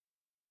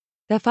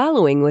The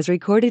following was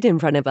recorded in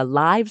front of a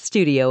live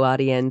studio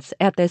audience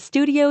at the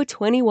Studio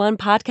 21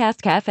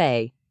 Podcast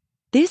Cafe.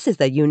 This is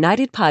the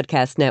United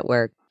Podcast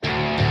Network.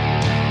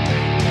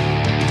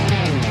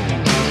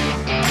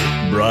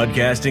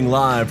 Broadcasting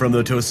live from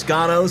the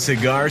Toscano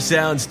Cigar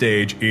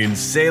Soundstage in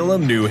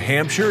Salem, New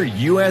Hampshire,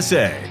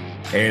 USA.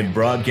 And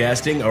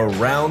broadcasting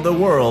around the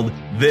world,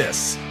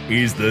 this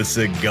is the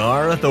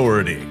Cigar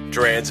Authority.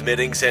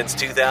 Transmitting since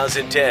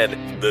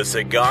 2010, the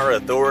Cigar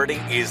Authority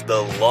is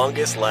the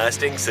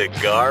longest-lasting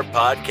cigar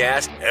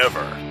podcast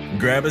ever.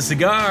 Grab a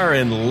cigar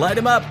and light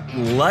 'em up,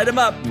 light 'em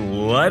up,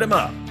 light 'em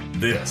up.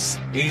 This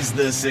is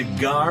the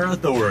Cigar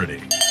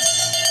Authority.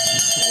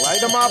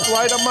 Light 'em up,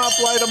 light 'em up,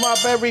 light 'em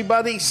up,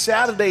 everybody.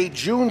 Saturday,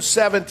 June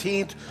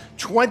 17th,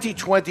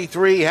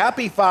 2023.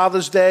 Happy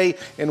Father's Day,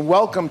 and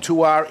welcome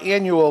to our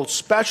annual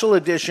special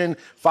edition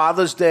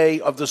Father's Day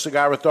of the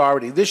Cigar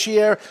Authority. This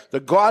year, the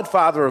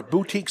godfather of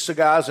boutique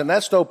cigars,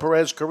 Ernesto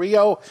Perez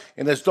Carrillo,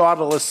 and his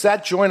daughter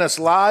Lisette join us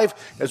live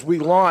as we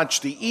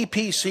launch the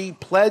EPC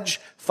Pledge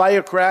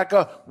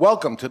Firecracker.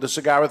 Welcome to the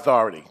Cigar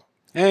Authority.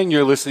 And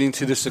you're listening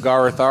to the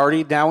Cigar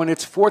Authority, now in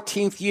its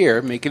 14th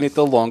year, making it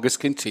the longest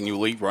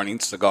continually running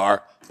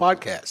cigar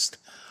podcast.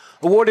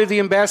 Awarded the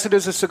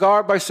Ambassadors of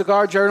Cigar by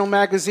Cigar Journal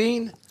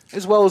magazine,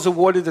 as well as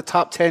awarded the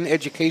Top 10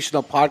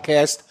 Educational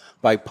Podcast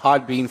by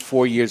Podbean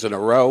 4 years in a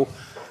row.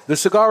 The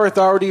Cigar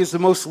Authority is the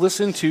most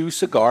listened to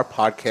cigar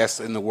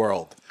podcast in the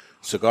world.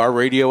 Cigar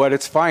radio at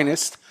its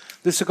finest.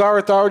 The Cigar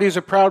Authority is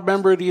a proud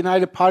member of the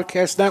United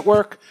Podcast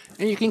Network,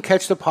 and you can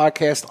catch the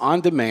podcast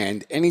on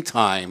demand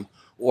anytime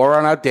or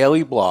on our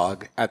daily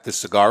blog at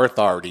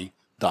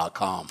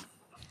thecigarauthority.com.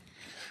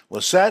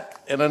 Lisette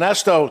and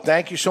Ernesto,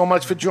 thank you so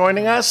much for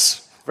joining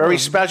us. Very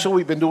special.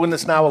 We've been doing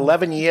this now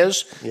 11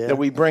 years that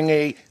we bring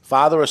a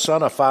father, a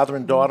son, a father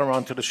and daughter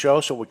onto the show,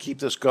 so we'll keep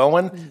this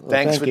going.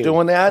 Thanks for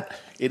doing that.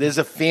 It is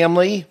a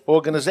family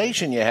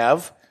organization you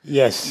have.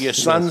 Yes. Your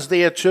son's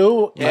there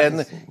too,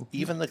 and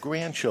even the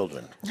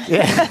grandchildren.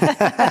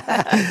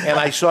 Yeah. And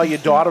I saw your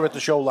daughter at the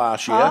show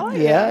last year. Oh,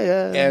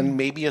 yeah. And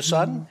maybe your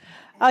son?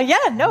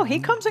 He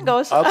comes and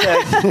goes. Okay,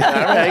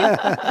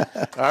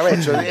 all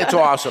right. So it's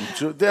awesome.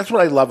 So that's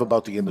what I love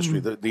about the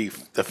industry,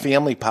 the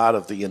family part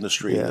of the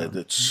industry. Yeah. That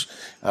it's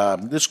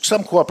there's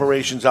some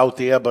corporations out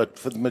there, but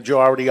for the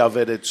majority of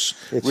it, it's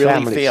really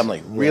families.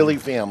 family, really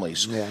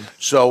families. Yeah.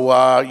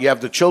 So you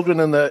have the children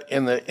in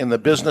the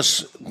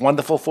business.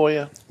 Wonderful for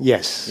you.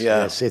 Yes.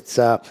 Yeah. Yes. It's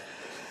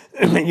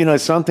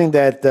it's something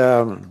that.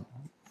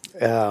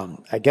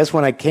 I guess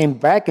when I came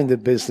back in the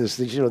business,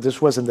 this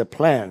wasn't the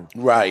plan.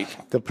 Right.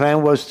 The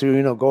plan was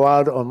to, go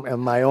out on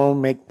my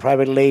own, make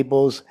private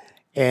labels,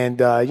 and,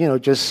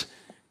 just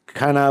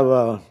kind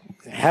of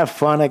have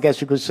fun, I guess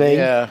you could say.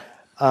 Yeah.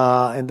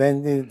 And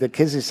then the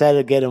kids decided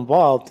to get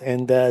involved,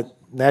 and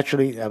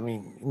naturally,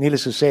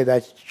 needless to say,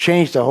 that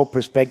changed the whole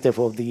perspective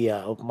of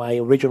of my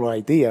original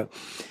idea.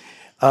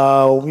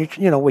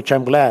 Which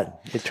I'm glad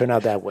it turned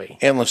out that way.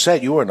 And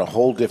Lisette, you were in a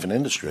whole different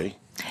industry.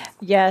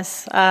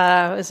 Yes,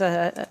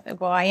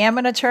 I am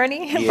an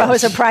attorney. Yes. I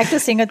was a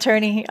practicing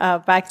attorney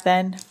back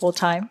then, full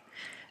time.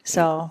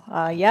 So,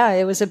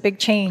 it was a big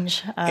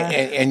change.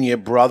 And your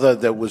brother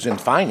that was in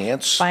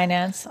finance.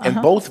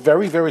 And both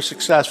very, very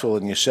successful.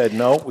 And you said,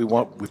 no, we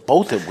want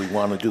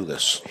to do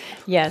this.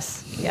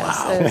 Yes.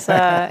 Wow.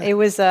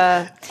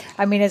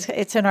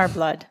 It's in our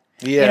blood.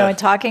 Yeah. And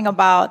talking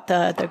about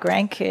the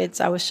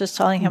grandkids, I was just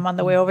telling him on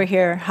the way over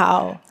here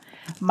how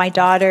my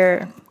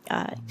daughter,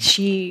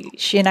 she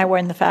and I were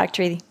in the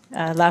factory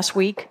last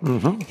week,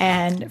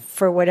 and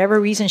for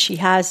whatever reason, she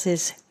has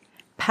this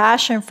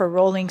passion for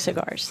rolling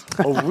cigars.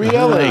 Oh,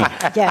 really?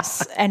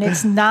 Yes, and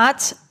it's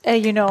not,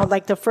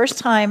 like the first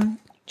time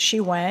she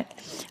went,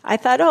 I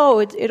thought,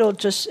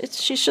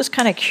 she's just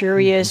kind of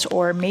curious,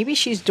 or maybe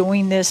she's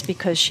doing this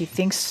because she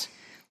thinks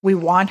we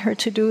want her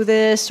to do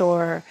this,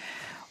 or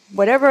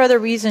whatever other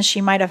reason she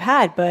might have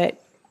had, but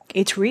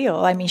it's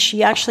real.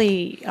 She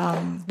actually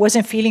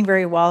wasn't feeling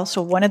very well.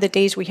 So one of the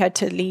days we had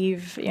to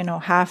leave,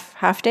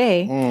 half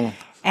day.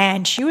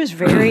 And she was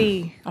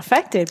very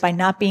affected by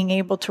not being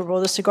able to roll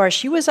the cigar.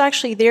 She was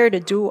actually there to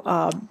do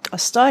a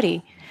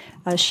study.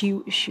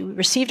 She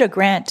received a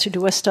grant to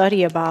do a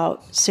study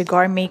about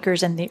cigar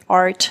makers and the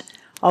art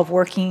of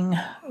working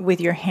with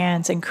your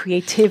hands and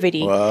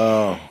creativity.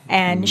 Wow.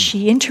 And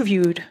she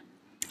interviewed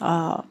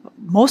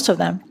most of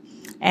them,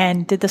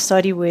 and did the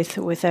study with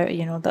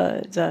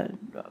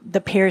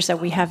the pairs that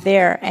we have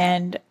there.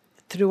 And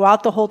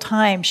throughout the whole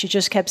time, she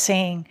just kept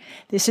saying,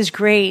 "This is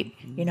great.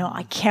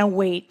 I can't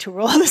wait to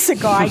roll the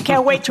cigar. I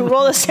can't wait to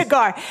roll the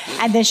cigar."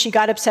 And then she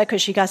got upset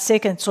because she got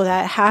sick, and so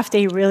that half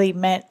day really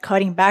meant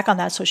cutting back on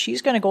that. So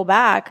she's going to go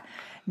back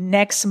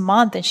next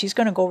month, and she's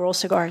going to go roll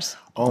cigars.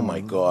 Oh my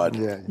God!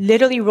 Yeah.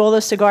 Literally roll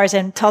the cigars,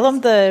 and tell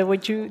them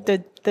what you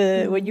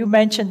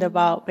mentioned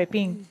about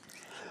Pepin,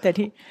 that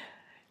he.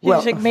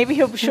 Well, maybe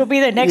she'll be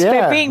the next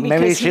Pepin.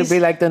 Maybe she'll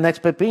be like the next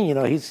Pepin.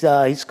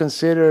 He's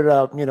considered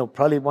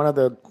probably one of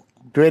the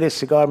greatest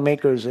cigar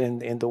makers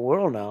in the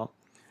world now.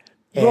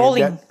 And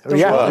rolling.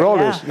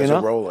 rollers, As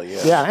a roller,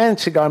 yeah. Yeah, and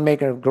cigar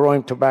maker,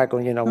 growing tobacco,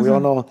 we all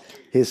know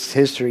his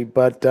history.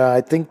 But I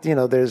think,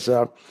 there's,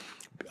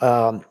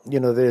 I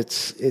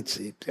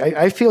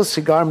feel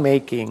cigar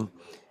making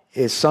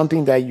is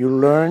something that you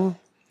learn,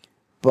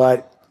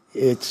 but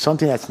it's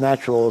something that's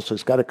natural, so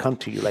it's got to come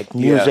to you, like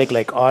music,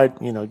 like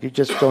art. You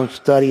just don't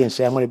study and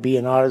say, I'm going to be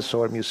an artist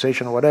or a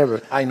musician or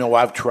whatever. I know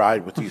I've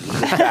tried with these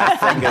fat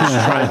fingers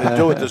trying to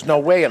do it. There's no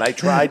way. And I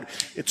tried,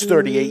 it's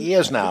 38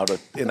 years now,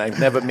 and I've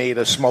never made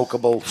a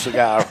smokable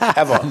cigar,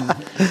 ever.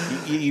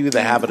 You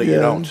either have it or you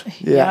don't.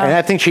 Yeah, and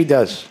I think she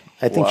does.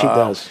 I think she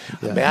does.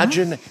 Yeah.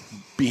 Imagine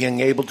being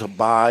able to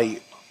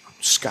buy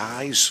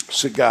Sky's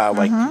cigar,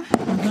 like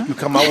you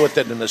come out with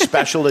it in a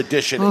special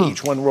edition,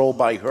 each one rolled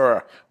by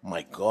her.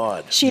 My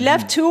God. She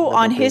left 2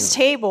 on his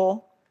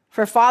table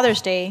for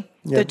Father's Day,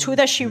 the 2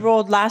 that she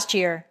rolled last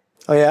year.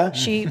 Oh, yeah?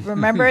 She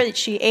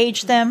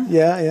aged them.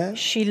 Yeah.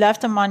 She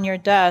left them on your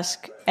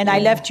desk, and I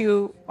left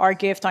you our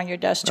gift on your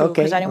desk, too,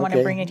 because I didn't want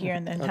to bring it here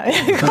and then go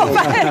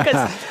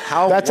back.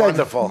 How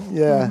wonderful.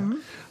 Yeah.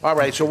 All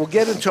right, so we'll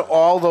get into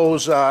all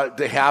those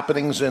the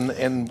happenings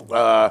and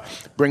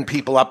bring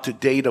people up to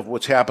date of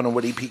what's happening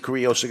with EP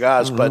Carrillo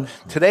Cigars. But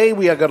today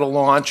we are going to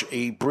launch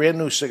a brand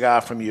new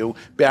cigar from you.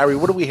 Barry,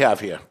 what do we have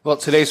here? Well,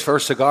 today's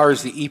first cigar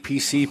is the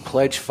EPC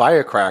Pledge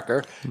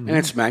Firecracker, and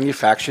it's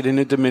manufactured in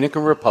the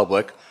Dominican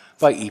Republic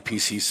by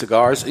EPC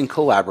Cigars in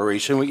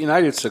collaboration with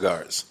United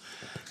Cigars.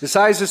 The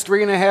size is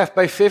 3.5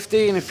 by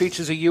 50, and it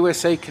features a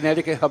USA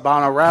Connecticut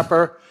Habana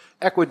wrapper,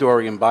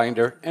 Ecuadorian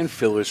binder, and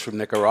fillers from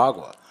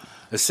Nicaragua.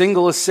 A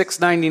single is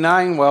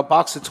 $6.99, while a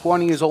box of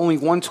 20 is only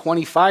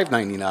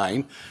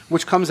 $125.99,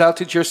 which comes out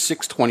to just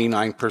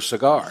 $6.29 per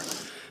cigar.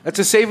 That's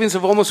a savings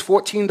of almost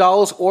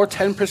 $14 or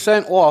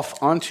 10%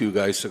 off on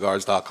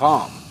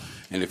twoguyscigars.com.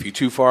 And if you're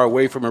too far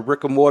away from a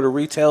brick-and-mortar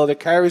retailer that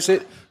carries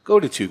it, go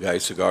to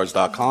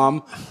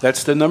twoguyscigars.com.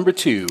 That's the number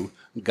 2,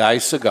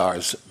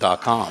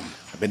 guyscigars.com.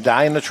 I've been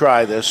dying to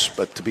try this,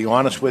 but to be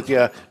honest with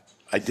you,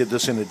 I did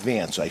this in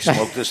advance. I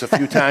smoked this a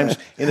few times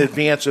in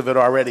advance of it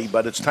already,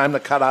 but it's time to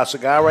cut our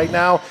cigar right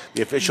now.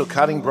 The official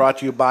cutting brought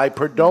to you by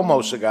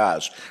Perdomo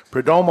Cigars.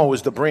 Perdomo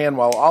is the brand.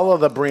 While all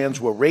other brands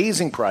were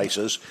raising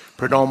prices,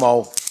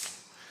 Perdomo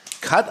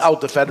cut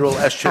out the federal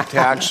S-chip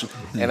tax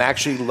and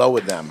actually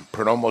lowered them.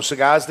 Perdomo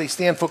Cigars, they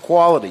stand for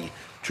quality,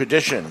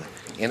 tradition,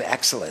 and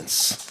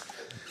excellence.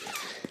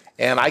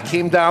 And I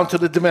came down to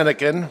the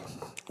Dominican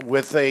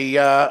with a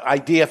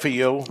idea for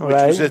you, which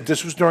was that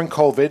this was during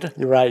COVID.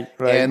 Right.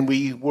 And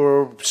we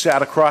were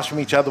sat across from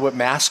each other with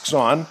masks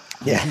on.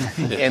 Yeah.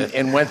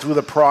 and went through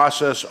the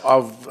process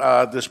of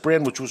this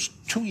brand, which was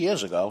 2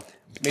 years ago.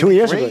 Maybe 2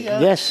 years 3, ago.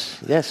 Yes.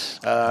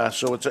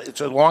 So it's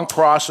a long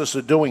process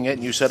of doing it.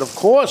 And you said, of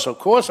course,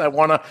 I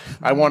want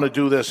to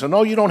do this. And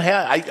no, you don't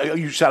have.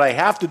 You said I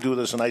have to do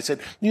this, and I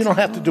said you don't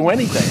have to do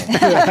anything.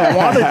 I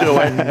want to do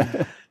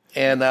it.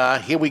 And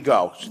here we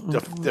go,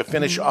 the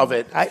finish of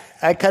it.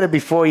 I cut it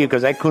before you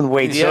because I couldn't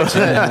wait. Yeah,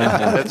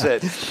 that's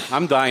it.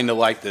 I'm dying to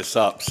light this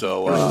up,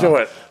 so let's do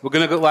it. We're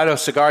going to light a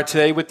cigar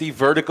today with the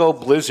Vertigo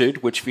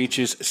Blizzard, which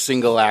features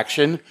single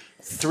action,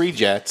 3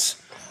 jets,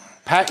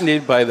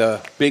 patented by the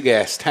Big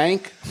Ass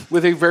Tank,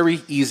 with a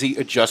very easy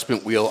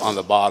adjustment wheel on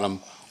the bottom,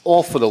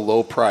 all for the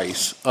low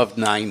price of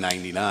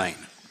 $9.99.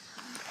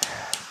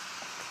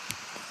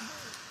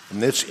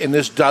 And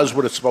this does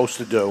what it's supposed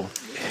to do,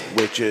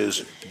 which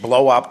is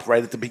blow up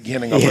right at the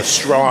beginning of a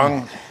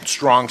strong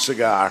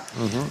cigar.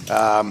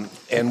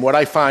 And what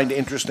I find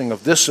interesting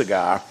of this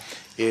cigar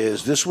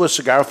is this was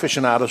Cigar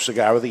Aficionado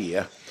Cigar of the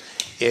Year.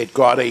 It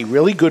got a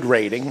really good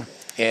rating,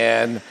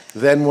 and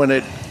then when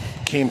it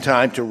came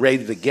time to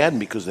rate it again,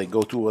 because they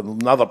go through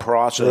another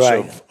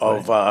process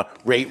of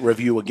rate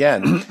review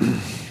again,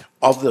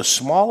 of the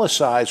smaller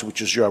size,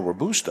 which is your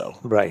Robusto,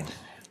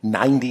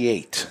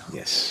 98.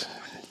 Yes.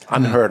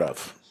 Unheard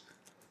of.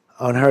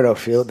 Unheard of,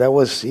 Phil. That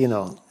was,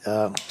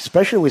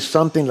 especially with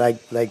something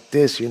like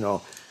this,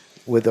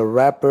 with a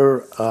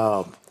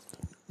wrapper,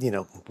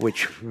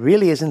 which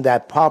really isn't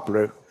that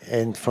popular,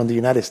 and from the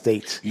United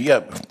States.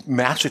 Yeah,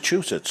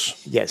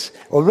 Massachusetts. Yes.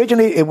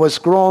 Originally, it was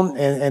grown,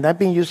 and I've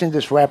been using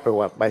this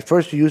wrapper. I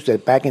first used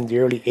it back in the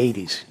early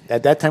 80s.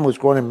 At that time, it was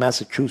grown in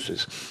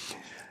Massachusetts.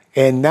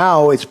 And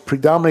now it's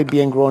predominantly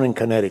being grown in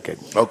Connecticut.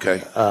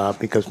 Okay.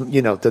 Because,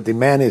 the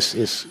demand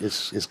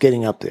is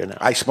getting up there now.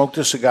 I smoked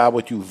a cigar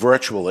with you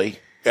virtually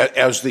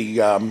as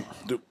the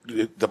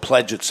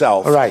pledge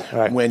itself.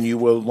 Right. When you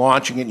were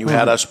launching it, you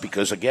had us,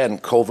 because, again,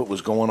 COVID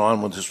was going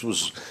on when this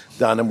was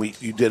done,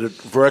 and you did it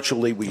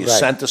virtually where you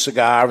sent the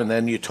cigar and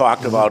then you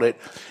talked about it.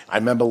 I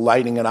remember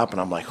lighting it up, and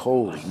I'm like,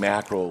 holy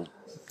mackerel,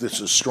 this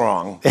is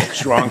strong.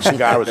 Strong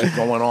cigar is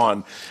going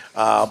on.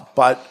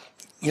 But...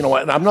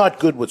 and I'm not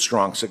good with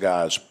strong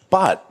cigars,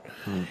 but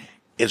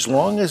as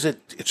long as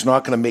it's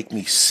not going to make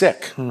me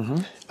sick,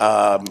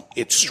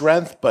 it's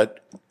strength,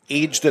 but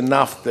aged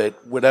enough that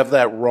whatever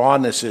that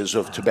rawness is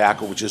of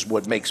tobacco, which is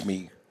what makes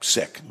me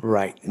sick.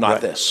 Right.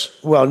 Not this.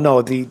 Well,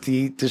 no,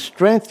 the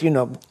strength,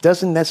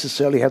 doesn't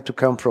necessarily have to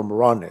come from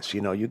rawness.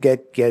 You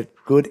get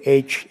good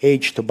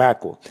aged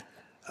tobacco.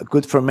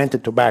 good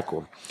fermented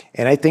tobacco.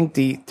 And I think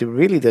the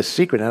really the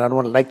secret, and I don't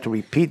want to like to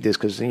repeat this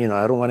because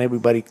I don't want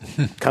everybody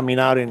coming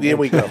out and here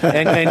we go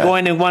and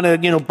going and want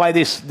to buy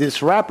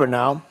this wrapper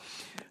now,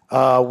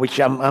 which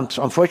I'm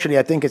unfortunately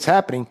I think it's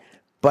happening.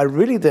 But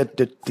really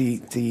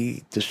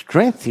the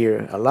strength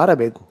here, a lot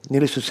of it,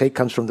 needless to say,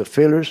 comes from the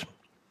fillers.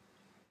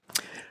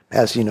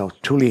 Has 2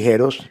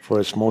 ligeros for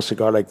a small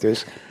cigar like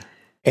this,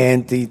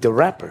 and the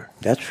wrapper.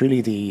 That's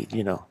really the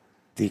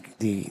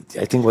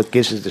I think what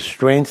gives us the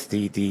strength,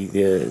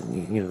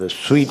 the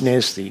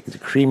sweetness, the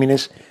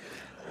creaminess.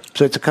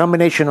 So it's a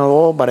combination of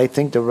all, but I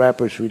think the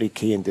wrapper is really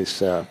key in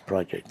this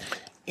project.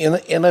 In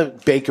the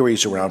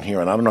bakeries around here,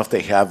 and I don't know if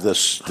they have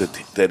this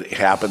that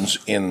happens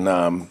in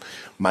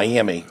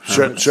Miami.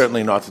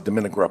 Certainly not the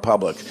Dominican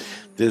Republic.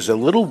 There's a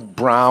little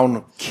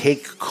brown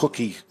cake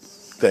cookie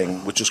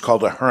thing which is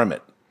called a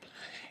hermit.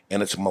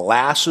 And it's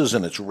molasses,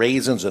 and it's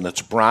raisins, and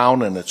it's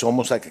brown, and it's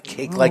almost like a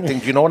cake-like thing.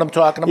 Do you know what I'm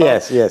talking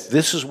about? Yes.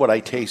 This is what I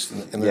taste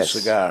in this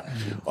cigar,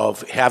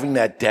 of having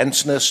that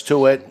denseness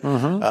to it,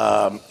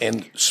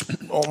 and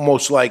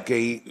almost like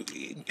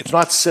it's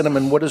not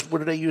cinnamon. What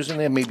do they use in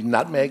there? Maybe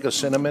nutmeg or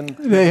cinnam?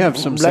 They have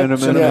some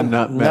cinnamon and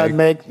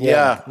nutmeg.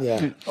 Yeah.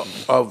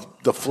 Of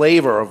the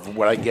flavor of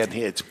what I get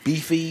here. It's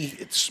beefy.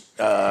 It's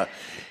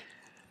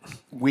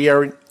we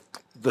are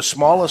the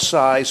smallest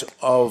size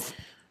of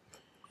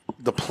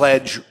the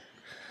pledge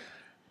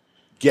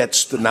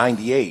gets the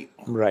 98.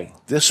 Right.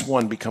 This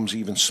one becomes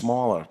even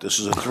smaller. This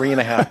is a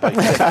 3.5 by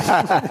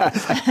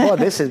 50. Oh,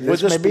 this Would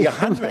this be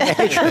 100?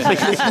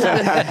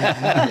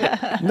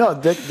 No,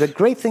 the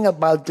great thing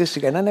about this,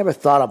 and I never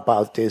thought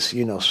about this,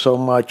 so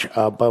much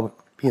about,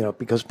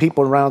 because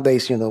people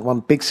nowadays,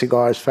 want big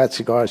cigars, fat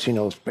cigars,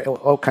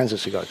 all kinds of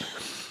cigars.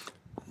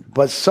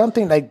 But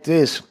something like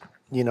this,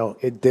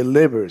 it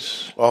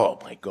delivers. Oh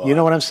my God! You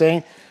know what I'm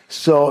saying?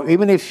 So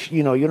even if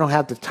you don't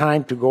have the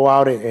time to go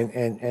out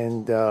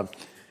and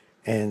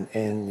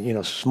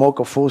smoke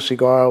a full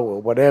cigar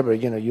or whatever,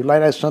 you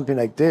light up something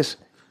like this,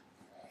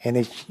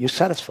 and you're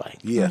satisfied.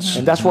 Yes,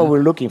 and that's what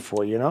we're looking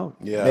for. Yeah,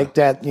 make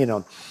that.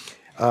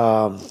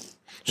 So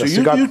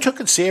you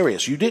took it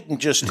serious. You didn't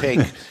just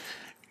take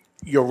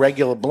your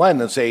regular blend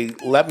and say,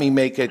 let me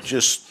make it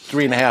just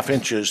 3.5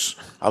 inches.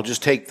 I'll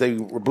just take the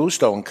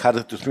Robusto and cut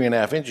it to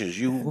 3.5 inches.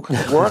 You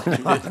worked.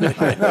 No,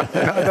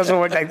 it doesn't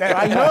work like that.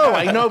 I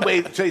know.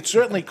 It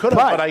certainly could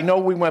have, but I know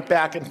we went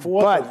back and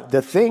forth. But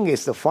the thing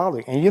is the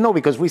following, and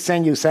because we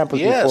send you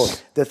samples before.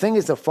 The thing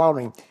is the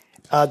following.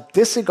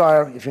 This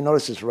cigar, if you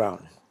notice, is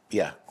round.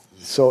 Yeah.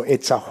 So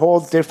it's a whole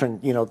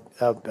different,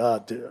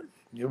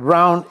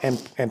 round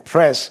and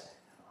press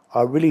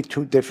are really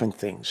two different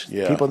things.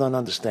 Yeah. People don't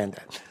understand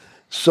that.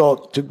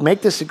 So to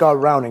make the cigar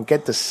round and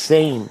get the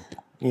same,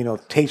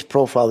 taste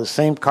profile, the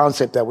same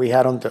concept that we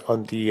had on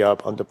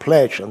the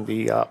pledge, on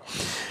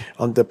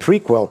the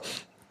prequel,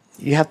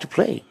 you have to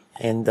play,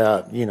 and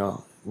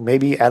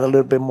maybe add a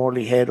little bit more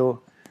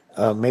ligero,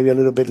 maybe a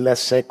little bit less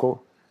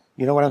seco.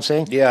 You know what I'm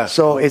saying? Yeah.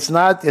 So it's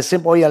not as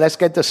simple. Yeah, let's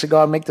get the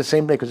cigar, make the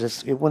same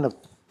because it wouldn't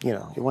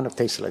have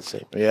tasted like the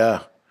same.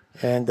 Yeah.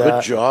 And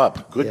good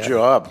job. Good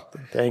job.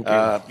 Thank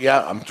you.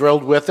 I'm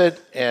thrilled with it,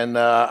 and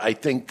I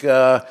think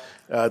the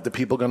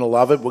people are going to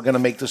love it. We're going to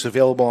make this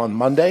available on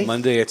Monday.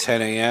 Monday at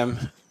 10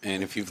 a.m.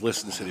 And if you've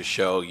listened to the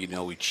show,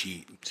 we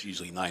cheat. It's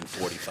usually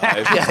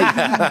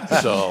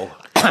 9:45. So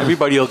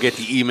everybody will get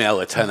the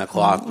email at 10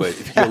 o'clock. But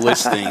if you're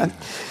listening,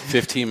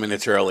 15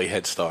 minutes early,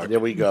 head start.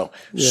 There we go.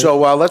 Yeah.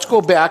 So let's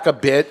go back a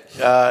bit.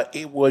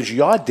 It was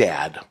your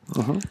dad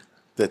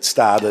that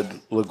started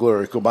La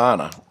Gloria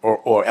Cubana,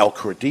 or El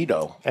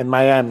Credito. In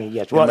Miami,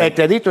 yes. Well, El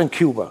Credito in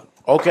Cuba.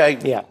 Okay.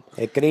 Yeah,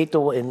 El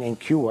Credito in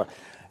Cuba.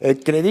 El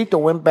Credito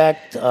went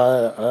back, to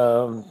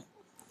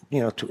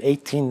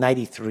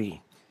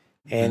 1893,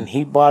 and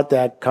he bought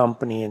that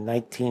company in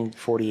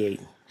 1948.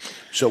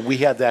 So we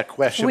had that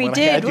question. We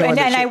did, and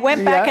I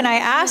went back and I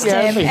asked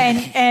him,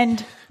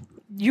 and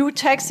you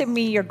texted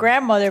me your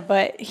grandmother,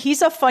 but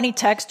he's a funny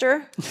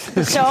texter,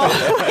 so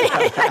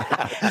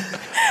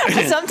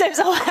sometimes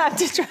I'll have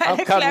to try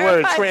to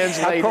clarify.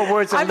 Translate. I'll cut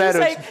words and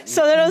letters.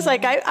 So then I was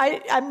like,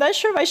 I'm not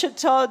sure if I should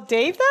tell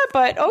Dave that,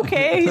 but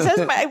okay. He says,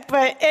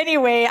 but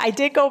anyway, I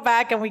did go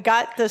back and we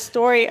got the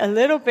story a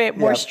little bit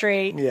more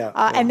straight.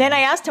 And then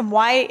I asked him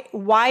why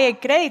El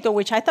Credito,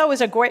 which I thought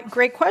was a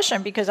great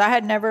question because I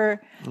had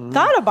never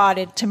thought about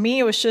it. To me,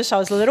 it was just I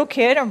was a little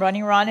kid and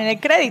running around in El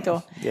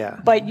Credito. Yeah.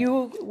 But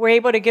you were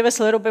able to give us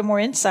a little bit more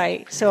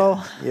insight. So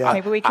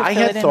maybe we could fill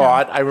it in.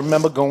 I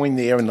remember going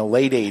there in the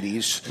late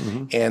 80s,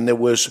 and there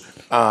was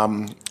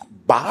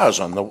bars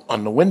on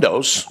the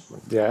windows.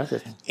 Yeah.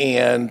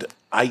 And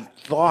I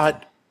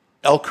thought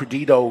El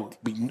Credito,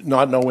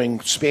 not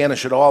knowing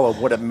Spanish at all of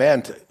what it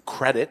meant,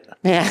 credit.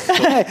 Yeah.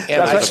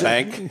 And the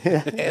bank.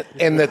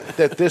 And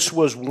that this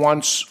was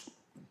once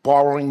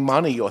borrowing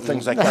money or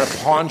things like that, a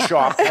pawn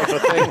shop type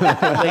of thing,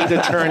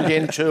 later turned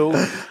into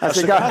a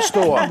cigar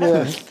store.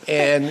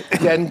 And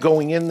then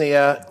going in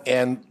there,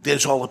 and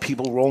there's all the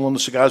people rolling the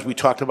cigars. We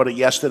talked about it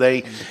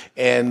yesterday,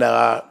 and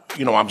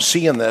I'm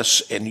seeing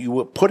this, and you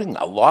were putting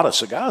a lot of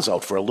cigars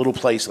out for a little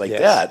place like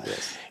that.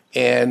 Yes.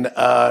 And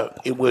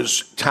it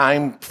was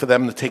time for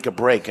them to take a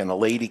break, and a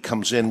lady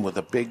comes in with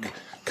a big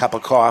cup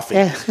of coffee,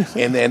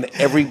 and then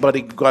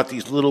everybody got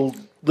these little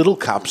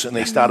cups, and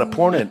they started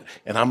pouring it.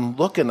 And I'm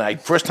looking,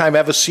 first time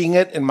ever seeing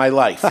it in my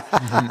life.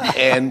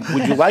 And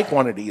would you like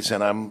one of these?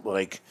 And I'm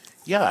like,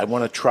 yeah, I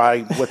want to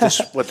try what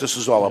this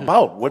is all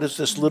about. What is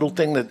this little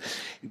thing that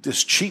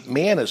this cheap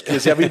man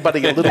gives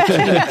everybody a little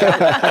thing?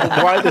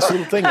 Why this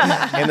little thing?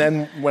 And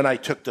then when I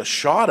took the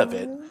shot of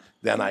it,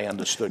 then I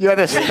understood. You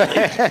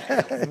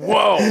understand?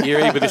 Whoa!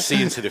 You're able to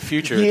see into the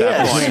future at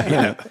that point.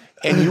 Yeah.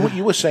 And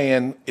you were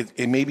saying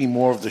it may be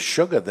more of the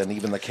sugar than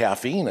even the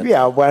caffeine.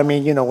 Yeah, well, I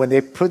mean, when they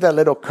put that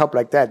little cup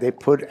like that, they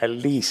put at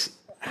least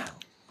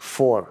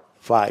 4,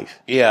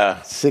 5,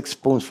 6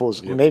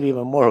 spoonfuls, maybe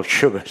even more of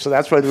sugar. So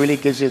that's what really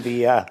gives you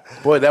the...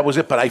 Boy, that was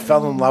it. But I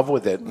fell in love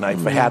with it, and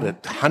I've had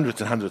it hundreds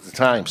and hundreds of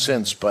times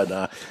since.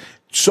 But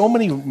so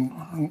many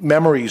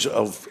memories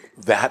of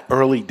that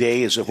early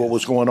days of what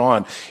was going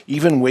on.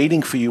 Even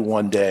waiting for you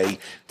one day,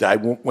 I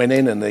went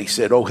in and they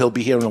said, "Oh, he'll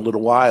be here in a little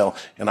while."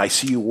 And I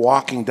see you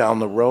walking down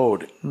the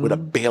road with a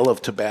bale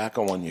of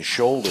tobacco on your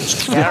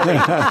shoulders, carrying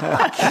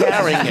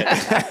it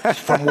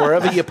from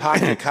wherever you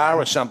parked your car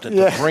or something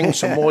to bring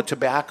some more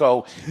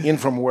tobacco in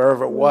from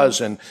wherever it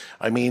was. And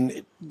I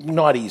mean,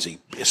 not easy,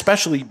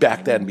 especially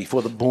back then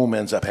before the boom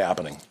ends up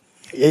happening.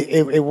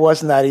 It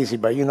was not easy,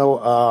 but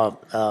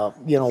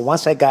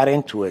once I got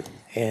into it,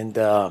 and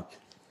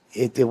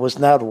it was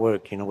not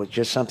work. It was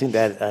just something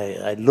that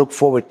I look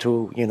forward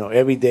to.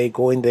 Every day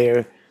going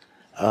there,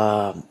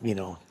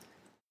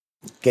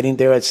 getting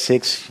there at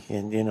 6,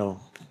 and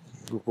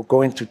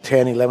going to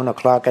 10, 11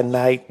 o'clock at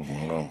night,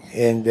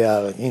 and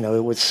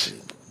it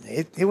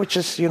was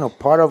just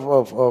part of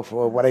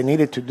what I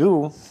needed to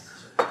do,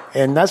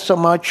 and not so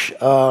much.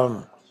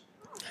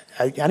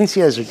 I didn't see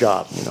it as a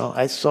job,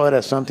 I saw it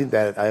as something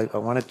that I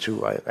wanted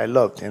to, I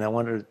loved, and I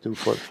wanted to do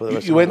for the rest of my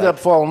life. You ended up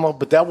falling in love,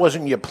 but that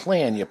wasn't your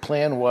plan. Your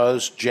plan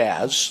was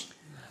jazz.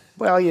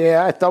 Well,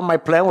 yeah, I thought my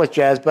plan was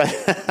jazz, but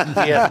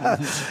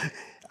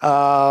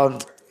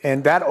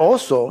and that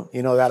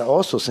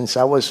also, since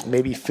I was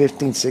maybe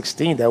 15,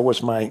 16, that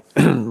was my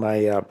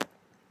my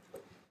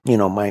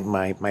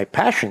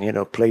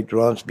passion. Play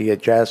drums, be a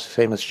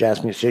famous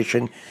jazz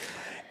musician,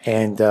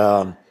 and.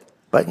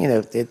 But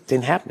it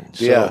didn't happen.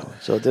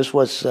 So this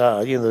was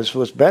this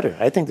was better.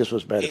 I think this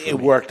was better. It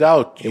worked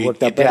out. It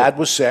worked out. Your dad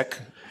was sick,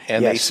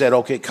 and they said,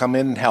 "Okay, come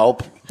in and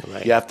help."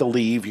 Right. You have to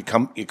leave. You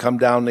come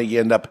down there. You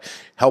end up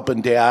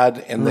helping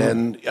Dad, and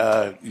then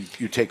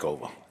you take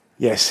over.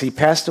 Yes, he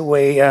passed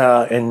away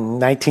in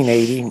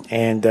 1980,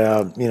 and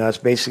that's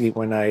basically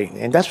when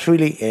that's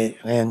really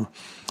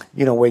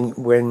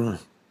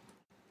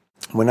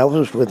when I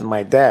was with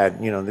my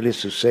dad,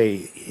 needless to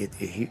say,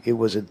 it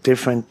was a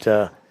different.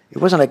 It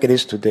wasn't like it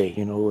is today.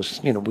 It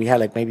was, we had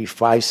like maybe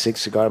 5,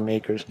 6 cigar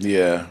makers.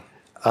 Yeah.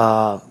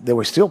 There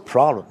were still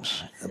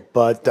problems.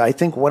 But I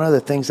think one of the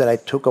things that I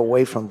took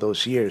away from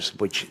those years,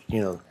 which,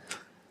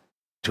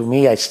 to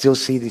me, I still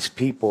see these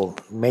people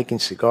making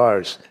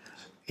cigars,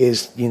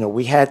 is,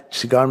 we had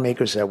cigar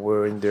makers that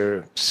were in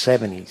their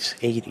 70s,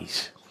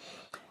 80s.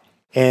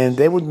 And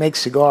they would make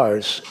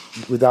cigars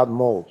without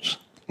molds.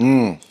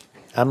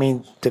 I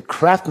mean, the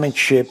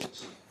craftsmanship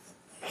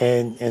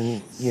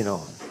and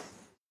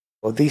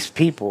of these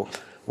people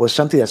was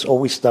something that's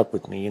always stuck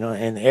with me,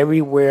 and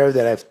everywhere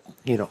that I've,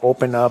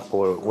 opened up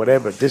or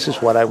whatever, this is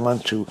what I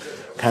want to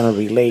kind of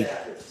relate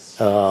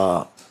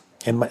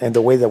in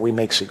the way that we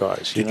make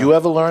cigars. Did you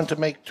ever learn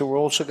to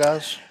roll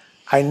cigars?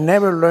 I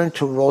never learned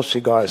to roll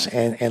cigars,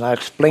 and I'll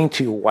explain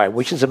to you why,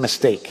 which is a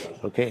mistake,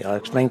 okay? I'll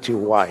explain to you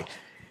why.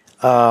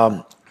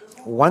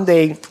 One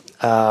day,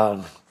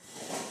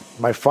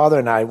 my father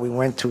and I, we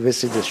went to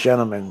visit this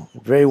gentleman,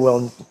 very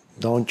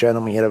well-known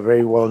gentleman. He had a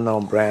very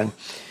well-known brand.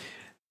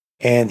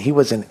 And he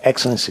was an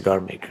excellent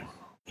cigar maker.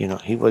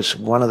 He was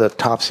one of the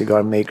top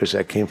cigar makers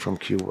that came from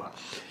Cuba.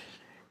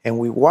 And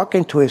we walk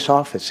into his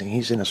office, and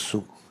he's in a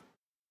suit.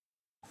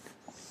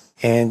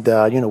 And,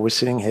 we're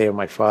sitting here,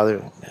 my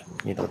father,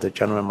 the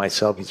gentleman,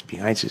 myself, he's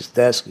behind his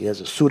desk. He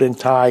has a suit and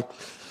tie.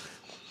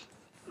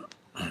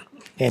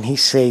 And he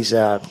says,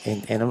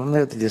 and I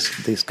remember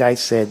this guy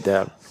said,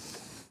 the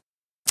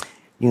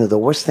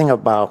worst thing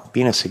about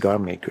being a cigar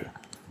maker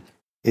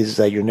is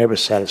that you're never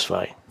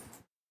satisfied.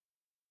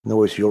 In other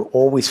words, you'll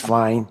always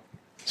find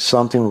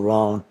something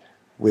wrong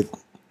with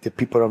the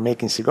people that are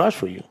making cigars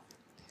for you,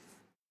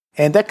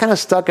 and that kind of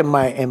stuck in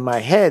my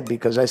head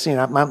because I see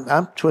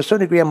I'm to a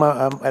certain degree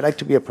I like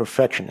to be a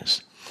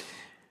perfectionist,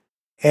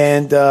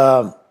 and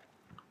I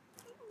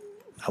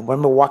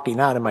remember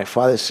walking out and my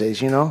father says,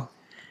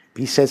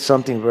 he said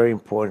something very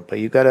important, but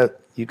you gotta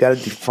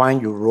define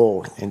your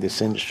role in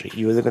this industry.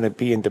 You're either going to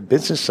be in the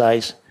business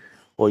side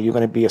or you're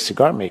going to be a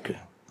cigar maker,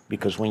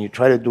 because when you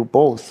try to do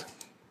both.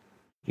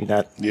 You're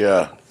not.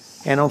 Yeah.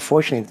 And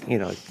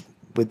unfortunately,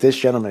 with this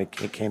gentleman,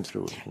 it came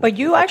through. But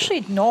you actually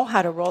know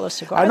how to roll a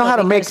cigar. I know how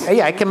to make.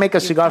 Yeah, I can make a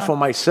cigar for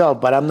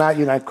myself, but I'm not.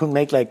 I couldn't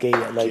make like a.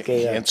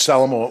 And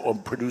sell them or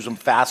produce them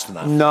fast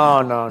enough. No.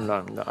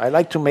 I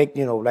like to make.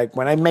 Like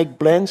when I make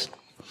blends,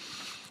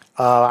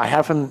 I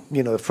have them,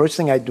 the first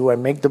thing I do, I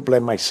make the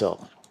blend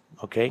myself,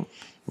 okay?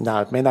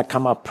 Now, it may not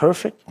come out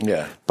perfect,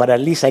 but at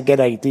least I get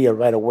an idea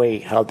right away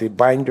how the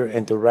binder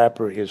and the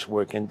wrapper is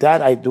working.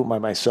 That I do by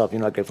myself.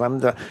 Like if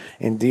I'm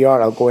in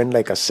DR, I'll go in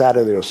like a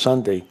Saturday or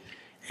Sunday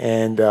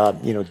and,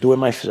 do it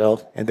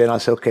myself. And then I'll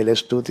say, okay,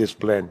 let's do this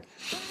blend.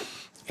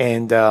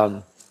 And,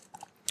 to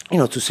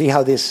see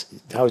how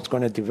it's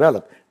going to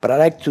develop. But I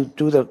like to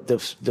do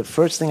the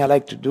first thing I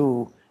like to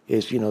do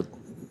is,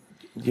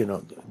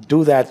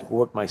 do that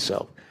work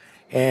myself.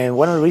 And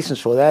one of the reasons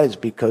for that is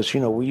because,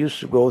 we used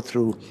to go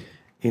through,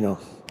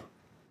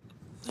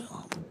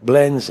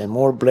 blends and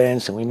more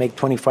blends, and we make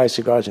 25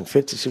 cigars and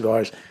 50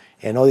 cigars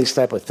and all these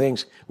type of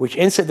things, which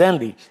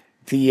incidentally,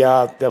 the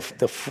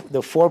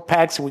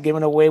 4-packs we're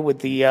giving away with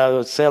the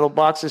cello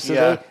boxes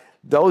today,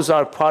 those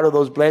are part of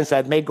those blends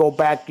that may go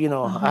back,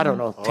 I don't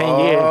know, 10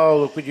 years. Oh,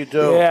 look what you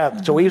do.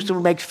 Yeah, so we used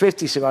to make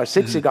 50 cigars,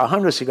 60 cigars,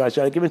 100 cigars,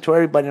 so I give it to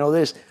everybody and all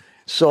this.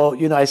 So,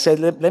 I said,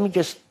 let me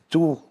just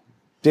do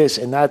this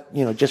and not,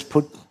 just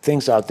put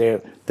things out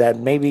there that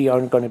maybe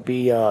aren't going to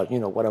be,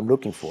 what I'm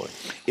looking for.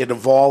 It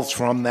evolves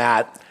from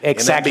that.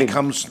 Exactly. And that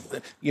becomes,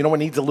 it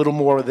needs a little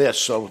more of this.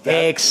 So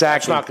that's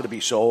not going to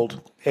be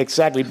sold.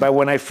 Exactly. But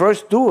when I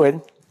first do it,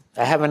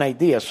 I have an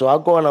idea. So I'll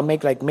go and I'll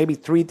make like maybe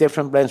 3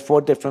 different blends,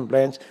 4 different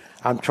blends.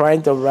 I'm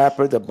trying the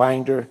wrapper, the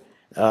binder,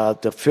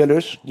 the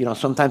fillers.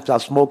 Sometimes I'll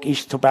smoke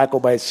each tobacco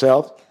by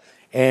itself.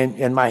 And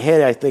in my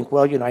head, I think,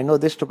 well, I know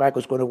this tobacco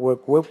is going to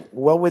work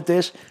well with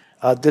this.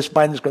 This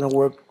binder is going to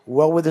work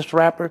well with this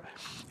wrapper.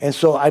 And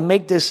so I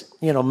make this,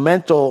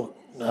 mental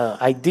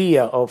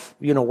idea of,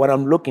 what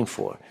I'm looking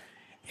for.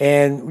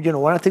 And,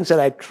 one of the things that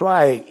I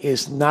try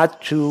is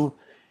not to,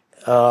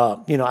 I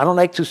don't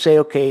like to say,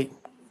 okay,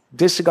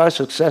 this cigar is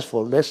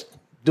successful. Let's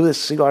do this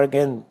cigar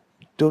again.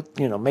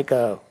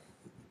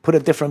 Put a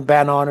different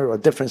band on it or a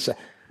different.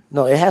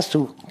 No, it has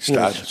to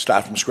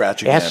start from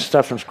scratch again. It has to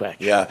start from scratch.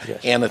 Yeah,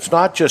 yes. And it's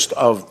not just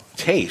of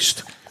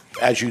taste.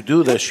 As you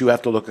do this, you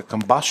have to look at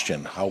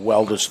combustion. How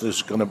well does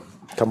this going to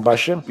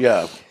combustion?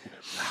 Yeah.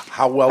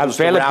 How well does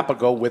the wrapper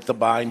go with the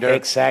binder?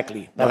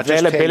 Exactly.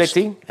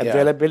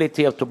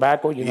 Availability of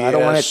tobacco. I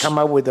don't want to come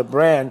out with a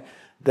brand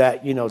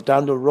that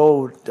down the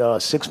road,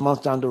 6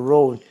 months down the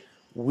road,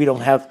 we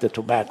don't have the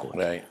tobacco.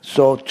 Right.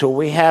 So till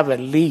we have at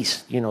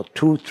least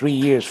 2, 3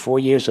 years, 4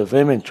 years of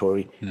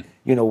inventory,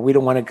 we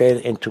don't want to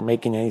get into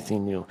making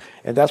anything new.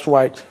 And that's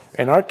why,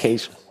 in our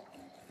case,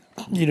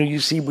 you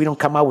see, we don't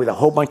come out with a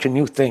whole bunch of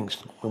new things.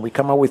 When we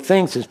come out with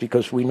things, it's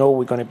because we know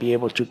we're going to be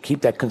able to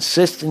keep that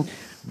consistent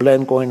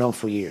blend going on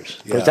for years.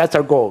 Because that's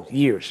our goal,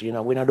 years.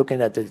 We're not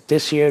looking at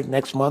this year,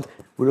 next month.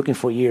 We're looking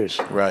for years.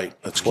 Right.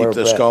 Let's keep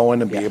this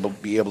going and be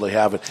able to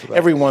have it. Right.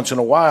 Every once in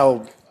a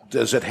while,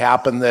 does it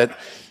happen that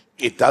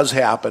it does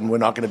happen? We're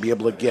not going to be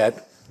able to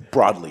get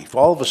broadleaf.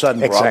 All of a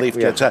sudden, broadleaf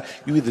gets out.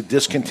 You either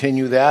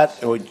discontinue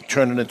that or you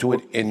turn it into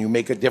it and you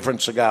make a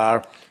different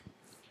cigar.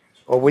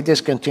 Or we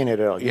discontinued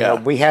it all.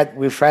 We've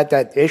had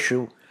that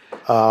issue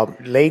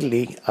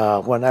lately.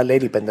 Well, not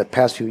lately, but in the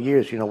past few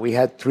years. We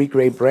had 3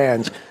 great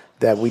brands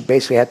that we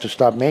basically had to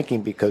stop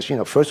making because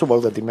first of all,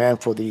 the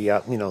demand for the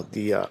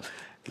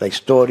La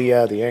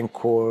Historia, the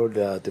Encore,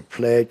 the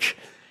Pledge,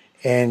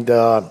 and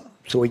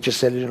so we just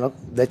said,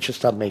 let's just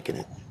stop making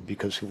it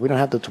because if we don't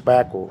have the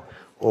tobacco,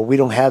 or we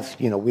don't have,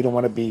 we don't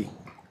want to be,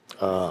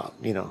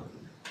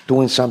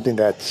 doing something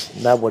that's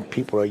not what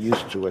people are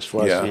used to as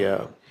far as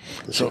the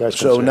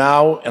So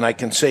now, and I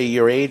can say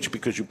your age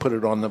because you put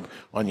it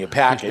on your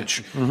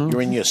package.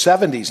 You're in your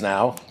 70s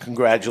now.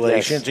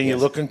 Congratulations, and you're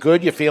looking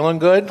good. You're feeling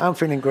good. I'm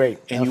feeling great,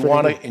 and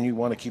you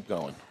want to keep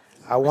going.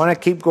 I want to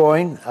keep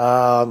going.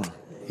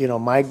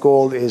 My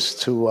goal is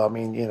to.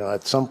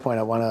 At some point,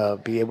 I want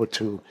to be able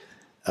to,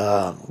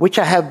 which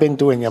I have been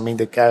doing.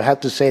 I have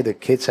to say the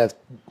kids have,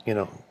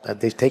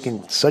 they've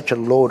taken such a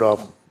load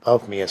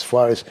off me as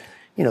far as.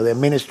 The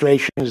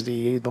administrations,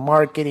 the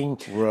marketing,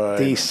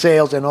 the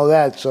sales, and all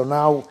that. So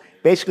now,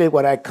 basically,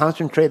 what I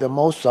concentrate the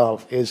most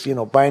of is,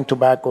 buying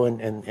tobacco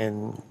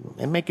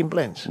and making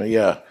blends.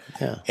 Yeah.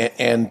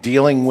 And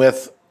dealing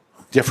with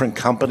different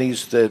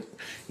companies that,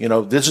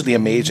 this is the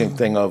amazing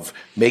thing of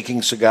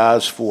making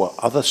cigars for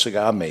other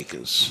cigar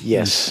makers.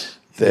 Yes.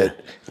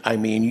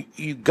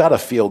 You got to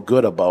feel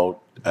good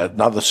about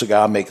another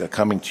cigar maker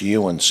coming to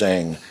you and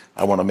saying,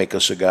 I want to make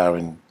a cigar,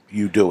 and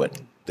you do it.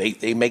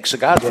 They make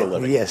cigars for a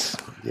living. Yes.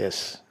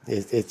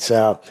 It's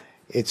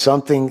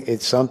something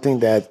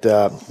that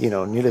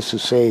needless to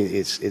say,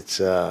 it's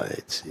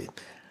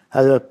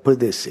how do I put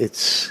this?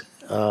 It's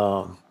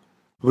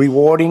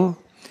rewarding.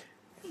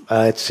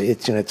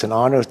 It's an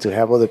honor to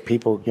have other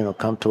people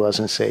come to us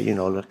and say,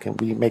 look, can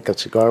we make a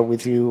cigar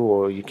with you,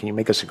 or can you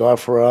make a cigar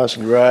for us?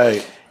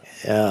 Right.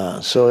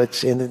 So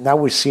now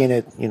we're seeing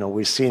it.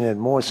 We're seeing it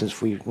more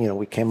since we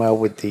came out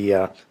with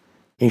the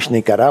Inch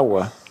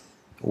Nicaragua.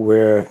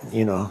 Where,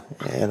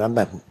 and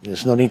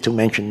there's no need to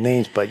mention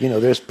names, but,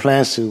 there's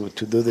plans to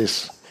do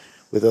this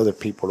with other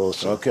people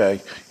also. Okay.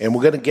 And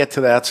we're going to get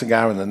to that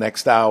cigar in the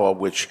next hour,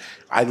 which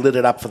I lit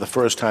it up for the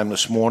first time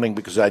this morning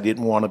because I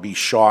didn't want to be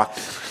shocked.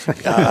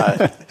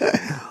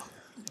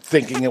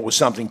 thinking it was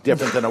something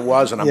different than it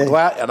was, and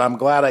I'm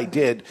glad I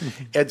did.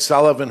 Ed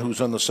Sullivan, who's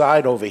on the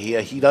side over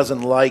here, he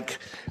doesn't like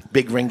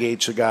big ring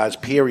gauge cigars,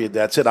 period.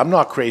 That's it. I'm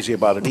not crazy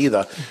about it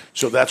either,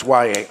 so that's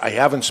why I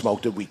haven't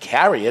smoked it. We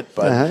carry it,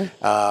 but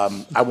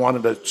I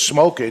wanted to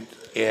smoke it,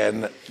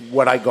 and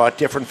what I got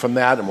different from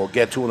that, and we'll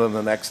get to it in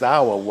the next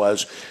hour,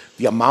 was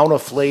the amount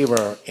of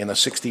flavor in a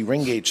 60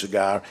 ring gauge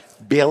cigar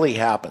barely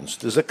happens.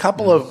 There's a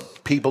couple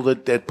of people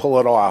that pull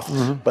it off,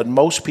 but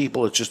most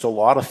people, it's just a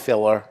lot of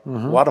filler, a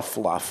lot of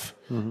fluff,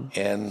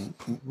 and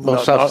no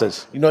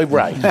substance.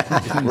 Right,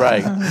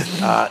 right.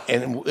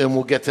 And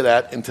we'll get to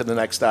that into the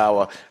next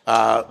hour.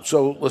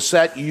 So,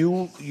 Lisette,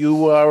 you're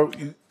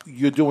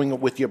doing it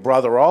with your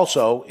brother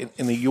also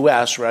in the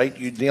U.S., right?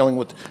 You're dealing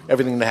with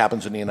everything that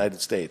happens in the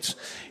United States.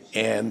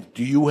 And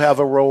do you have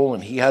a role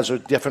and he has a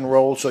different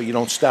role so you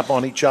don't step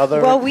on each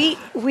other? Well,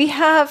 we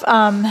have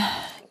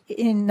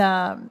in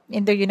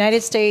the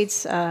United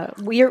States,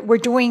 we're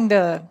doing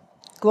the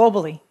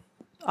globally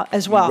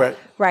as well,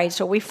 right?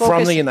 So we focus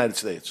from the United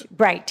States,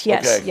 right?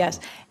 Yes, yes.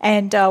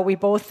 And we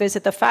both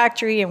visit the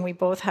factory, and we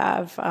both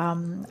have,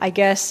 I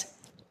guess,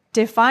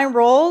 defined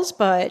roles,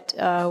 but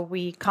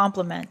we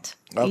complement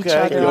each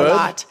other a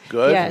lot.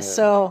 Good. Yes. Yeah,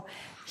 so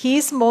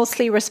he's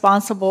mostly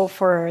responsible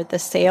for the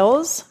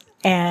sales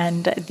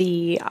and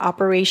the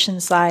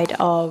operation side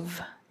of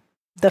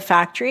the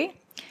factory,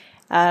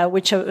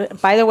 which,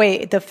 by the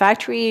way, the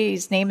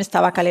factory's name is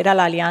Tabacalera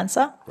La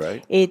Alianza.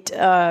 Right. It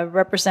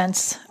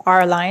represents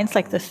our alliance,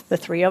 like the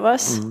three of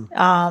us.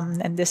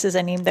 And this is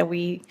a name that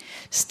we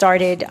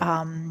started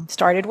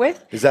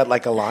with. Is that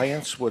like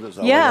alliance? What is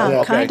that?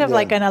 Yeah, kind of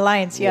like an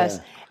alliance, yes.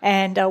 Yeah.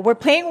 And we're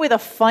playing with a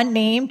fun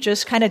name,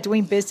 just kind of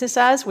doing business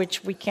as,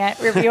 which we can't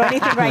reveal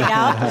anything right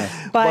now.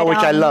 But which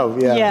I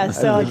love, yeah. Yeah,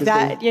 so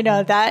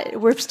that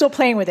we're still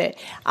playing with it.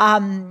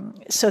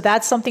 So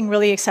that's something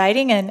really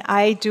exciting, and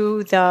I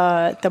do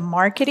the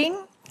marketing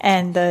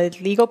and the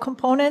legal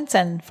components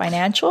and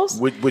financials.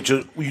 Which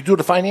you do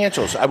the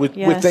financials. I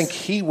would think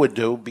he would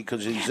do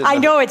because he's. I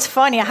know, it's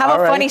funny. I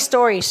have a funny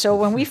story. So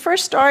when we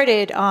first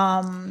started.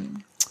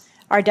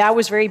 Our dad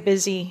was very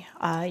busy,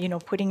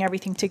 putting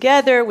everything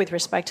together with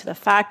respect to the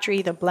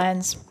factory, the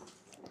blends.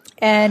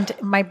 And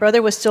my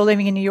brother was still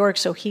living in New York,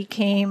 so he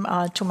came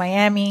to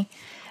Miami.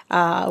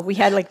 We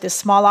had like this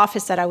small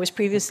office that I was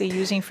previously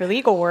using for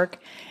legal work.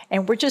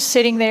 And we're just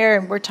sitting there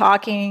and we're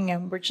talking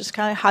and we're just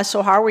kind of,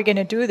 how are we going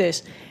to do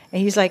this?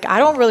 And he's like, I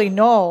don't really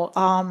know.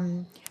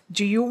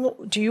 Do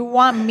you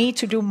want me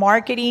to do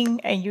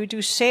marketing and you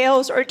do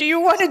sales, or do you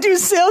want to do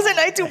sales and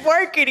I do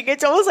marketing?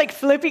 It's almost like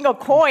flipping a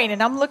coin.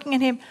 And I'm looking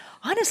at him.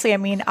 Honestly, I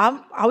mean,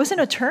 I was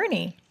an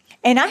attorney,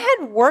 and I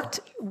had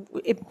worked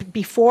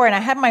before, and I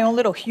had my own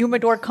little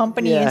humidor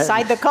company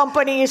inside the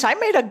company. So I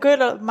made a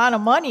good amount of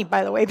money,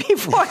 by the way,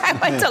 before I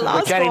went to law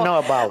school. Which I didn't know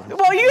about.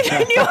 Well, you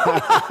knew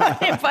about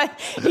it, but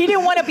he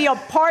didn't want to be a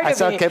part of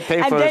it. I kept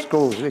paying for the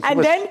school.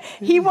 Then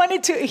he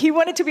wanted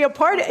to be a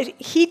part of it.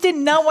 He did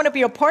not want to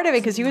be a part of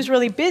it because he was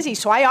really busy.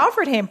 So I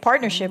offered him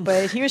partnership,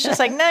 but he was just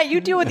like, nah,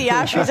 you deal with the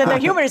ashtrays and the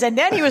humidors. And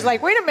then he was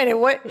like, wait a minute,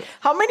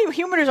 how many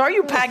humidors are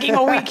you packing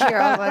a week here?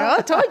 I was like, oh,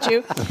 I told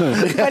you.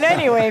 But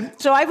anyway,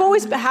 so I've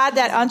always had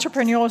that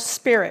entrepreneurial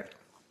spirit.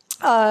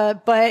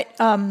 But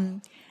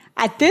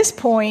at this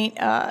point,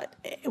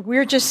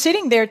 we're just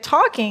sitting there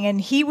talking, and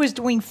he was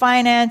doing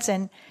finance,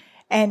 and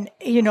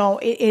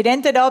it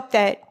ended up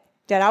that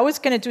I was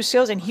going to do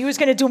sales and he was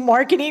going to do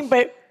marketing.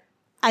 But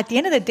at the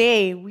end of the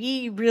day,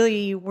 we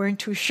really weren't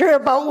too sure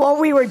about what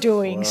we were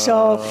doing. Wow.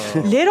 So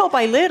little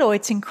by little,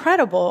 it's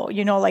incredible.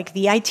 Like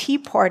the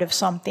IT part of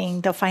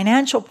something, the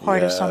financial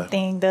part of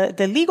something,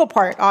 the legal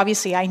part,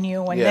 obviously I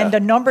knew, and then the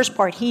numbers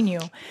part he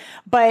knew.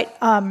 But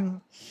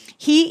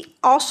he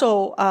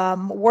also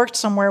worked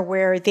somewhere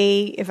where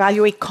they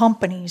evaluate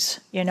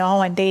companies,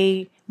 and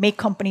they make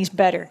companies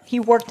better. He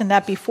worked in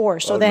that before.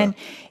 So then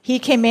he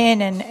came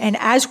in, and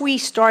as we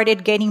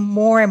started getting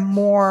more and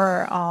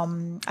more,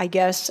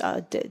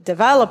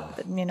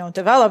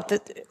 developed,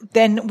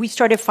 then we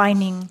started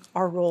finding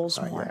our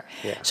roles more.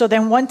 Yeah. So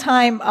then one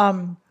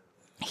time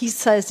he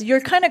says,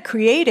 you're kind of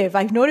creative.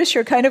 I've noticed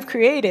you're kind of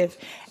creative.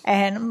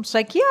 And I'm just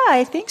like, yeah,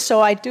 I think so.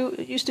 I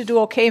used to do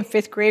okay in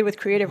 5th grade with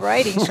creative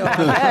writing. So I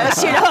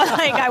guess,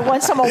 I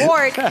won some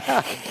award.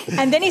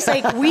 And then he's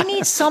like, we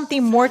need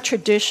something more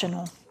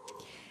traditional.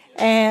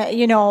 And,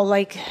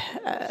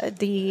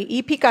 the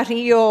EP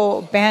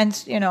Carrillo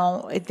bands,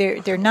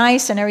 they're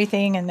nice and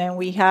everything. And then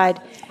we had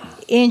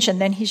Inch,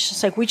 and then he's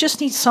just like, we just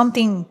need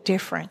something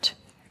different,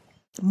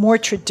 more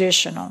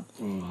traditional.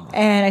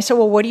 And I said,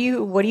 well, what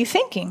are you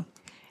thinking?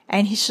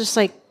 And he's just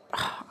like,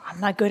 I'm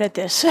not good at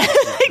this,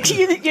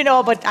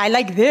 but I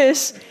like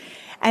this.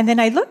 And then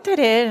I looked at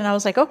it and I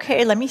was like,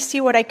 okay, let me see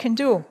what I can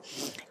do.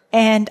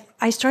 And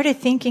I started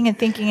thinking,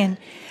 and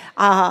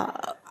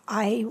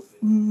I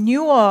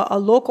knew a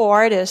local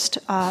artist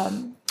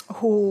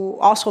who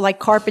also liked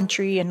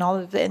carpentry and all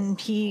of that, and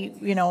he,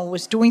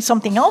 was doing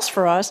something else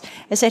for us.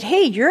 I said,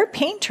 hey, you're a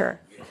painter.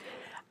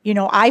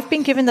 I've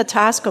been given the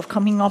task of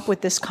coming up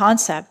with this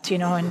concept,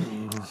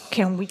 and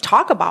can we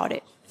talk about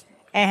it?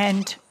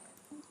 And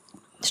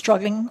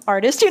struggling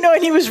artist,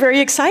 and he was very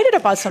excited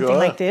about something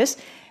like this.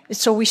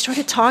 So we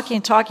started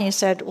talking, and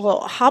said,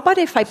 well, how about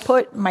if I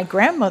put my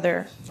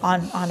grandmother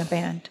on a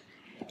band?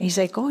 And he's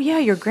like, oh, yeah,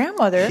 your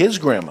grandmother. His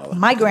grandmother.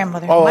 My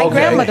grandmother. Oh, my okay.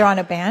 grandmother on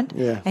a band.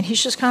 Yeah. And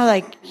he's just kind of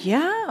like,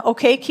 yeah,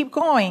 okay, keep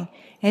going.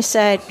 And I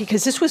said,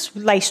 because this was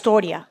La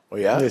Historia. Oh,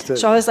 yeah?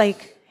 So I was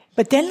like,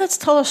 but then let's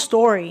tell a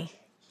story,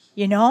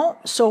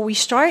 So we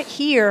start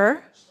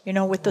here,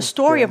 with the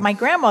story of my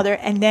grandmother,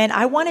 and then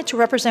I wanted to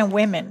represent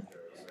women,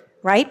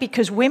 right?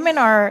 Because women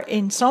are,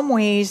 in some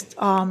ways,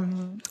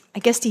 I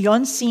guess the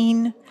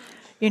unseen,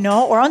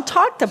 or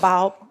untalked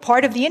about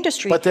part of the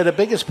industry. But they're the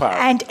biggest part.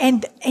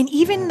 And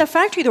even the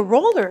factory, the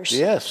rollers.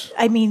 Yes.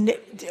 I mean,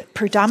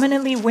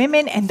 predominantly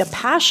women, and the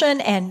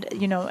passion, and,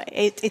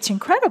 it's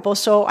incredible.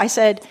 So I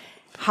said,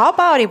 how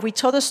about if we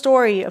tell the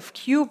story of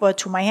Cuba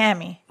to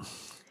Miami?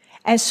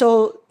 And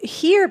so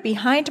here,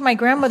 behind my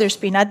grandmother's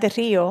Pinar del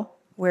Rio,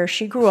 where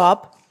she grew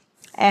up,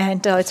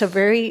 and it's a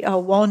very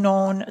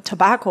well-known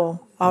tobacco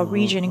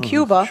region in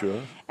Cuba.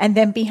 Sure. And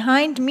then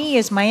behind me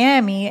is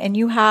Miami, and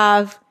you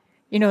have,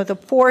 the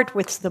port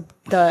with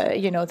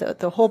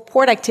the whole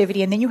port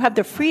activity, and then you have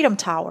the Freedom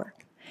Tower.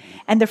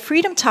 And the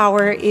Freedom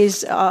Tower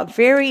is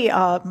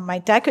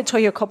my dad could tell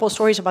you a couple of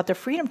stories about the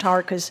Freedom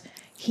Tower because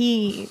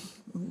he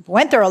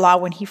went there a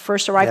lot when he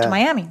first arrived to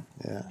Miami.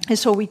 Yeah. And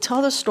so we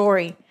tell the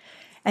story.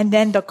 And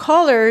then the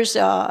colors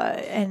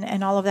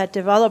and all of that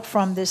developed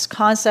from this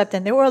concept.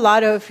 And there were a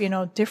lot of,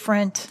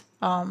 different,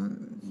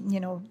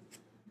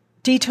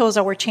 details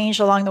that were changed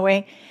along the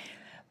way.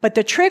 But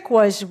the trick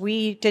was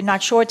we did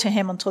not show it to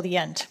him until the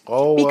end.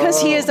 Oh,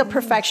 because he is a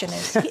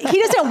perfectionist.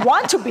 He doesn't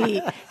want to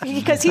be.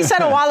 Because he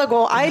said a while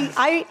ago,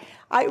 I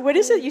what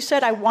is it? You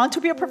said, I want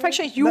to be a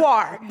perfectionist? You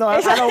are. No,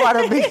 I don't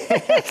want to be.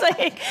 It's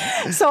like,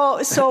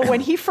 so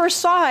when he first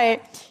saw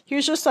it, he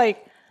was just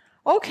like,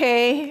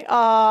 okay,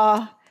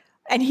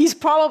 and he's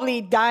probably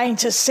dying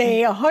to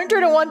say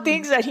 101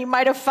 things that he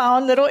might have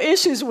found little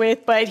issues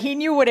with, but he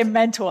knew what it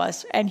meant to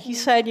us. And he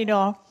said,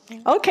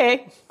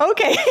 okay.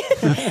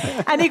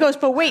 And he goes,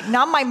 but wait,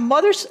 now my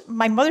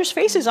mother's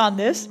face is on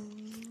this.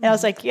 And I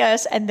was like,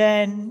 yes. And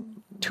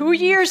then 2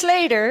 years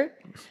later,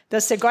 the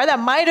cigar that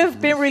might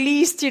have been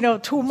released,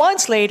 2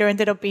 months later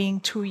ended up being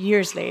 2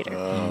 years later.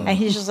 And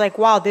he's just like,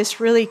 wow, this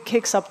really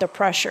kicks up the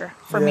pressure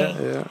for me.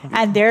 Yeah.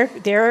 And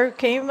there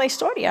came La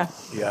Historia.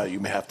 Yeah,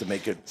 you may have to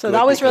make it. So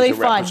that was really it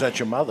fun. Represent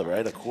your mother,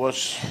 right? Of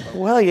course.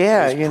 Well,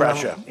 yeah,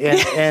 pressure.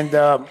 And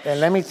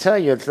let me tell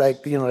you, it's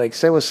like like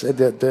say was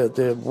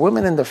the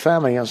women in the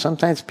family.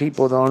 Sometimes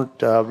people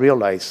don't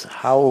realize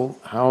how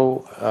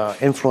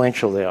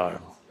influential they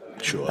are.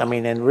 Sure. I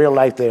mean, in real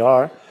life they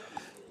are.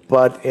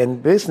 But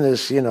in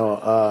business, and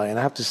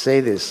I have to say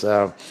this,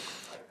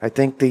 I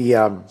think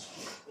the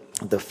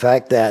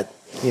fact that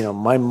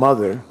my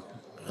mother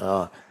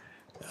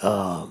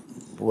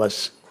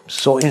was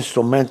so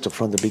instrumental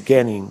from the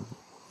beginning.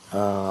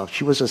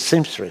 She was a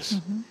seamstress.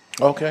 Mm-hmm.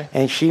 Okay.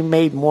 And she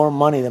made more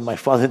money than my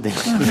father did.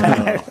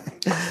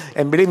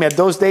 And believe me, at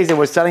those days they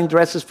were selling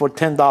dresses for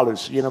 $10.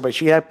 But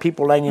she had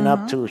people lining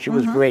up too. She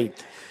was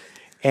great.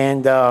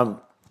 And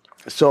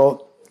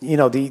so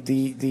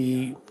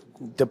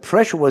the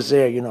pressure was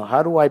there,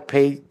 how do I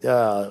pay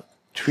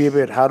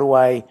tribute? How do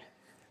I,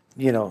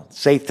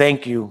 say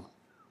thank you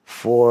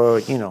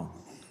for,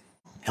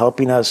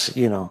 helping us,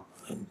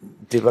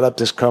 develop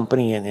this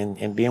company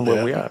and being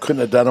where we are.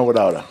 Couldn't have done it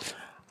without her.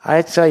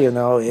 I tell you, and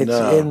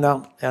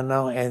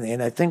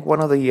I think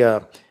one of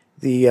the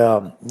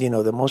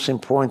most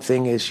important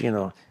thing is,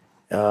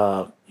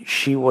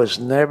 she always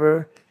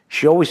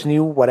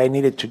knew what I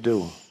needed to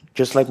do.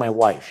 Just like my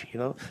wife,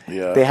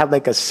 Yeah. They have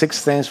like a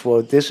sixth sense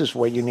for this is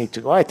where you need to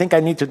go. I think I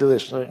need to do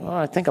this.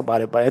 I think about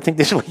it, but I think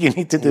this is what you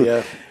need to do.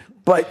 Yeah.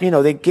 But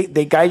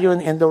they guide you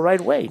in the right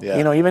way.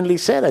 Yeah. Even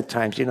Lisette at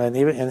times,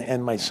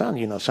 and my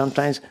son,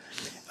 sometimes,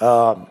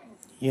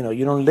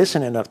 you don't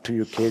listen enough to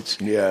your kids.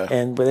 Yeah.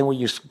 But then when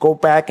you go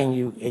back and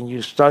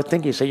you start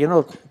thinking, you say,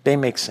 they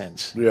make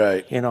sense.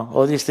 Right.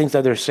 All these things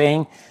that they're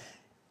saying,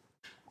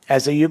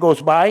 as the year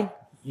goes by,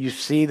 you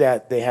see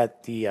that they had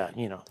the,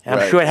 and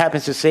I'm sure it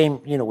happens the same,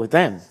 with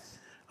them.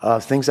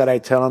 Things that I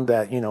tell them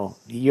that, the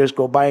years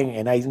go by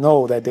and I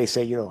know that they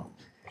say,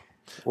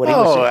 what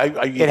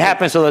it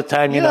happens all the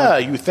time, Yeah,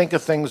 you think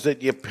of things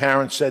that your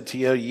parents said to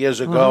you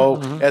years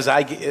ago. As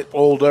I get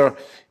older,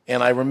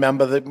 and I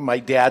remember that my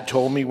dad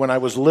told me when I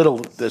was little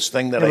this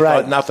thing that I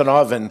thought nothing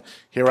of, and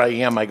here I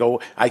am.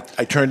 I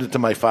turned it to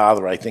my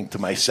father, I think to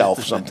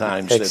myself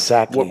sometimes.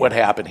 Exactly. What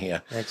happened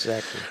here.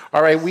 Exactly.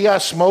 All right, we are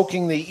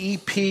smoking the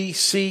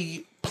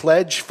EPC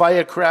Pledge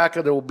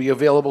Firecracker that will be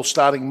available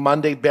starting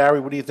Monday. Barry,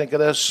 what do you think of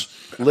this?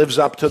 Lives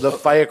up to the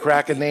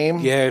Firecracker name?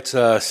 Yeah, it's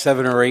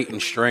 7 or 8 in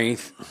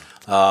strength.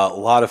 A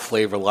lot of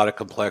flavor, a lot of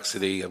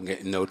complexity. I'm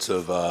getting notes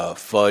of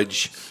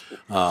fudge,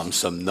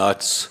 some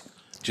nuts.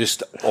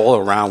 Just all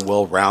around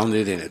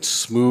well-rounded, and it's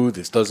smooth.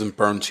 It doesn't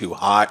burn too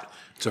hot.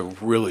 It's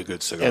a really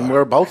good cigar. And we're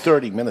about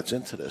 30 minutes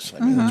into this.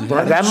 I mean, it's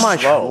burning That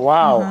much? slow.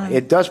 Wow.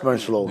 It does burn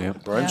slow.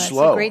 It burns it's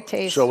slow. a great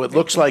taste. So it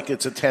looks like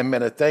it's a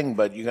 10-minute thing,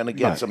 but you're going to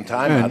get some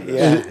time out of it.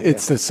 And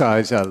it's the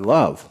size I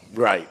love.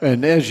 Right.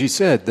 And as you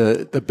said,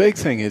 the big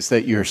thing is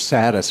that you're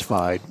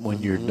satisfied when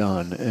you're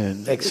done.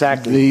 And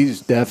Exactly.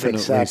 these definitely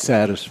Exactly.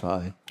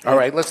 satisfy. All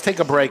right, let's take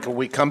a break. When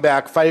we come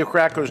back,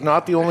 Firecracker is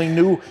not the only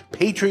new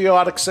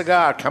patriotic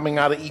cigar coming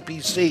out of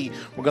EPC.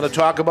 We're going to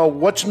talk about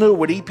what's new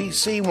with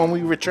EPC when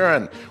we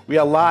return. We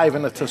are live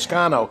in the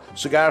Toscano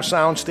Cigar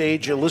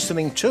Soundstage. You're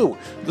listening to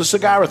The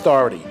Cigar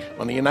Authority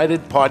on the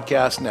United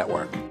Podcast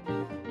Network.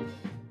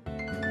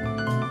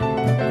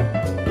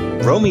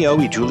 Romeo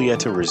y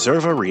Julieta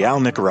Reserva Real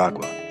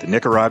Nicaragua, the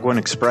Nicaraguan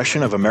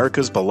expression of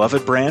America's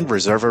beloved brand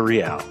Reserva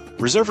Real.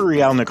 Reserva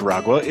Real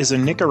Nicaragua is a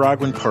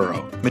Nicaraguan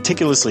puro,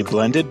 meticulously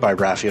blended by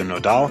Rafael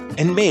Nodal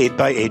and made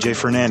by AJ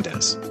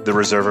Fernandez. The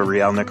Reserva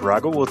Real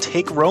Nicaragua will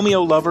take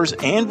Romeo lovers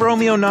and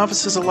Romeo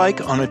novices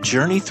alike on a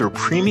journey through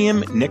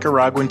premium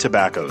Nicaraguan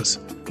tobaccos.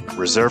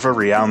 Reserva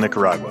Real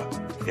Nicaragua.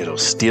 It'll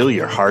steal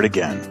your heart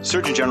again.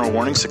 Surgeon General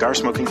warning: cigar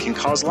smoking can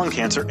cause lung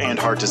cancer and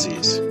heart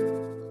disease.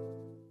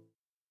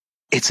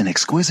 It's an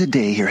exquisite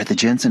day here at the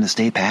Jensen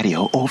Estate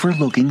patio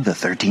overlooking the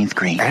 13th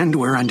green. And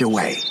we're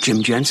underway.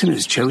 Jim Jensen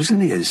has chosen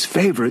his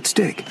favorite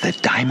stick. The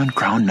Diamond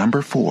Crown No.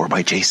 4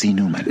 by J.C.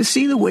 Newman.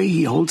 See the way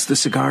he holds the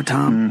cigar,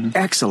 Tom?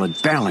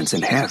 Excellent balance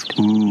and heft.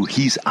 Ooh,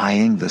 he's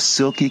eyeing the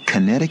silky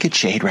Connecticut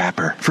shade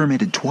wrapper,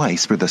 fermented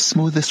twice for the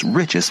smoothest,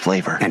 richest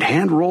flavor. And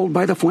hand-rolled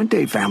by the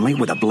Fuente family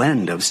with a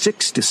blend of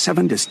 6 to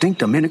 7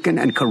 distinct Dominican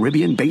and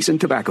Caribbean basin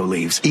tobacco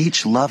leaves.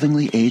 Each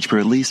lovingly aged for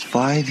at least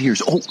 5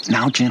 years. Oh,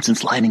 now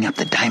Jensen's lighting up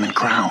the Diamond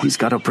Crown. He's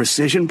got a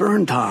precision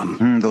burn,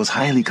 Tom. Those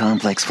highly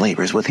complex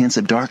flavors with hints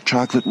of dark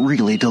chocolate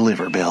really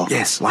deliver, Bill.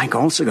 Yes, like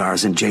all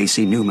cigars in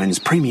J.C. Newman's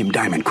premium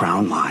Diamond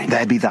Crown line.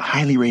 That'd be the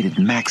highly rated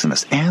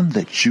Maximus and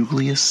the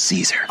Julius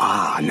Caesar.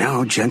 Ah,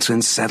 now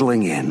Jensen's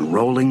settling in,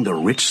 rolling the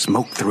rich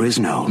smoke through his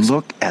nose.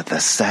 Look at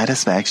the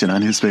satisfaction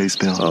on his face,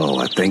 Bill.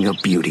 Oh, a thing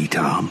of beauty,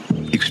 Tom.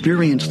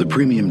 Experience the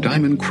premium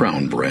Diamond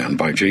Crown brand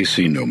by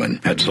J.C. Newman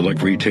at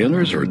select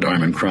retailers or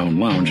Diamond Crown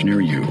Lounge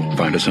near you.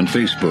 Find us on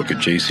Facebook at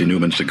J.C.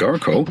 Newman Cigar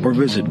Co. or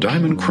visit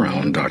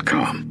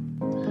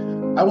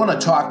diamondcrown.com. I want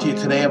to talk to you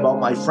today about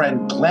my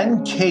friend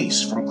Glenn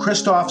Case from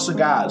Christoph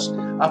Cigars.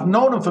 I've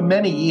known him for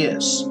many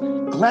years.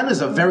 Glenn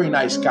is a very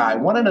nice guy,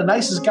 one of the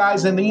nicest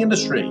guys in the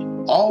industry.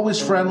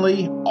 Always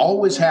friendly,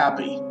 always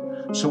happy.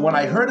 So when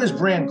I heard his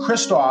brand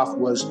Christoph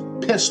was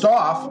pissed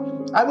off,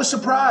 I was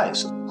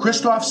surprised.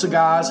 Christoph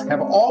Cigars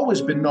have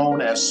always been known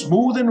as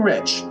smooth and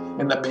rich,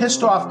 and the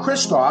pissed off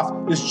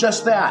Christoph is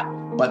just that.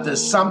 But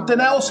there's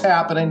something else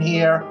happening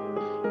here.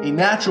 A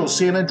natural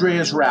San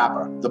Andreas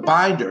wrapper, the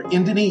binder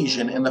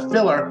Indonesian, and the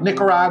filler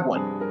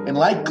Nicaraguan. And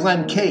like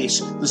Glenn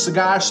Case, the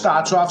cigar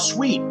starts off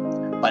sweet,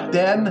 but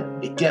then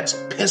it gets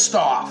pissed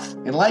off.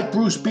 And like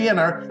Bruce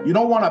Banner, you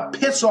don't want to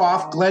piss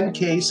off Glenn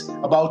Case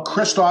about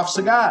Christoph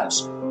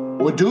Cigars.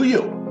 Or do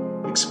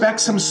you? Expect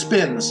some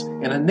spins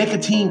and a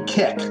nicotine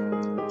kick.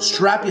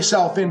 Strap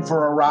yourself in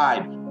for a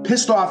ride.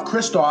 Pissed off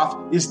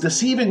Christoph is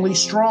deceivingly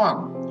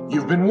strong.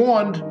 You've been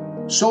warned.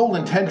 Sold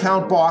in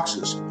 10-count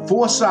boxes,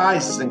 4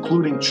 sizes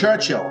including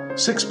Churchill,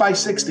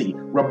 6x60,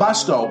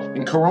 Robusto,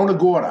 and Corona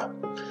Gorda.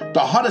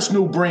 The hottest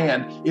new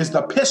brand is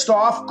the Pissed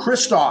Off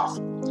Christoph.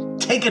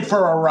 Take it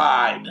for a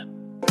ride.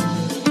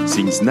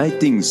 Since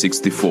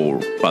 1964,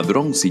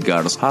 Padron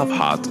Cigars have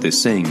had the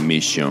same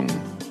mission.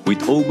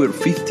 With over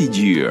 50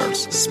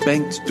 years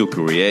spent to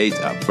create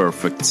a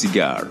perfect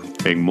cigar,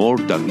 and more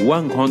than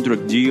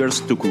 100 years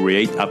to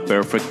create a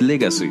perfect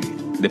legacy,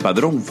 the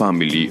Padron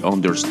family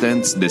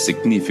understands the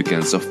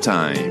significance of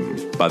time.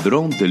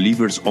 Padron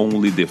delivers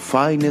only the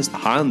finest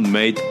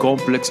handmade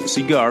complex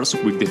cigars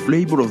with the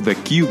flavor of the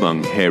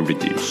Cuban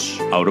heritage,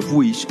 out of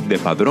which the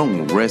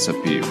Padron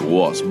recipe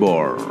was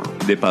born.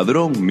 The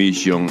Padron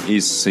mission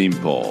is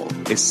simple: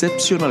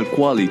 exceptional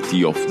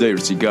quality of their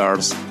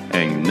cigars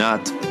and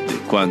not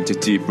the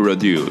quantity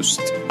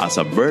produced. As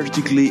a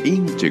vertically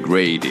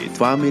integrated,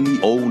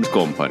 family-owned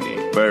company,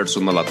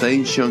 personal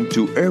attention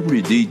to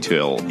every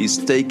detail is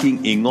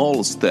taken in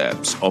all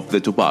steps of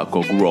the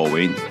tobacco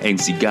growing and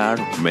cigar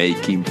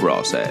making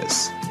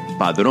process.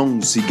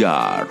 Padron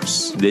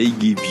Cigars. They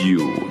give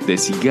you, the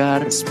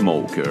cigar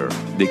smoker,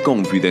 the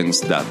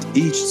confidence that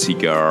each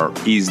cigar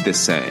is the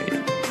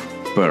same.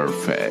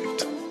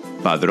 Perfect.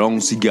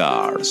 Padron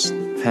Cigars.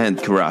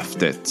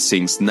 Handcrafted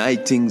since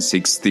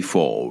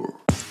 1964.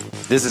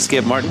 This is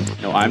Skip Martin.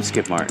 No, I'm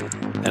Skip Martin.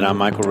 And I'm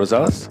Michael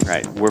Rosales.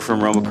 Right. We're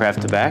from Roma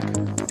Craft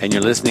Tobacco. And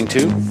you're listening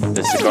to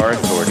The Cigar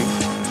Authority,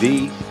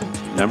 the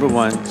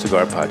 #1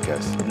 cigar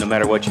podcast. No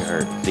matter what you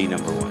heard, the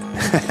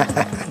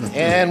 #1.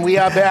 And we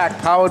are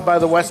back, powered by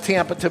the West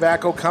Tampa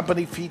Tobacco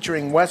Company,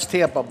 featuring West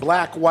Tampa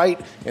Black,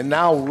 White, and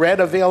now red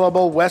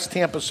available West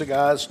Tampa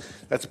cigars.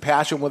 That's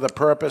passion with a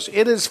purpose.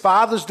 It is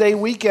Father's Day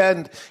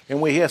weekend,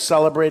 and we're here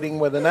celebrating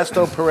with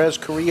Ernesto Perez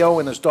Carrillo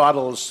and his daughter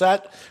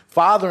Lisette,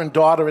 father and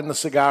daughter in the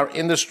cigar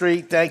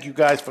industry. Thank you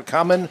guys for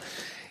coming.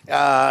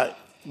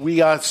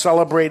 we are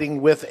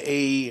celebrating with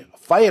a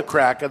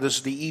Firecracker. This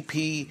is the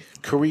EP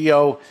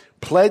Carrillo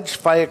Pledge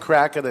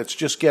Firecracker that's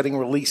just getting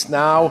released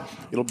now.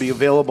 It'll be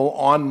available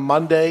on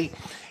Monday,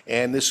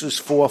 and this is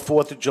for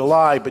 4th of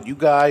July. But you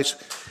guys,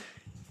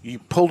 you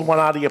pulled one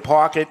out of your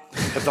pocket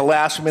at the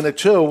last minute,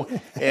 too,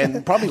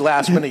 and probably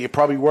last minute, you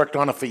probably worked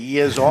on it for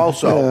years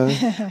also.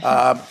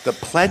 The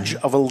Pledge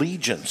of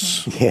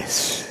Allegiance.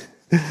 Yes.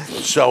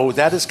 So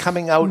that is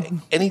coming out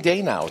any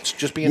day now. It's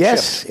just being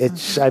shipped.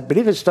 Yes, I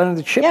believe it's starting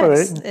to ship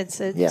already.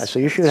 It's so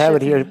you should have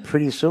it here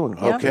pretty soon.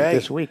 Yeah. Okay.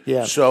 This week,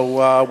 yeah.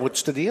 So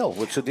what's the deal?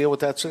 What's the deal with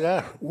that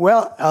cigar?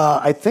 Well,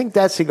 I think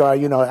that cigar,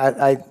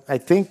 I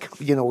think,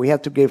 we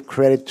have to give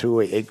credit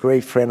to a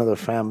great friend of the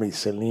family,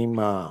 Selim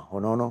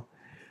Honono,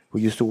 who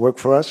used to work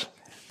for us.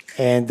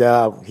 And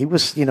he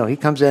was, he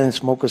comes in and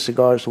smokes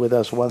cigars with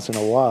us once in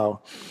a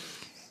while.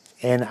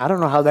 And I don't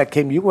know how that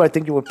came. I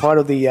think you were part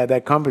of the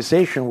that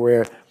conversation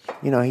where,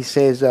 he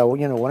says, why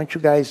don't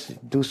you guys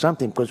do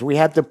something? Because we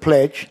have the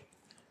pledge.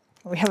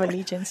 We have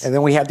allegiance. And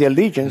then we have the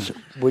allegiance,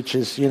 which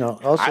is,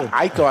 also.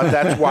 I thought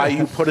that's why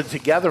you put it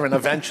together, and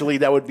eventually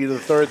that would be the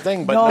third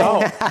thing, but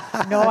no.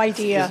 No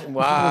idea.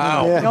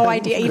 Wow. Yeah. No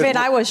idea. Even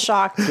I was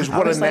shocked. Because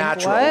what a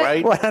natural,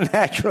 right? What a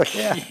natural,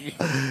 yeah.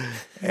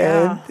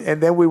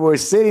 And then we were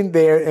sitting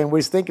there, and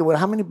we're thinking, well,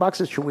 how many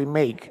boxes should we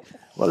make?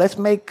 Well, let's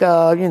make,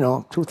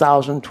 2,000,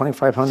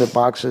 2,500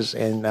 boxes.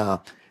 And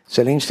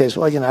Celine says,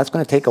 well, that's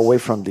going to take away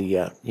from the,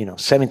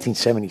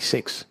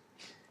 1776.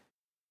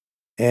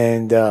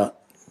 And,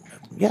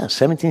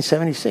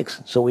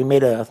 1776. So we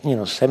made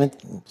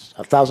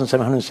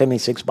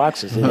 1,776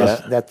 boxes. And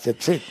that's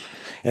it.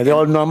 And they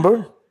all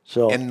numbered.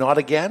 So. And not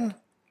again?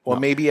 Or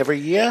maybe every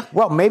year?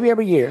 Well, maybe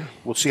every year.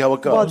 We'll see how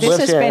it goes. Well,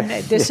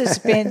 this has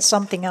been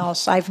something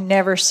else. I've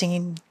never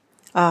seen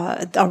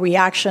a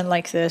reaction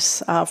like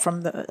this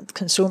from the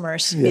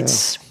consumers. Yeah.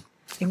 It's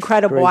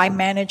incredible. Crazy. I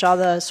manage all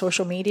the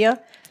social media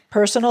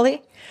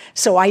personally,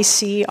 so I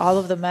see all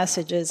of the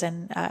messages,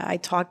 and I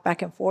talk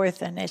back and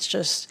forth, and it's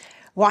just,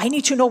 well, I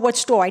need to know what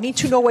store. I need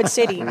to know what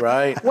city.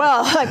 Right.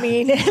 Well, I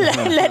mean,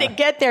 let it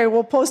get there.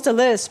 We'll post a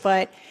list,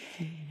 but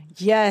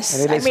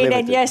yes, and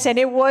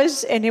it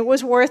was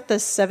worth the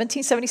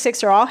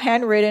 1776. They're all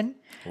handwritten.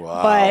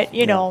 Wow. But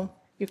you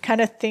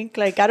kind of think,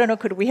 like, I don't know,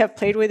 could we have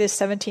played with this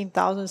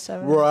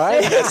 17,000?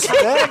 Right. That's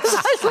next.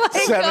 Like,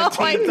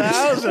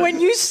 17,000. When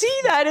you see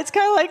that, it's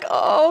kind of like,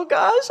 oh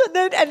gosh.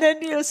 And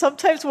then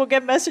sometimes we'll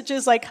get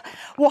messages like,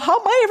 well,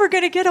 how am I ever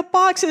going to get a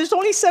box? There's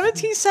only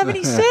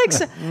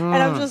 1776. And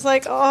I'm just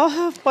like,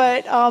 oh,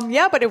 but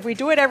but if we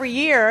do it every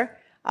year,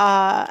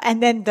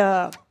 and then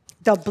the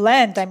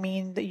blend, I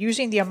mean,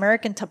 using the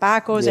American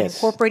tobaccos and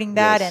incorporating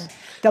that, and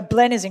the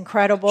blend is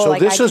incredible. So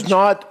this is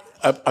not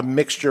a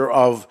mixture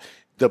of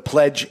the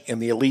pledge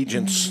and the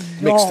allegiance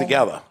mixed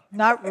together.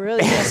 Not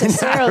really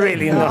necessarily. Not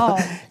really, no.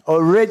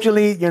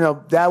 Originally,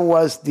 that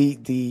was the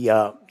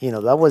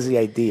that was the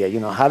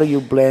idea. How do you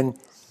blend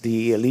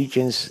the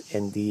allegiance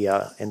and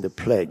the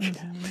pledge?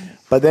 Mm-hmm.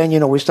 But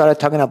then we started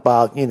talking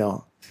about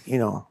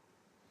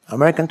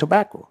American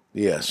tobacco.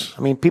 Yes.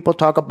 I mean, people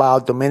talk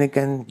about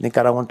Dominican,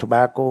 Nicaraguan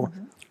tobacco,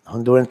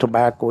 Honduran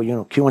tobacco,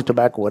 Cuban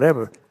tobacco,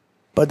 whatever.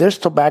 But there's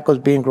tobaccos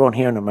being grown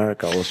here in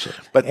America also.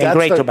 But and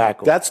great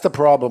tobacco. That's the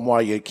problem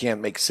why you can't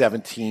make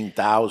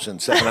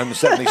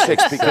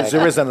 17,776 because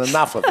there isn't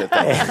enough of it.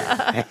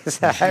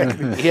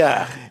 Exactly.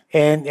 Yeah.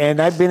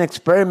 And I've been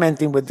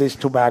experimenting with these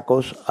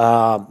tobaccos,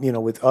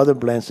 with other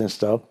blends and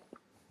stuff.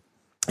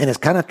 And it's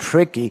kind of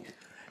tricky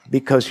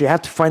because you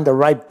have to find the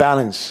right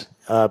balance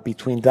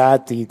between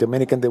the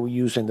Dominican that we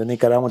use and the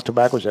Nicaraguan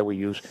tobaccos that we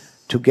use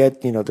to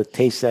get, the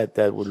taste that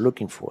we're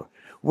looking for.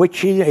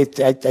 Which I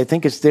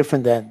think is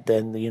different than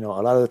a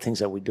lot of the things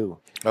that we do.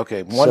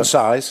 Okay, one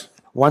size.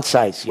 One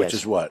size, yes. Which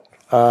is what?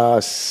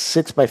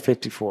 6 by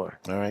 54.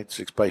 All right,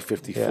 6 by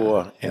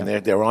 54, and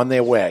they're on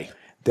their way.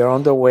 They're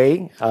on their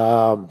way.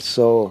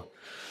 So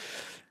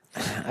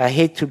I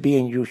hate to be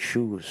in your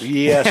shoes.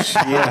 Yes.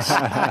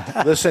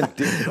 Listen,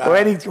 or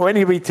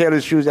any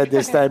retailer's shoes at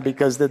this time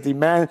because the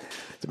demand.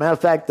 As a matter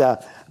of fact,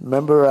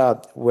 remember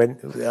when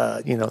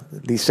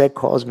Lisette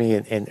calls me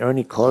and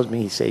Ernie calls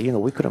me. He said,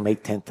 we could have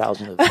made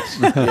 10,000 of this.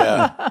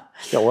 Yeah.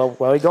 So,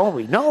 well, don't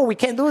we? No, we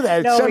can't do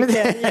that. No, we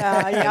can't.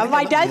 Yeah.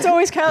 My dad's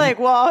always kind of like,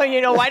 well,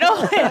 why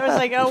don't we? I was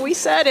like, oh, we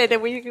said it,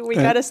 and we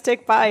got to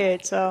stick by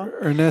it. So,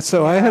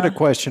 Ernesto, I had a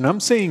question. I'm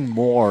seeing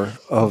more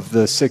of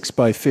the 6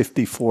 by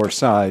 54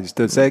 size.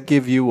 Does that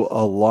give you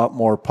a lot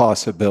more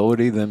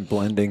possibility than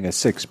blending a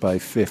 6 by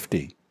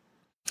 50?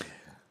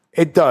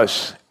 It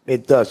does.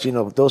 It does.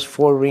 Those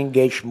 4 ring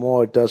gauge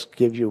more does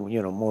give you,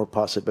 more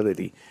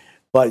possibility.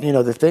 But,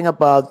 the thing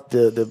about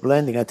the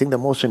blending, I think the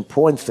most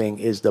important thing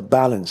is the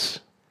balance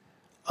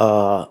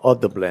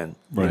of the blend,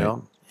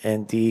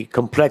 and the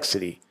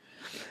complexity.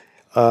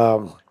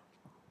 I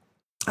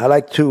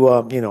like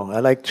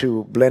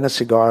to blend a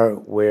cigar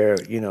where,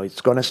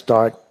 it's going to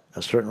start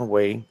a certain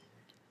way.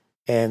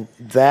 And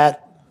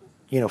that,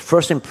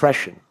 first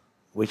impression,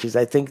 which is,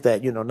 I think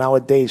that,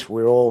 nowadays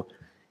we're all,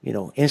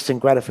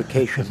 instant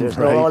gratification. There's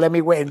no, let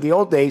me wait. In the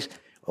old days,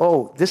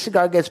 this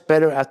cigar gets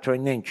better after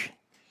an inch.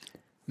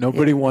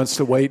 Nobody wants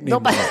to wait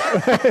anymore.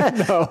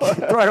 No.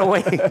 Throw it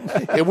away.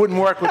 It wouldn't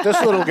work with this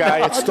little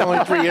guy. It's still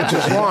only 3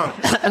 inches long.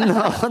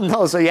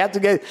 No. So you have to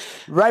get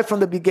right from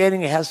the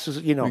beginning. It has to,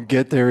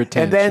 get their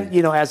attention. And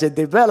then, as it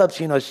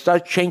develops, it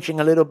starts changing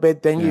a little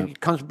bit. Then it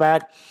comes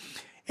back.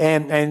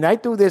 And I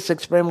do this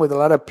experiment with a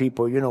lot of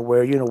people,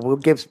 where, we'll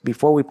give,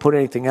 before we put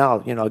anything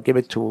out, give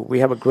it to, we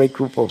have a great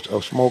group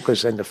of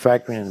smokers in the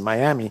factory in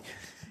Miami.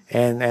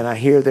 And I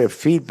hear their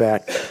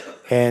feedback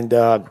and,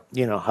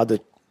 how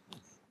the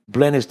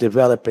blend is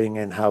developing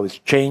and how it's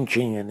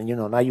changing. And,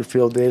 now you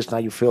feel this, now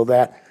you feel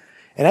that.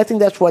 And I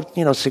think that's what,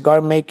 cigar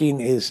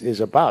making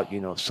is about,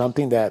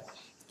 something that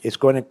is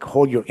going to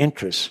hold your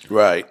interest.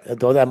 Right.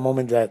 Though that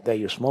moment that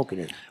you're smoking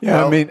it.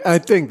 Yeah, I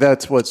think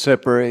that's what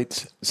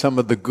separates some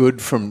of the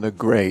good from the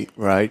great,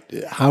 right?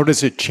 How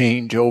does it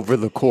change over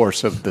the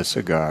course of the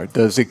cigar?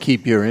 Does it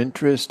keep your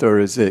interest, or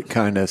is it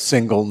kind of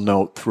single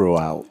note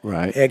throughout,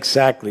 right?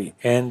 Exactly.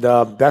 And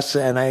that's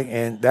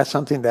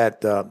something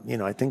that,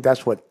 I think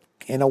that's what,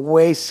 in a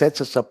way, sets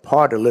us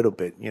apart a little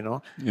bit,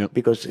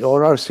 because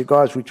all our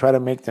cigars, we try to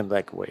make them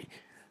that way,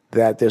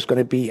 that there's going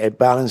to be a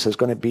balance, there's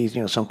going to be,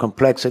 some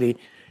complexity,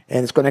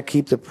 and it's going to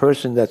keep the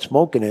person that's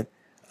smoking it,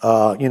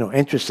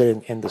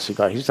 interested in the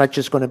cigar. He's not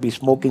just going to be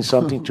smoking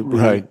something to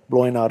be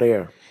blowing out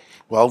air.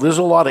 Well, there's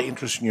a lot of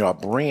interest in your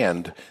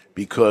brand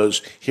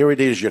because here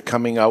it is, you're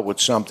coming out with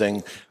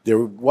something. There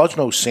was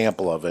no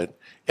sample of it.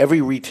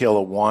 Every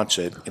retailer wants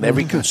it, and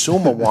every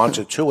consumer wants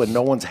it too, and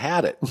no one's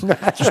had it. So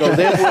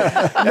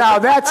now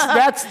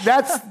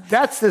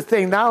that's the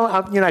thing.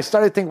 Now I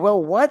started to think,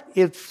 well, what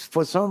if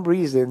for some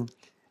reason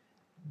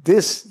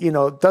this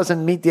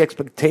doesn't meet the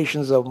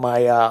expectations of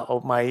my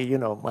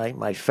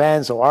my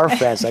fans or our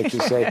fans, I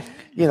should say.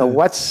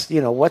 What's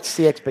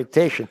the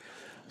expectation?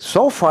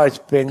 So far, it's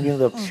been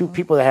the few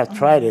people that have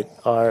tried it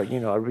are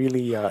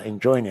really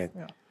enjoying it.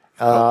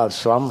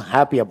 So I'm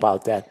happy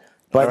about that.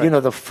 But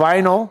the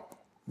final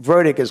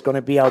verdict is going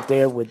to be out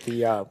there with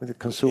the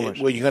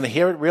consumers. Well, you're going to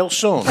hear it real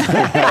soon.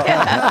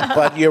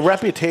 But your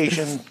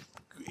reputation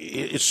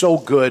is so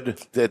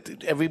good that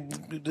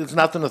there's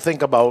nothing to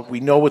think about. We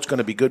know it's going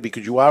to be good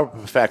because you are a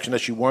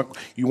perfectionist. You weren't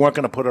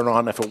going to put it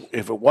on if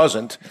it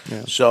wasn't.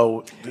 Yeah.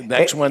 So the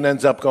next one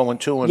ends up going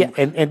too.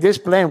 And this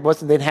blend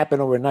didn't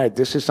happen overnight.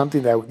 This is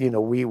something that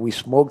we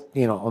smoked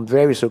on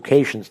various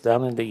occasions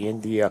down in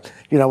the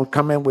we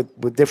come in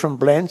with different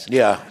blends.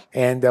 Yeah,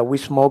 and we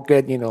smoke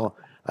it.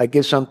 I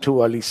give some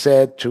to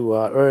Lisette, to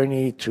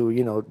Ernie,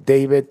 to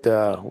David.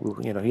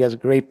 He has a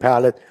great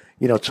palate.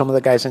 Some of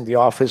the guys in the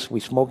office, we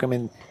smoke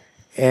them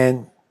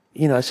and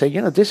I say,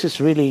 this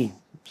is really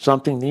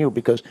something new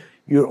because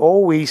you're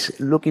always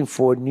looking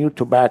for new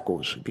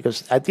tobaccos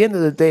because at the end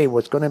of the day,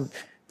 what's going to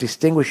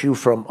distinguish you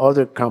from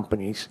other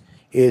companies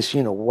is,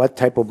 what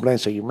type of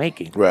blends are you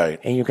making? Right.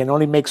 And you can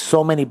only make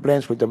so many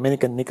blends with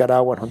Dominican,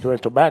 Nicaragua, and Honduran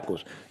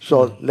tobaccos.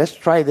 So let's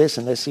try this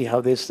and let's see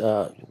how this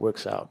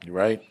works out.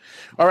 Right.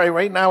 All right.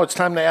 Right now it's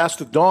time to Ask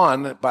the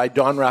Don by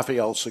Don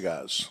Rafael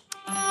Cigars.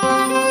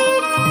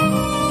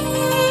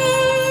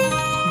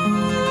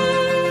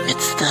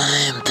 It's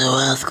time to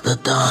Ask the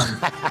Don.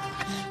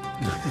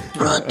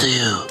 Brought to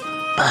you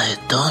by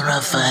Don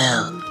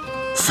Rafael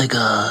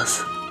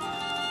Cigars.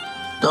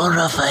 Don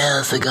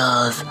Rafael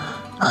Cigars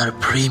are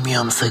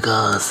premium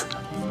cigars.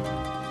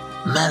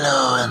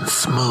 Mellow and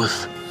smooth.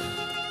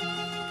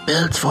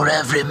 Built for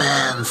every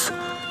man's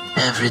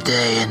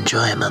everyday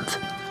enjoyment.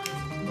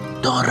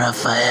 Don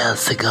Rafael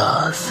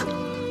Cigars.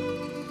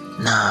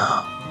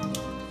 Now,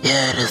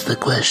 here is the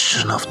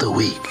question of the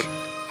week.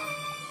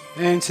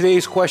 And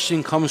today's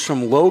question comes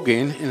from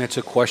Logan, and it's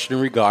a question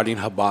regarding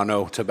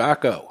Habano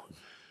tobacco.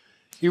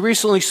 He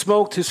recently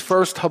smoked his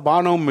first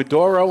Habano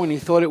Maduro, and he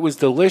thought it was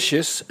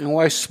delicious. And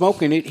while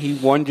smoking it, he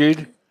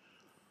wondered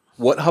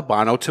what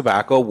Habano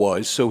tobacco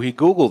was, so he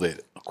Googled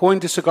it.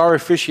 According to Cigar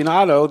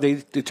Aficionado,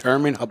 they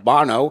determined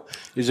Habano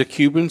is a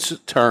Cuban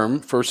term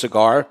for a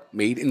cigar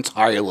made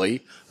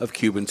entirely of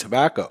Cuban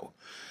tobacco.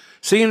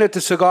 Seeing that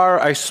the cigar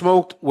I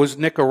smoked was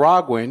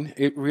Nicaraguan,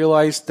 it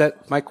realized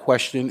that my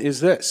question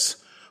is this.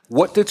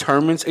 What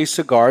determines a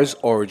cigar's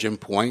origin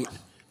point,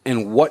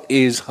 and what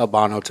is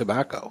Habano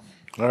tobacco?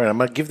 All right, I'm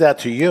going to give that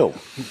to you.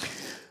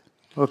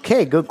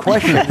 Okay, good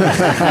question.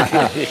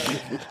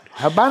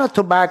 Habano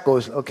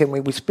tobaccos, okay,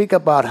 when we speak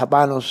about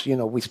Habanos,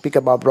 we speak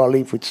about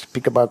broadleaf, we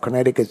speak about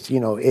Connecticut,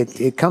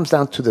 it comes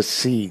down to the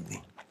seed,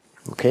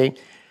 okay?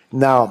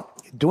 Now,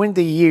 during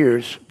the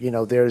years,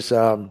 there's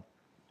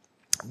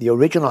the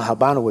original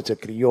Habano was a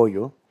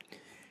Criollo,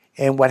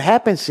 and what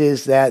happens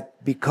is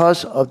that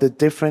because of the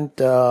different,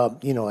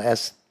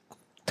 as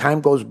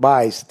time goes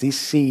by, these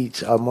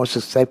seeds are more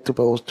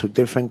susceptible to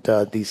different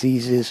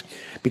diseases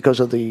because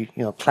of the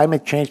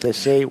climate change, let's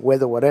say,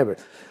 weather, whatever.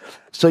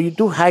 So you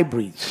do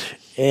hybrids,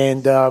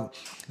 and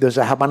there's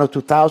a Habano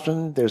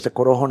 2000, there's the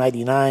Corojo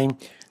 99,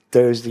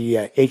 there's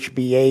the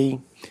HBA,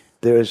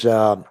 there's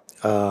the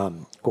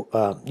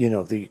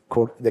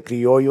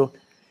Criollo,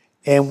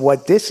 and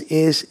what this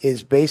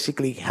is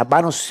basically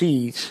Habano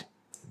seeds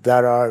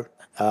that are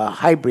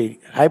hybrid,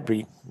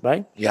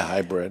 right? Yeah,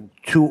 hybrid.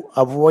 To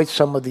avoid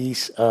some of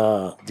these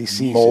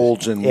diseases.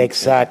 Molds and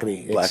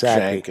exactly.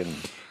 blackshank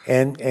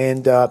And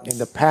in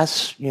the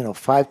past,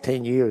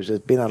 5-10 years, there's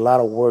been a lot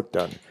of work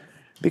done.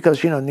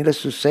 Because,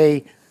 needless to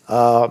say,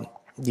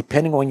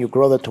 depending on when you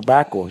grow the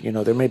tobacco,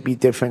 there may be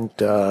different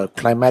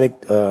climatic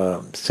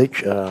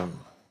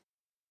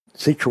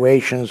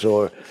situations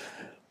or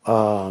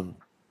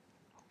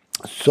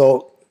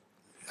so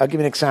I'll give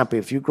you an example.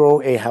 If you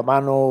grow a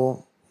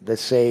Habano,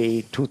 let's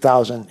say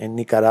 2000 in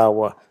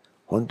Nicaragua,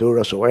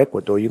 Honduras, or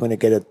Ecuador, you're going to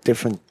get a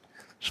different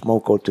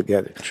smoke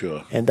altogether.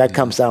 Sure. And that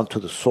comes down to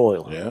the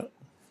soil.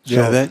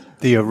 Yeah.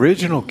 The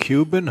original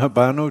Cuban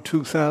Habano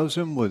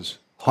 2000 was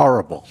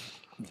horrible.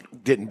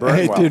 Didn't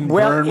burn well. It didn't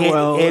burn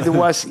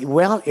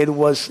well. It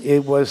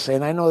was,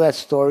 and I know that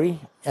story.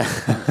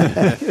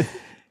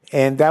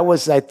 And that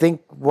was, I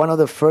think, one of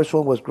the first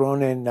one was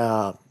grown in,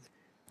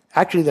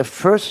 actually the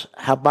first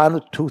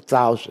Habano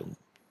 2000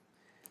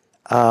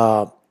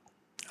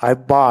 I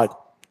bought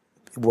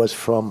was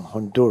from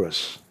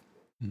Honduras,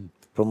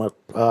 from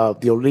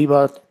the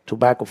Oliva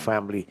tobacco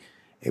family.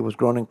 It was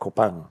grown in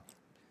Copan.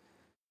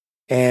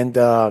 And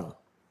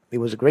it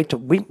was a great,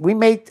 we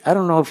made, I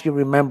don't know if you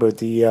remember,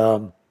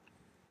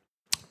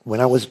 when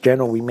I was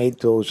general, we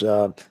made those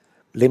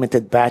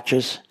limited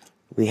batches.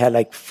 We had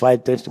like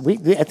 5 days.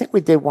 I think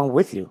we did one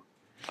with you.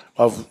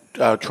 Of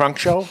Trunk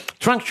Show?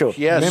 Trunk Show.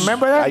 Yes.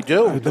 Remember that? I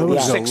do. That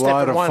was a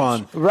lot of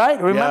fun.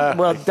 Right? Remember? Yeah.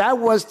 Well, that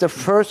was the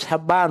first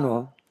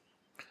Habano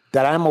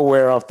that I'm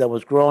aware of that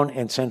was grown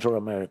in Central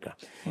America.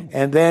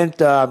 And then,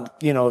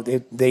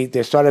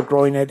 they started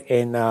growing it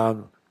in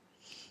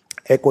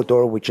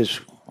Ecuador, which is,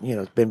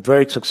 been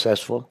very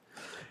successful.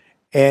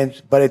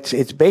 But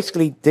it's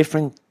basically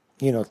different.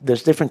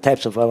 There's different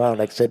types of Habano,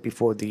 like I said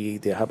before, the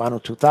Habano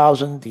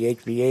 2000, the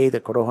HVA, the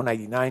Corojo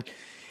 99.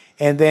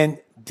 And then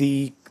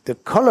the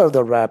color of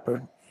the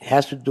wrapper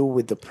has to do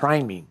with the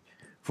priming.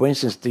 For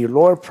instance, the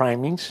lower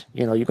primings,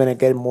 you're going to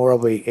get more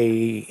of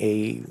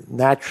a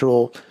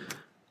natural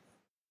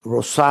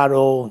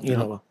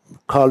rosado,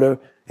 color.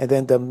 And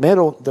then the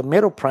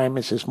middle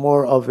primings is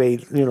more of a,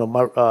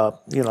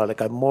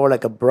 more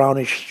like a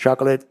brownish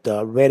chocolate,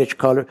 reddish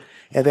color.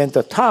 And then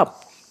the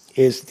top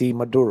is the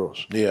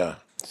Maduros. Yeah.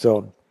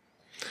 So,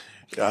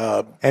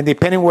 and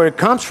depending where it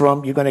comes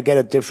from, you're going to get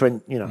a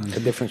different, a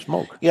different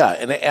smoke. Yeah,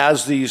 and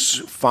as these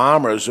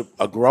farmers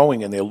are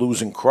growing and they're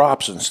losing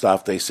crops and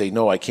stuff, they say,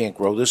 no, I can't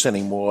grow this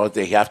anymore.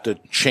 They have to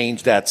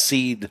change that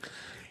seed,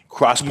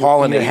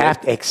 cross-pollinate You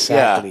have to,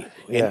 exactly. Yeah,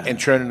 Yeah. And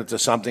turn it into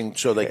something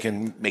so they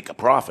can make a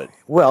profit.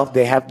 Well,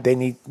 they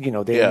need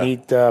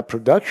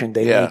production.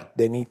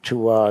 They need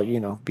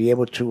to, be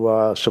able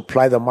to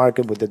supply the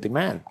market with the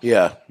demand.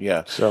 Yeah,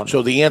 yeah.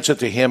 So the answer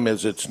to him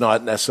is it's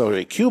not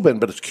necessarily Cuban,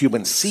 but it's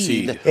Cuban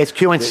seed. It's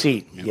Cuban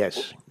seed,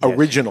 yes.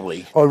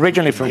 Originally.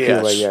 Originally from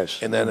Cuba,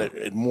 yes. And then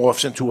it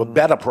morphs into a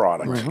better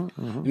product.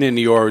 And in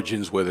the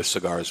origins where the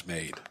cigar is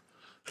made.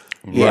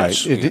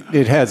 Yes. Right.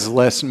 It has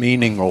less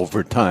meaning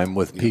over time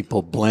with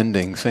people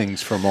blending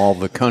things from all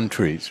the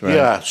countries, right?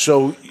 Yeah.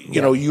 So,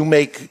 you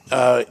make,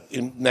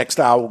 next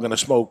hour we're going to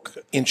smoke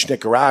Inch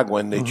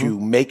Nicaraguan that you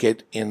make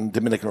it in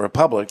Dominican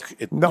Republic.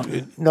 No,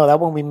 that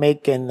one we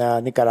make in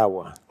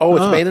Nicaragua. Oh,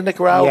 it's made in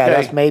Nicaragua? Yeah,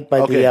 Okay. that's made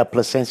by the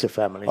Plasencia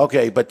family.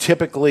 Okay, but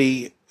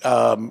typically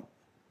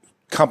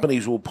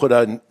companies will put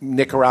a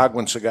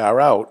Nicaraguan cigar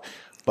out,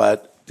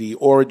 but the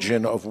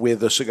origin of where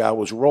the cigar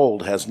was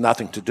rolled has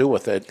nothing to do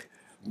with it.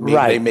 Maybe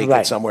they make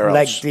it somewhere else.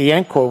 Like the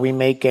Encore we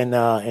make in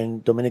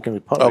Dominican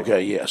Republic.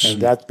 Okay, yes.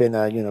 And that's been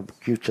a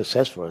huge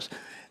success for us.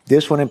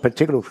 This one in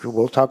particular, which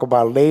we'll talk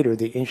about later,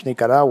 the Inch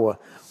Nicaragua,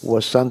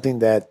 was something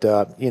that,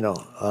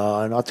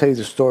 and I'll tell you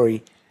the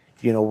story,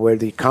 where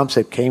the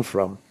concept came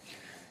from.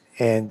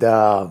 And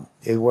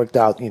it worked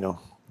out,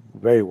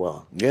 very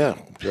well. Yeah.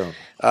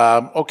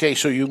 Okay,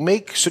 so you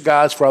make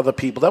cigars for other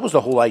people. That was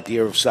the whole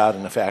idea of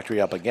starting the factory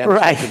up again,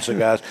 making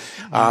cigars.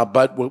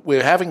 But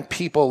we're having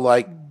people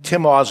like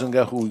Tim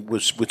Ozinga, who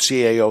was with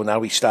CAO,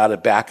 now he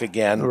started back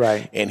again,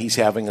 and he's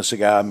having a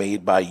cigar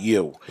made by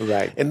you.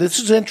 Right. And this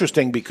is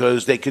interesting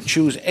because they could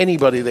choose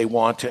anybody they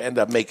want to end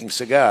up making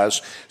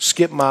cigars.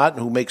 Skip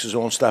Martin, who makes his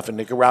own stuff in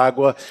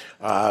Nicaragua,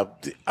 a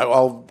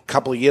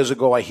couple of years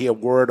ago I hear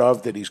word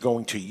of that he's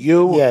going to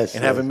you and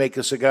have him make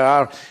a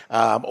cigar.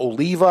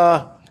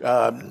 Oliva,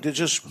 they're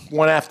just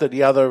one after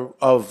the other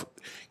of...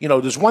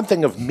 there's one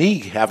thing of me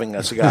having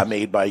a cigar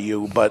made by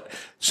you, but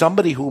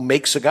somebody who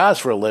makes cigars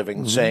for a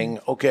living saying,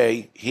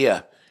 okay,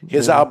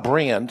 here's our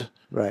brand.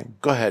 Right.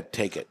 Go ahead,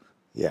 take it.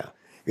 Yeah.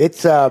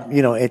 It's, I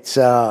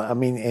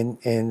mean,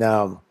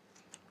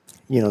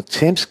 in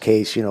Tim's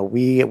case,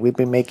 we've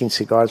been making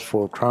cigars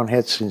for Crown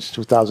Heads since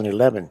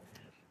 2011.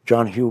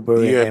 John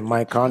Huber and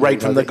Mike Conley.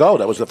 Right from the go.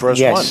 That was the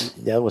first one. Yes,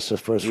 that was the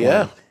first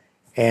one.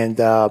 And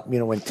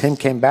when Tim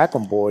came back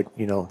on board,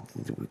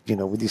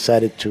 we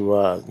decided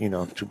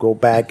to to go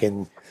back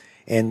and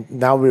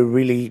now we're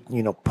really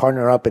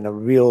partner up in a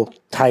real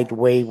tight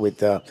way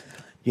with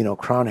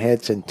Crown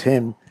Heads and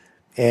Tim,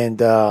 And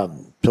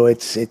so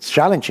it's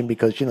challenging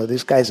because,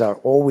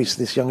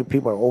 these young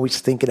people are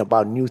always thinking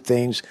about new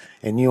things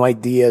and new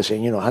ideas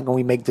and, how can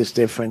we make this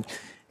different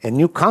and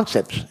new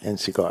concepts in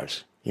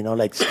cigars.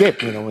 Like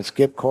Skip, when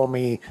Skip called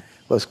me,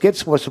 well,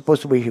 Skip was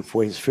supposed to be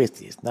for his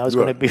 50th. Now it's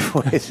going to be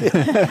for his...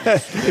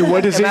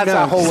 What is he that's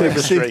now? a whole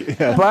 60? industry.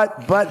 Yeah.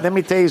 But let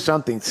me tell you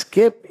something.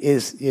 Skip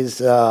is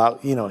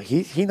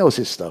he knows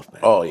his stuff,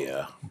 man. Oh,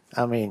 yeah.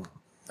 I mean,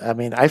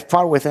 I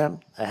fought with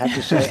him. I have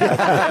to say,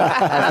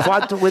 I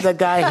fought with a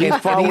guy.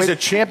 He's a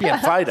champion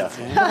fighter.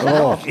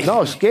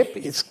 No, Skip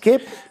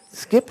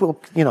will,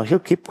 he'll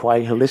keep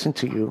quiet. He'll listen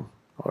to you.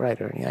 All right,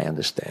 Ernie, I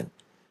understand.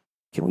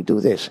 Can we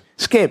do this?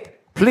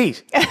 Skip,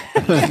 please.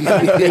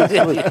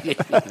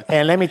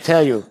 And let me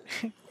tell you,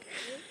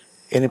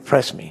 it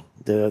impressed me.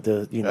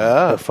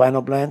 The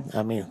final blend.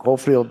 I mean,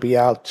 hopefully it'll be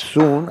out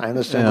soon. I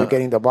understand we're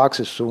getting the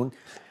boxes soon.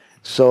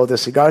 So the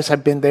cigars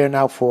have been there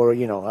now for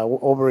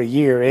over a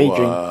year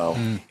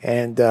aging,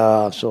 and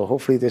so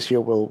hopefully this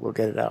year we'll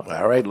get it out.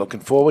 All right,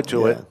 looking forward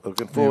to it.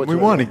 Looking forward. We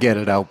want to get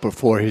it out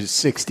before his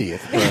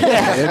 60th.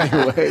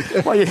 Anyway,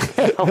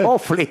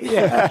 Hopefully,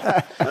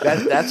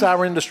 that's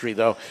our industry,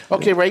 though.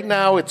 Okay, right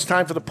now it's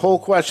time for the poll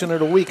question of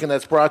the week, and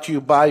that's brought to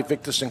you by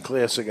Victor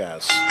Sinclair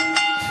Cigars.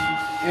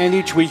 And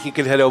each week you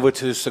can head over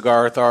to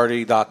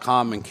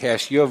cigarauthority.com and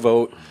cast your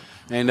vote.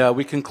 And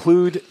we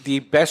conclude the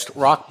best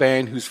rock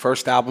band whose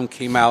first album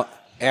came out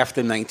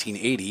after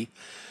 1980.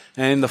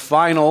 And the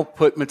final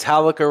put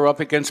Metallica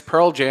up against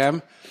Pearl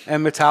Jam,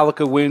 and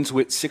Metallica wins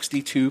with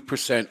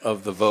 62%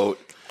 of the vote.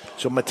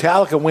 So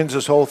Metallica wins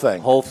this whole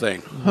thing? Whole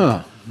thing.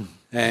 Huh.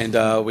 And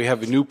we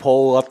have a new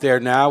poll up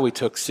there now. We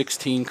took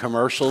 16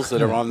 commercials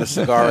that are on the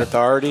Cigar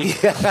Authority,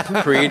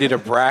 created a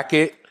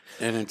bracket,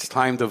 and it's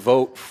time to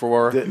vote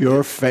for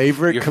your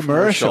favorite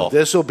commercial.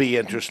 This will be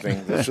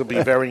interesting. This will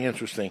be very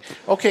interesting.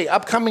 Okay,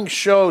 upcoming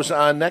shows.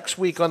 Next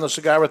week on the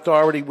Cigar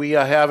Authority, we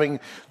are having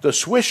the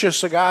Swisher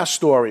Cigar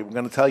Story. We're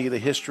going to tell you the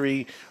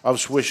history of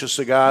Swisher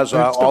Cigars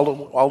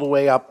all the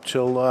way up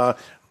till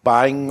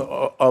buying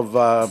of...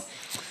 what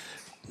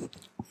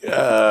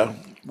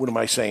am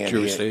I saying?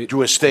 Drew Estate.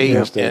 Drew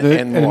Estate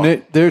and more.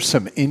 And there's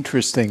some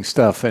interesting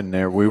stuff in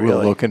there. We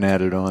were looking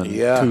at it on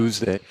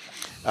Tuesday.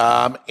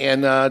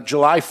 And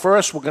July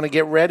 1st, we're going to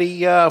get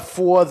ready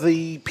for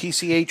the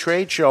PCA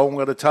trade show. I'm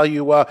going to tell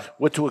you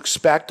what to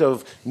expect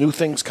of new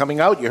things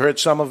coming out. You heard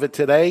some of it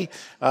today.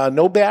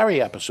 No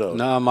Barry episode.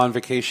 No, I'm on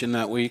vacation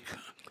that week.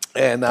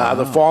 And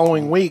the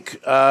following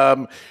week,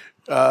 there'll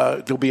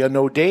be a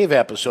No Dave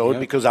episode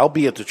because I'll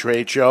be at the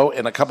trade show.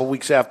 And a couple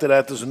weeks after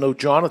that, there's a No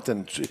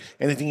Jonathan.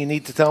 Anything you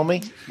need to tell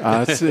me?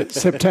 It's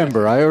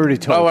September. I already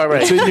told you. All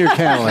right. It's in your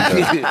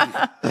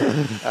calendar.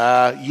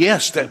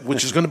 Yes,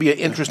 which is going to be an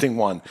interesting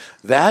one.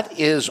 That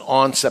is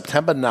on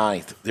September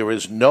 9th. There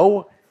is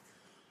no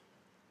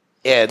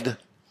Ed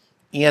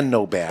and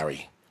no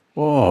Barry.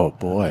 Oh,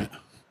 boy.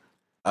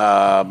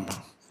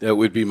 That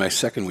would be my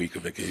second week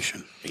of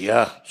vacation.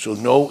 Yeah, so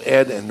no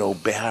Ed and no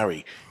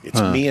Barry.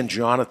 It's me and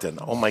Jonathan.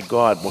 Oh, my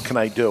God, what can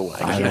I do?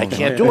 I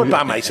can't do it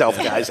by myself,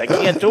 guys. I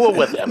can't do it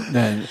with them.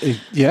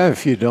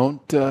 If you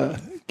don't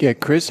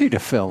get Chrissy to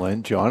fill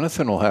in,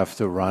 Jonathan will have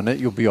to run it.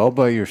 You'll be all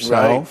by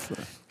yourself.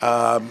 Right.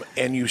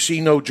 And you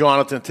see no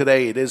Jonathan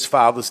today. It is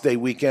Father's Day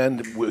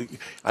weekend. We're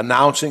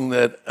announcing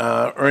that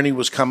Ernie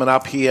was coming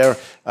up here.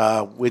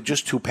 We're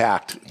just too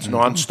packed. It's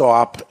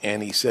nonstop.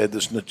 And he said,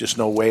 there's just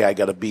no way I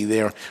got to be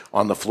there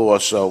on the floor.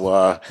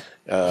 So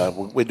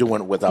we're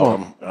doing it without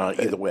him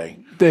either way.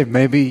 Dave,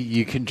 maybe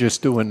you can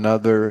just do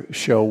another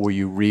show where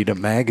you read a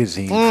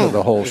magazine for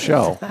the whole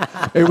show.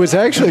 It was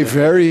actually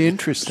very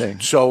interesting.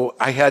 So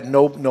I had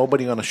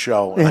nobody on the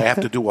show. And I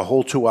have to do a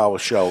whole 2-hour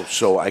show.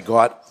 So I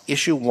got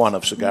issue 1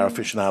 of Cigar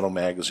Aficionado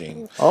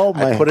magazine.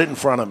 I put it in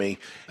front of me,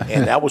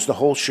 and that was the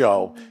whole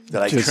show.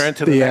 That I turned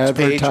to the next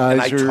page,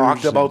 and I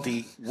talked about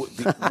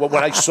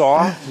what I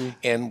saw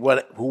and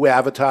who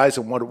advertised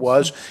and what it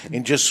was,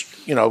 and just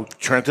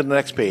turn to the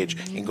next page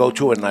and go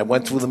to it. And I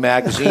went through the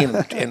magazine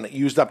and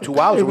used up 2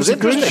 hours. It was a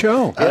good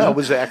show. Yeah, it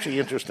was actually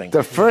interesting.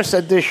 The first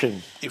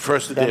edition.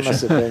 That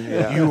must have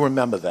been, You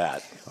remember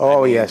that?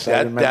 Oh, yes, I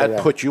remember that.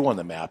 That put you on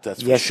the map.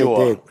 That's yes, for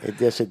sure.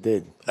 Yes, it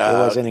did. It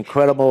was an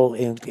incredible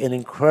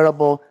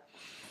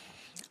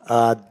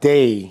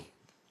day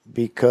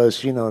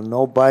because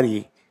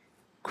nobody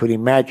could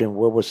imagine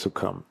what was to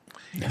come.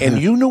 And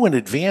you knew in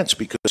advance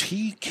because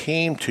he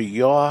came to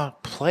your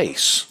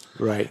place.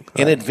 Right.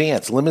 In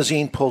advance.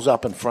 Limousine pulls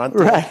up in front.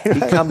 Right. He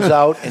comes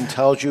out and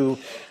tells you,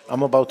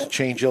 I'm about to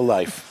change your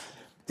life.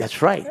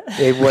 That's right.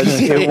 It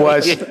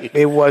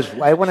was,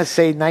 I want to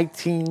say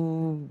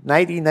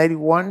 1990,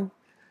 91.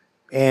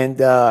 And,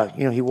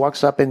 he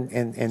walks up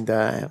and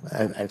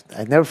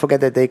I never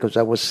forget that day because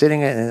I was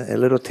sitting at a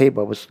little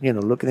table. I was,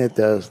 looking at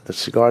the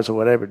cigars or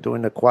whatever,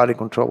 doing the quality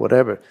control,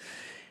 whatever.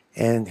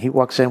 And he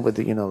walks in with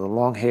the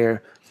long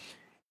hair.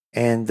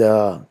 And,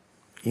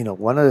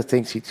 one of the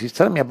things he's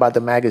telling me about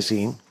the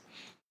magazine.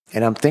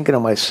 And I'm thinking to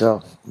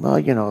myself, well,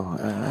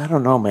 I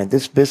don't know, man.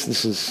 This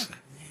business is...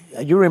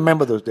 You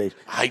remember those days.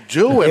 I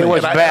do. It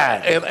was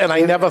bad. And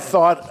I never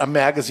thought a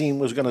magazine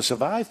was going to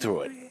survive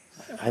through it.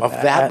 of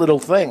that little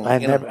thing.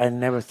 I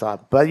never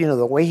thought. But,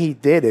 the way he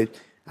did it,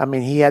 I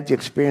mean, he had the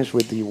experience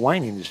with the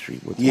wine industry.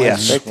 With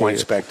Wine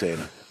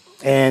Spectator.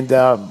 And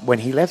when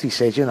he left, he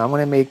says, I'm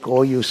going to make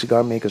all you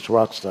cigar makers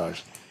rock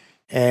stars.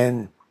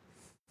 And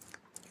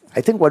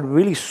I think what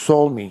really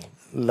sold me,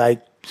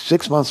 like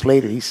 6 months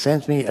later, he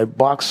sends me a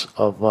box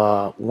of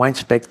Wine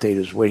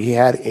Spectators where he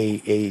had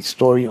a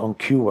story on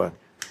Cuba,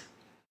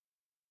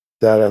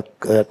 the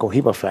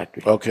Cohiba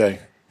factory. Okay.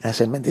 And I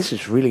said, man, this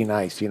is really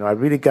nice. I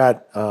really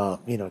got,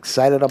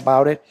 excited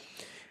about it.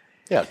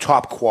 Yeah,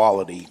 top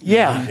quality.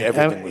 Yeah.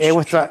 Everything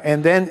was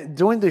and then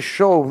during the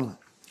show,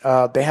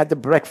 they had the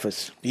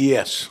breakfast.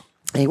 Yes.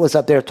 And he was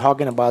up there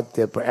talking about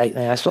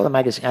I saw the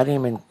magazine. I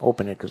didn't even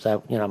open it because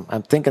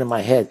I'm thinking in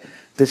my head,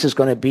 this is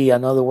going to be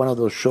another one of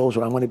those shows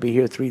where I'm going to be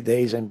here 3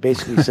 days and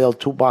basically sell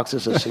 2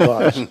 boxes of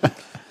cigars.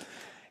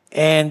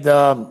 And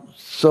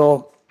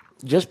so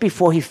just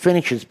before he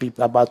finishes,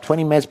 about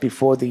 20 minutes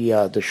before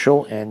the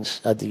show ends,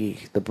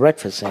 the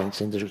breakfast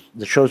ends, and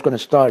the show's going to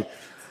start,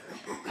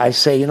 I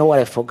say, you know what?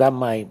 I forgot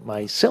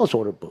my sales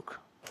order book.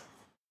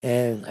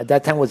 And at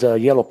that time was a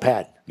yellow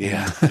pad.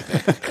 Yeah.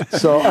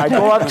 So I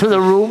go up to the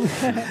room,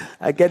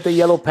 I get the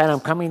yellow pad,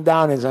 I'm coming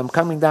down. As I'm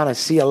coming down, I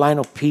see a line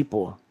of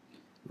people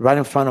right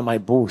in front of my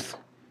booth.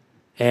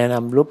 And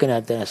I'm looking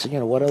at them. I said,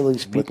 what are all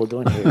these people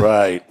doing here?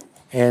 Right.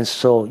 And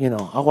so,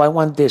 I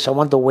want this, I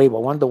want the waiver.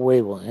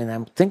 And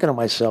I'm thinking to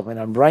myself, and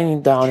I'm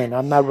writing down, and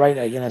I'm not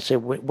writing. And I say,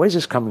 where's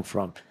this coming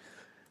from?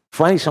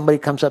 Finally, somebody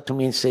comes up to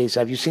me and says,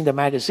 have you seen the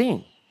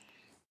magazine?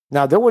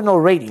 Now, there were no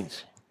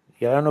ratings.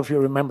 I don't know if you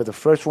remember the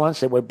first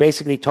ones. They were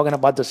basically talking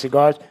about the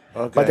cigars,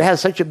 but they had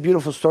such a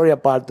beautiful story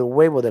about the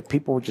huevo that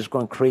people were just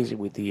going crazy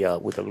with the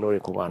Gloria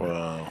Cubana.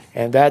 Wow.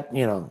 And that,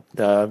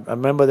 I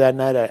remember that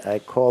night I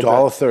called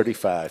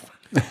 $1.35.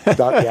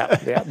 Yeah.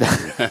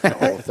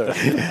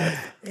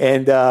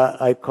 And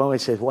I called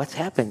and said, what's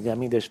happened? I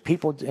mean, there's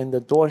people in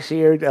the doors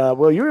here.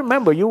 Well, you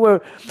remember, you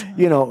were,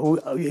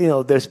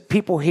 there's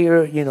people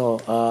here,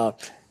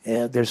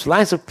 there's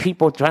lines of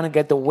people trying to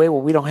get the way.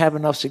 Well, we don't have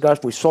enough cigars.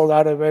 We sold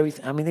out of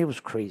everything. I mean, it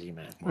was crazy,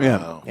 man.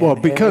 Yeah. Well,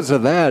 because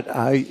of that,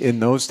 I, in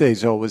those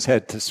days, always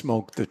had to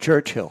smoke the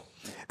Churchill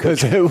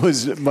because it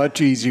was much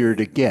easier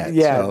to get.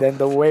 Yeah, so than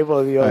the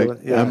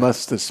Huevo. I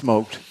must have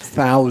smoked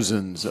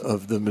thousands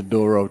of the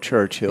Maduro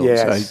Churchills.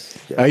 Yes.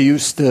 I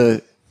used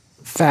to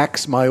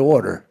fax my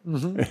order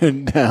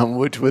down,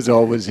 which was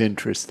always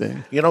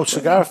interesting.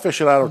 Cigar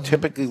aficionado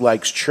typically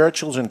likes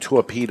Churchills and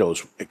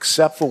torpedoes,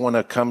 except for when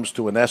it comes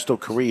to Ernesto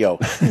Carrillo.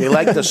 They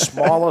like the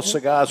smaller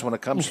cigars when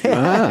it comes to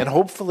and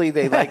hopefully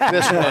they like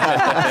this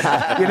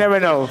one. You never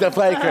know. The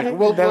Firecracker.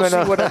 We'll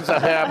see what ends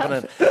up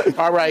happening.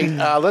 All right,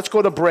 let's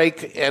go to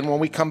break, and when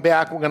we come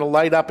back, we're going to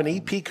light up an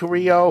EP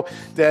Carrillo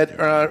that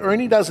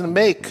Ernie doesn't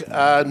make,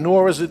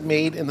 nor is it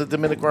made in the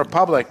Dominican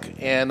Republic.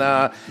 And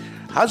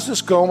how's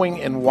this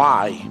going and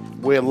why?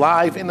 We're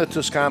live in the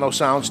Toscano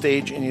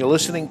soundstage, and you're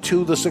listening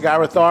to The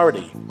Cigar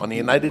Authority on the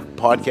United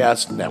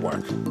Podcast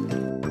Network.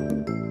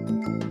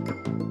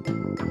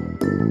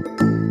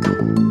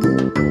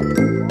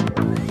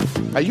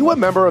 Are you a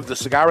member of the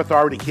Cigar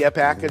Authority Care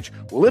Package?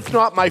 Well, if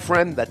not, my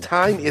friend, the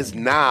time is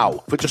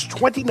now. For just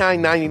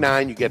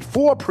 $29.99, you get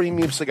 4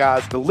 premium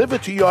cigars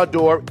delivered to your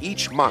door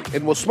each month.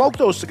 And we'll smoke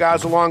those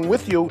cigars along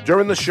with you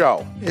during the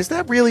show. Is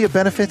that really a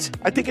benefit?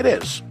 I think it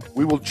is.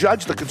 We will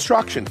judge the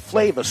construction,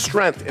 flavor,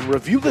 strength, and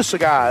review the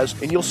cigars,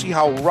 and you'll see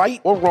how right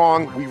or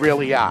wrong we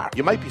really are.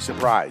 You might be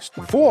surprised.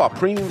 4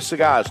 premium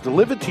cigars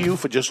delivered to you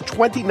for just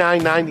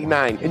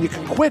 $29.99, and you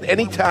can quit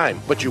anytime,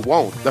 but you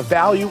won't. The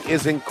value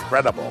is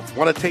incredible.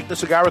 Want to take the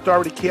Cigar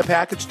Authority Care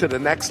Package to the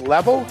next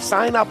level?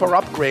 Sign up or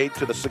upgrade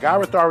to the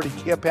Cigar Authority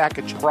Care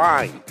Package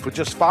Prime. For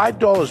just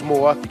 $5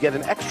 more, you get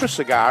an extra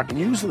cigar and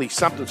usually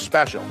something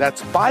special.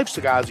 That's 5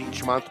 cigars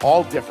each month,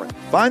 all different.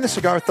 Find the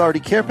Cigar Authority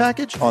Care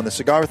Package on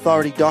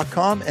thecigarauthority.com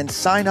and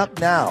sign up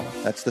now.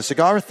 That's the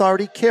Cigar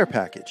Authority Care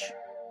Package.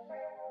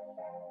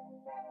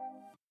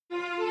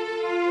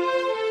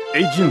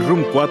 Aging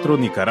Room 4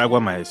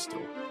 Nicaragua Maestro.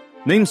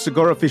 Named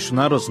Cigar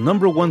Aficionado's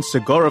 #1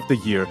 cigar of the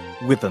year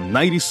with a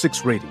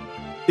 96 rating,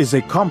 is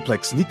a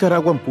complex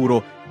Nicaraguan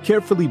puro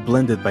carefully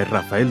blended by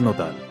Rafael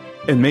Nodal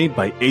and made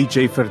by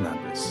A.J.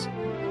 Fernandez.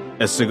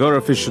 As Cigar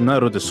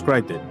Aficionado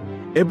described it,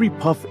 every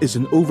puff is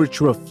an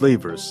overture of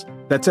flavors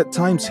that's at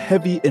times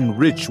heavy and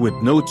rich with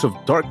notes of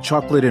dark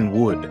chocolate and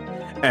wood,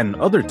 and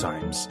other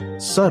times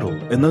subtle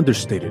and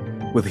understated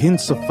with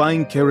hints of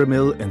fine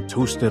caramel and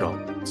toasted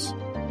almonds.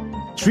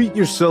 Treat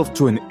yourself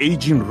to an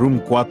Aging Room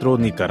 4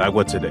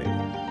 Nicaragua today.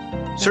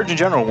 Surgeon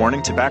General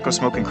warning: tobacco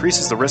smoke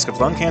increases the risk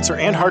of lung cancer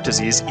and heart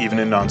disease even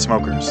in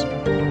non-smokers.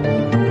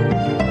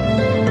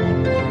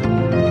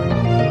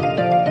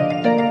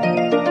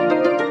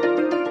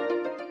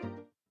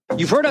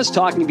 You've heard us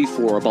talking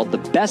before about the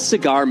best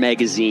cigar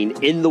magazine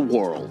in the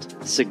world,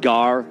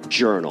 Cigar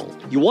Journal.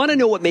 You want to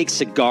know what makes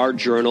Cigar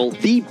Journal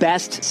the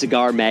best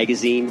cigar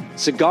magazine?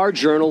 Cigar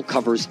Journal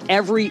covers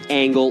every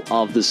angle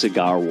of the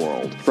cigar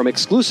world, from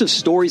exclusive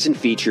stories and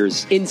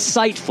features,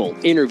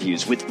 insightful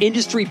interviews with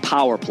industry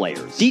power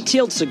players,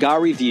 detailed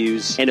cigar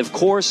reviews, and of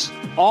course,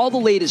 all the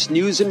latest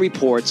news and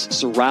reports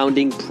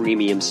surrounding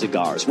premium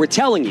cigars. We're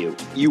telling you,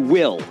 you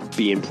will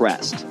be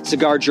impressed.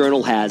 Cigar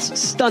Journal has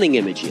stunning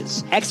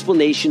images,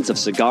 explanations of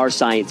cigar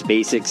science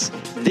basics.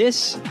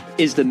 This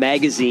is the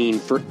magazine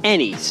for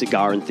any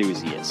cigar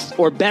enthusiast,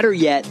 or better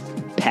yet,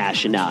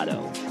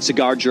 passionado.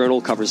 Cigar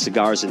Journal covers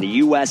cigars in the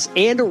U.S.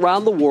 and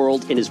around the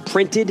world and is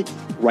printed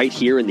right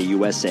here in the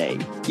USA.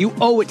 You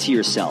owe it to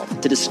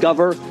yourself to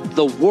discover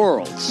the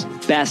world's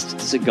best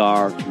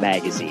cigar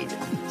magazine.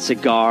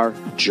 Cigar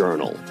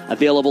Journal.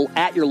 Available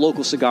at your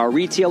local cigar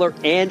retailer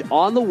and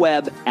on the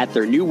web at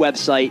their new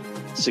website,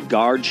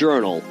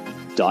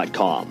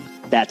 cigarjournal.com.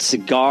 That's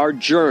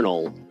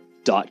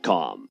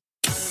cigarjournal.com.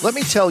 Let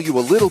me tell you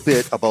a little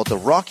bit about the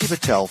Rocky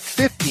Patel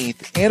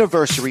 15th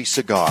anniversary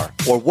cigar,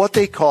 or what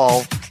they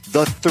call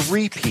the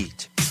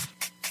three-peat.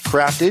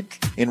 Crafted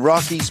in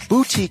Rocky's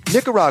boutique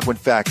Nicaraguan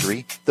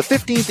factory, the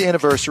 15th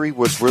anniversary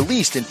was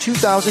released in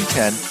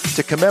 2010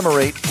 to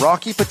commemorate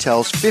Rocky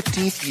Patel's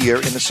 15th year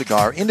in the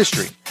cigar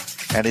industry,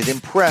 and it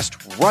impressed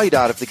right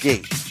out of the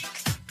gate.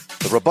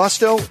 The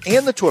Robusto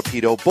and the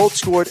Torpedo both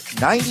scored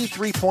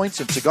 93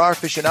 points in Cigar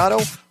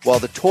Aficionado, while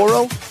the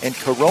Toro and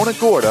Corona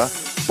Gorda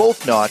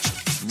both notched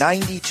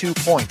 92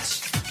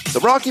 points. The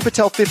Rocky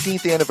Patel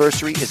 15th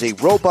anniversary is a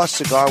robust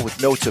cigar with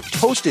notes of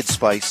toasted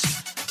spice,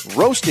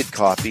 roasted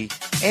coffee,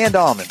 and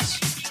almonds.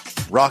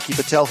 Rocky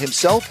Patel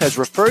himself has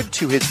referred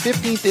to his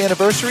 15th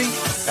anniversary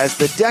as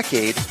the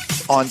decade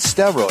on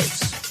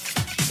steroids.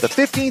 The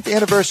 15th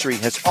anniversary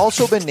has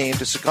also been named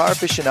to Cigar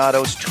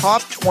Aficionado's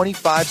top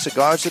 25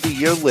 cigars of the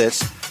year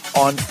list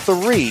on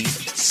 3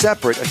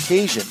 separate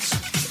occasions.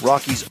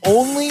 Rocky's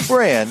only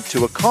brand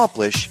to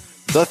accomplish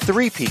the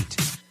three-peat.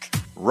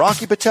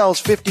 Rocky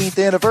Patel's 15th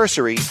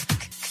anniversary,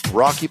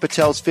 Rocky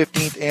Patel's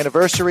 15th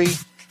anniversary,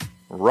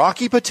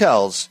 Rocky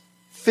Patel's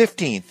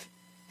 15th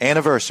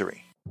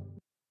anniversary.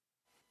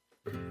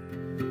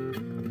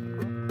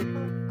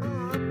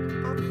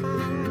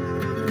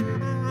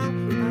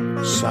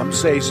 Some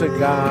say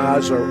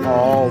cigars are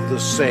all the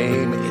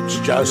same. It's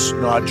just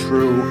not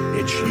true.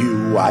 It's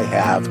you I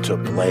have to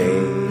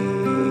blame.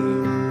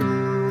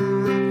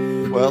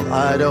 Well,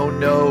 I don't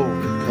know,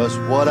 'cause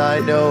what I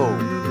know,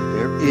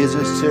 there is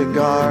a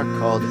cigar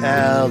called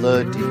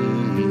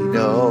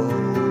Aladino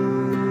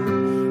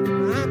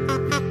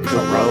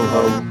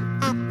Corojo.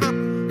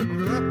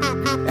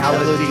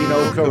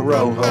 Aladino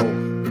Corojo.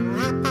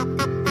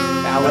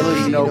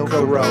 Aladino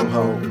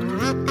Corojo.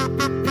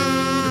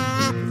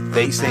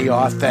 They say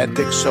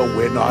authentic, so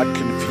we're not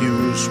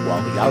confused,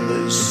 while the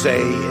others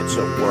say it's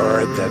a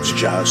word that's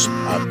just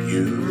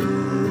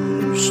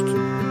abused.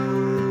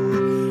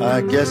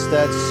 I guess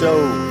that's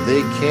so.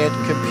 They can't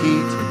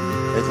compete.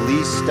 At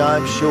least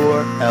I'm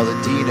sure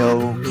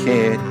Aladino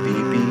can't be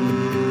beat.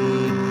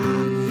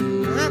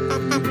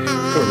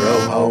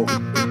 Corojo.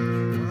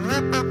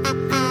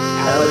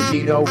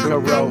 Aladino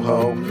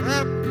Corojo.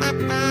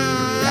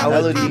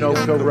 Aladino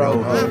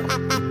Corojo.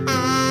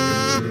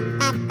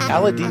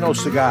 Aladino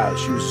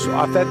Cigars uses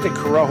authentic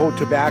Corojo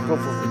tobacco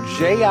from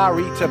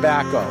JRE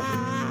Tobacco.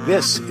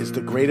 This is the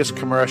greatest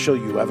commercial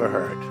you ever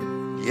heard.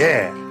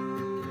 Yeah.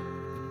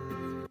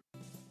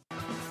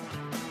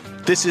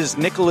 This is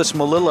Nicholas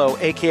Molillo,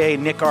 a.k.a.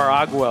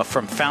 Nicaragua,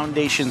 from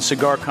Foundation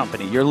Cigar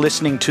Company. You're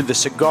listening to the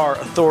Cigar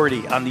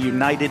Authority on the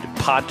United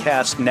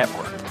Podcast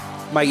Network.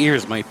 My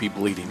ears might be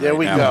bleeding. There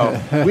we go.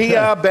 We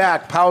are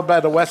back, powered by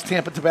the West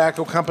Tampa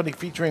Tobacco Company,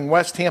 featuring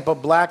West Tampa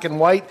Black and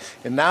White,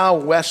 and now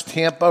West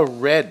Tampa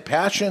Red.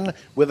 Passion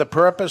with a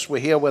purpose.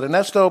 We're here with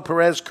Ernesto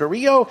Perez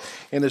Carrillo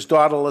and his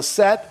daughter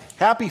Lisette.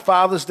 Happy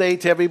Father's Day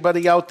to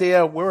everybody out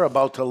there. We're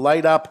about to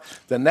light up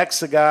the next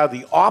cigar,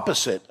 the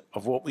opposite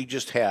of what we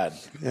just had.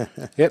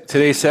 Yep.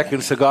 Today's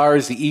second cigar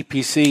is the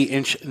EPC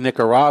Inch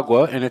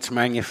Nicaragua, and it's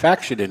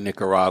manufactured in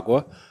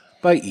Nicaragua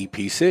by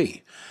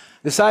EPC.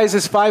 The size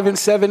is 5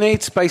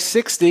 7/8 by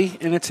 60,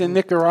 and it's a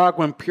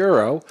Nicaraguan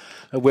Puro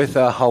with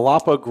a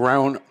jalapa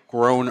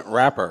grown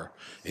wrapper.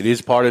 It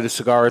is part of the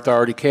Cigar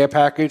Authority care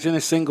package, and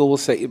a single will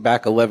set you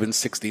back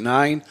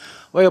 $11.69,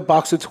 while a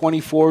box of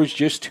 24 is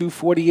just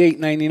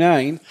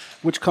 $248.99,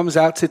 which comes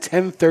out to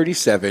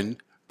 $10.37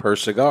 per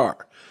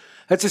cigar.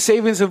 That's a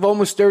savings of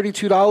almost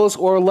 $32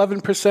 or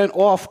 11%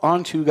 off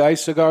on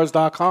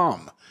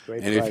twoguyscigars.com.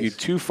 And price. if you're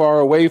too far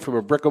away from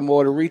a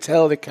brick-and-mortar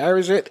retailer that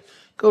carries it,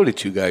 go to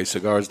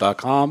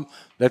twoguyscigars.com.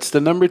 That's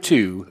the number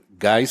 2,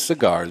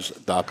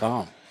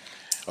 guyscigars.com.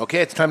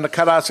 Okay, it's time to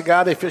cut our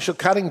cigar. The official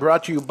cutting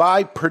brought to you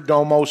by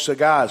Perdomo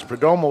Cigars.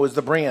 Perdomo is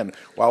the brand.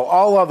 While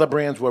all other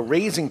brands were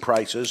raising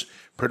prices,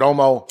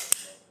 Perdomo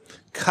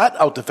cut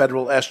out the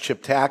federal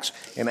S-chip tax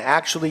and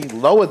actually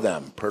lowered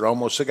them.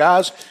 Perdomo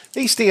Cigars,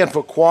 they stand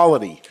for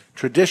quality,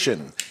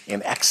 tradition,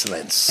 and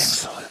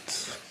excellence.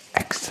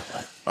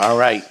 Excellent. All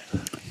right.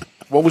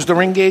 What was the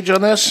ring gauge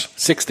on this?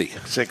 60.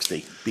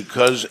 60.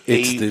 Because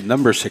it's the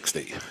number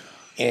 60.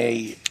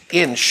 A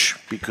inch,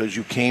 because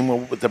you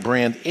came with the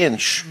brand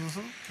Inch,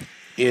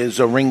 is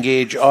a ring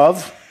gauge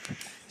of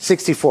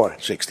 64.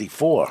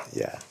 64.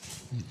 Yeah.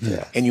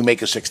 Yeah. And you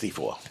make a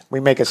 64.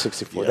 We make a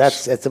 64.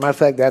 Yes. As a matter of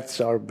fact,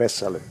 that's our best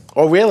seller.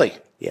 Oh, really?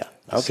 Yeah.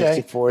 Okay.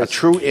 64 a is,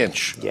 true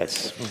inch.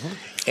 Yes.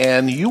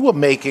 And you were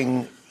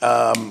making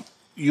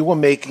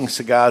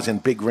cigars in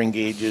big ring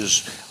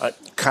gauges.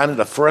 Kind of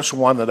the first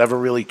one that ever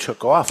really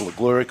took off, La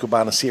Gloria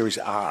Cubana Series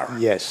R.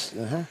 Yes.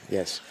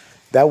 Yes.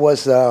 That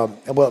was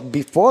well.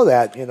 Before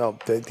that,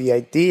 the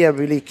idea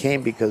really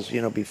came because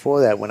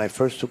before that, when I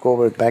first took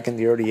over back in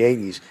the early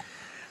 '80s,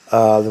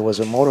 there was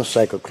a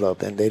motorcycle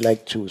club, and they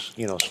liked to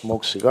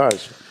smoke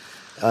cigars.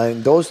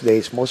 In those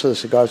days, most of the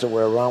cigars that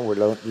were around were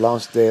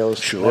Lonsdale's,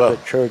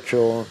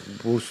 Churchill,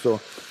 Busto.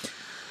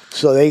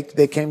 So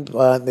they came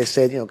and they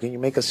said, can you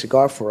make a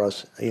cigar for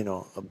us? A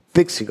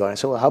big cigar. I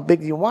said, well, how big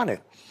do you want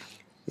it?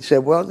 He said,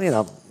 well,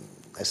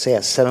 I say a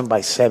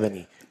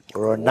 7x70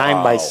 or a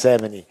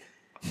 9x70.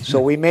 So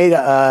we made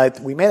a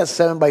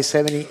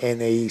 7x70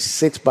 and a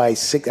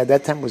 6x6. At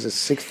that time, it was a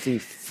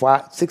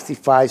 65,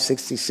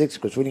 66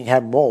 because we didn't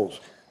have molds,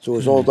 so it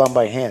was all done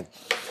by hand.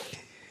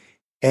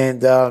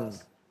 And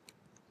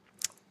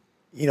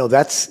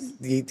that's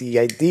the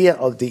idea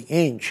of the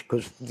inch,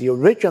 because the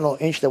original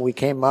inch that we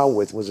came out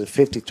with was a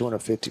 52 and a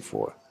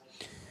 54,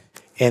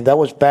 and that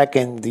was back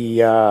in the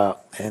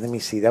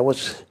that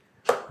was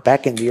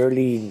back in the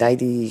early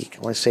 90. I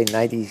want to say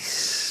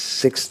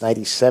 96,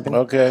 97.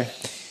 Okay.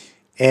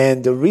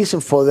 And the reason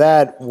for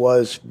that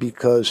was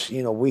because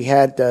we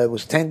had it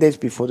was 10 days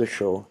before the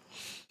show,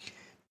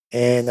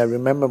 and I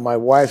remember my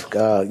wife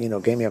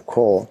gave me a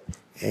call,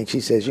 and she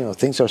says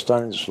things are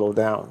starting to slow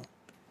down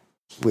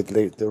with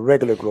the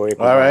regular Gloria.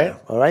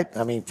 All right.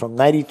 I mean, from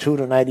 92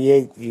 to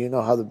 98, you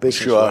know how the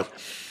business was.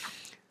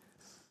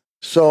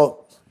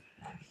 So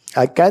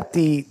I got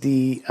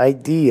the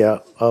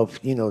idea of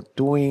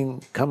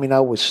coming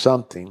out with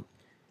something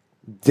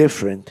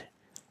different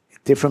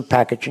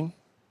packaging,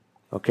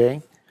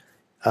 okay,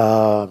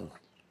 and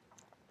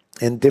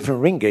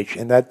different ring gauge.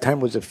 And that time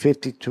was a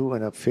 52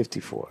 and a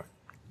 54.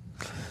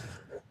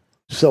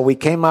 So we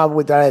came out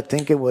with that. I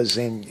think it was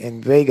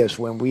in Vegas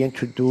when we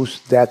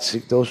introduced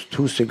those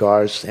two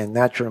cigars, and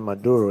Natural and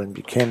Maduro, and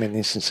became an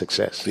instant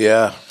success.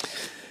 Yeah.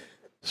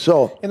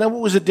 So. And then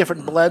what was a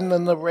different blend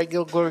than the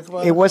regular Gloria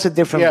Cubana? It was a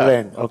different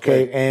blend,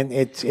 okay? And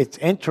it's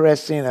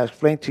interesting. I'll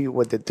explain to you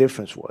what the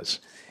difference was.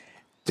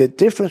 The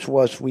difference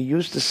was we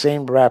used the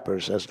same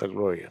wrappers as La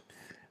Gloria.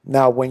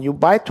 Now, when you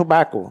buy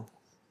tobacco,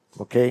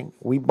 okay,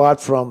 we bought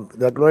from,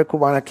 La Gloria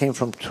Cubana came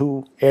from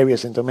two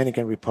areas in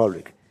Dominican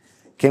Republic.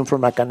 Came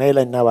from La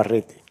Canela and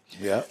Navarrete.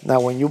 Yeah. Now,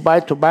 when you buy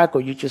tobacco,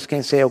 you just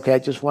can't say, okay, I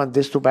just want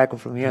this tobacco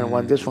from here and I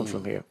want this one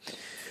from here.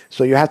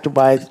 So you have to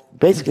buy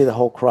basically the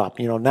whole crop,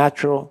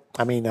 natural,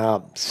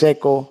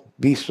 seco,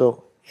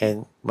 viso,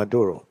 and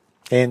maduro,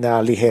 and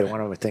ligero,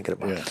 what am I thinking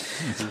about? Yeah.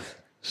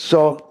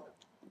 So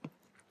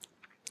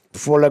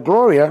for La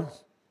Gloria,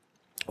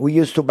 we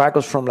use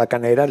tobaccos from La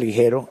Canela,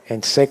 ligero,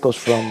 and secos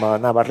from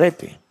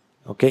Navarrete,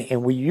 okay?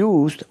 And we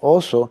used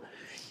also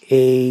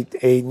a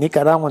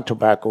Nicaraguan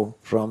tobacco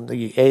from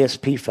the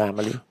ASP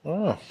family,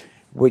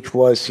 which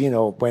was,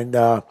 when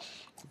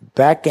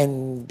back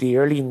in the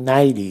early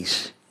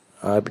 90s,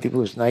 I believe it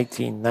was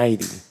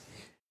 1990,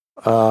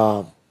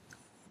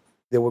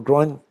 they were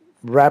growing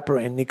wrapper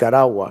in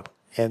Nicaragua,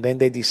 and then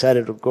they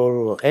decided to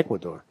go to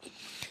Ecuador.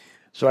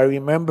 So I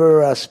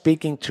remember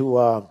speaking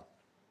to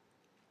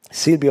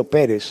Silvio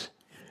Perez,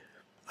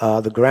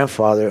 the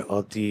grandfather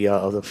of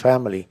the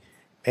family,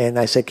 and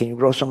I said, can you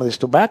grow some of this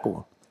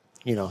tobacco?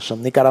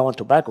 Some Nicaraguan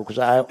tobacco, because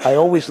I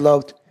always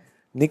loved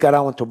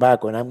Nicaraguan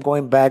tobacco, and I'm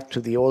going back to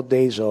the old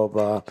days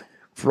of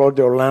Flor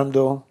de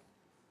Orlando,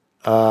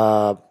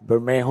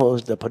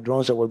 Bermejos, the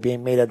Padrones that were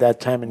being made at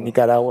that time in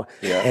Nicaragua,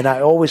 and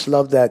I always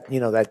loved that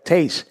that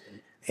taste.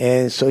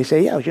 And so he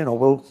said,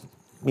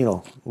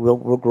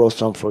 we'll grow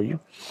some for you.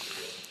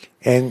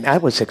 And I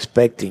was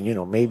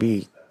expecting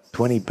maybe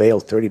 20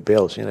 bales, 30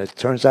 bales. It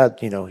turns out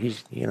he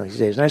says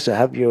it's nice to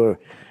have your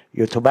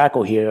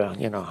tobacco here.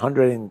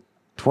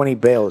 120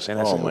 bales, and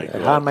I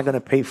said, how am I going to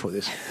pay for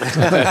this?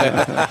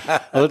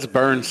 Let's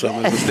burn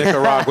some of the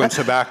Nicaraguan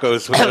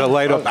tobaccos. We're going to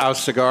light up our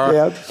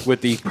cigar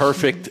with the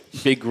perfect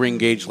big ring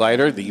gauge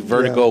lighter, the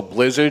Vertigo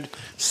Blizzard,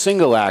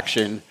 single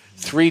action,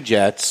 3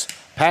 jets,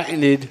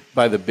 patented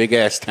by the big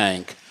ass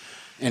tank,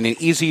 and an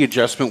easy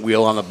adjustment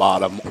wheel on the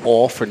bottom,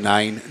 all for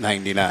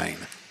 $9.99.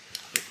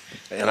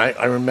 And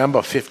I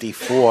remember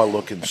 54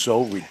 looking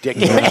so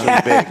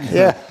ridiculously big.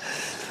 Yeah.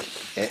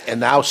 And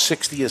now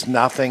 60 is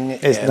nothing.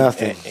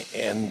 Nothing.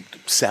 And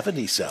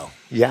 70 sell.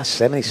 Yeah,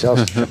 70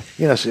 sells.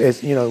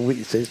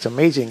 It's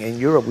amazing. In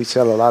Europe, we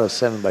sell a lot of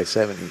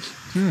 7x70s,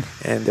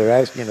 and they're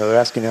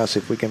asking us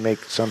if we can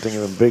make something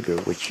even bigger.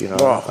 Which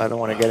I don't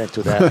want to get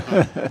into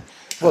that.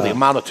 Well, the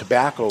amount of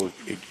tobacco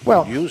it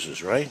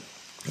uses, right?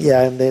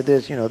 Yeah, and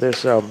there's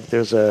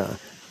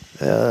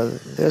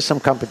some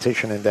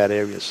competition in that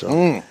area.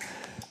 So,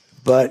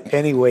 but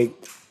anyway.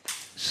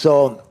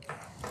 So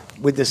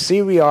with the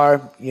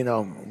CVR,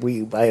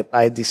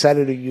 I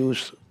decided to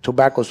use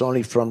tobaccos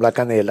only from La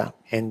Canela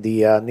and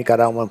the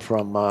Nicaraguan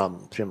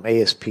from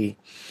ASP,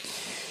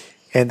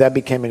 and that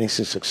became an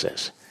instant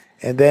success.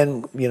 And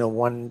then,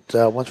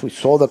 once we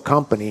sold the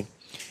company,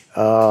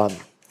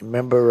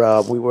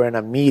 remember we were in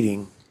a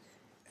meeting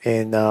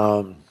in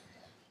my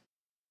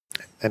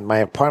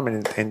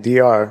apartment in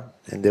DR,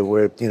 and there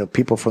were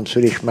people from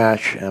Swedish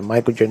Match,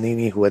 Michael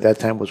Giannini, who at that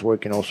time was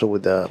working also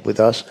with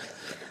us,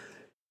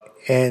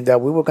 and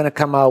we were going to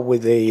come out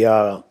with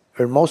a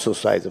Hermoso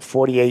size, a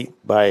 48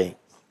 by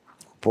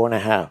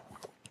 4.5.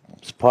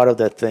 It's part of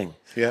that thing.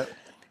 Yeah.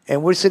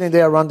 And we're sitting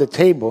there around the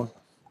table,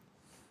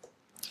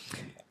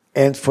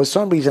 and for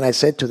some reason I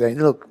said to them,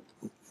 look,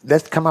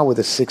 let's come out with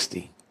a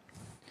 60.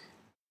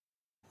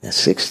 A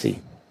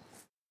 60.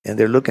 And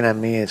they're looking at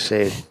me and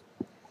say,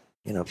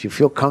 if you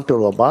feel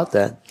comfortable about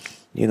that,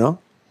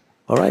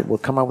 all right, we'll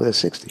come out with a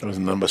 60. That was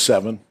number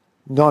 7?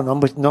 No,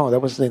 that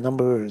was the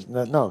number,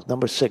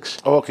 number 6.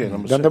 Oh, okay,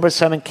 number 6. Number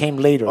 7 came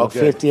later, Okay.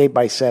 58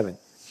 by 7.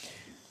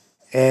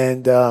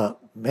 And,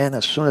 man,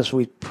 as soon as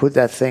we put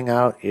that thing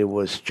out, it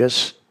was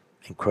just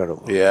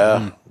incredible.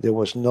 Yeah. There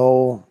was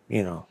no,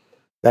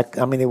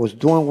 it was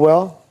doing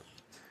well.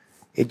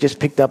 It just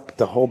picked up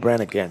the whole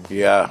brand again.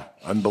 Yeah,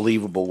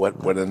 unbelievable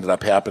what ended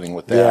up happening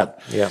with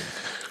that. Yeah.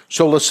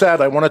 So,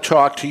 Lisette, I want to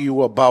talk to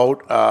you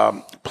about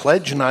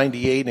Pledge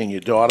 98 and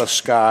your daughter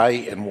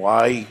Sky and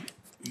why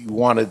you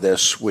wanted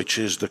this, which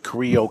is the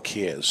Carrillo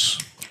Cares.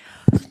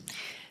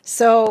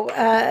 So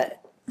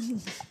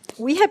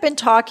we have been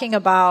talking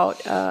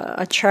about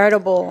a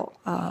charitable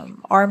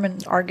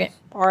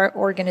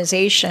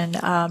organization,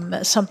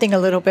 something a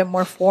little bit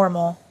more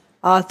formal.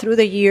 Through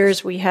the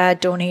years, we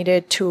had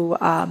donated to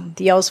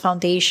the Els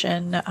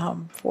Foundation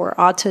for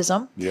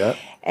autism. Yeah.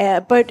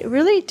 But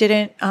really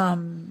didn't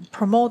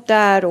promote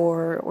that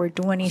or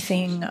do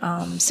anything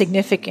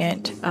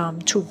significant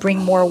to bring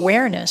more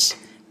awareness.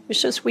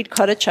 It's just we'd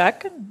cut a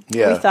check and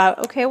we thought,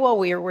 okay, well,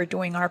 we're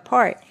doing our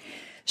part.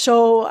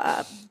 So,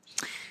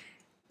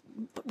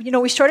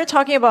 we started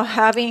talking about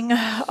having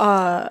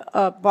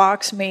a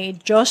box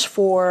made just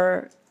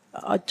for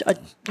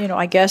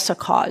I guess a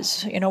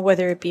cause,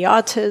 whether it be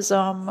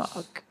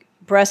autism,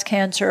 breast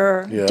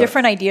cancer,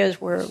 different ideas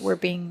were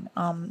being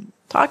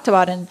talked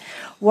about. And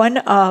one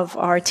of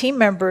our team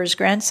members'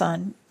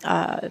 grandson,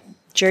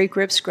 Jerry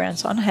Gripp's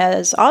grandson,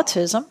 has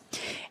autism,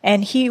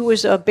 and he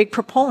was a big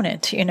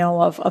proponent,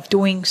 of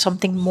doing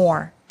something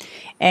more.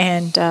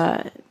 And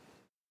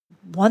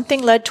one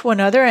thing led to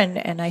another,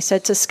 and I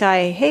said to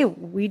Sky, hey,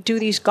 we do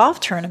these golf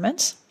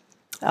tournaments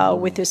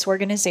with this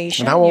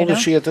organization. And how old is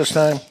she at this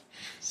time?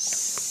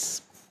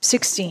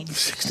 16.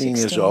 16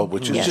 years old,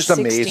 which is just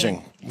 16.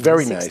 amazing.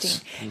 Very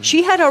 16. nice.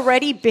 She had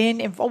already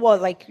been involved, well,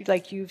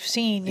 like you've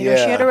seen, she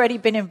had already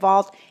been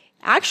involved.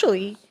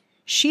 Actually,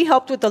 she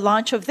helped with the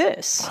launch of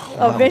this,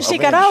 of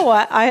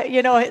Nicaragua.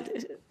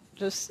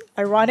 Just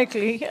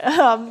ironically,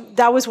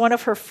 that was one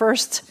of her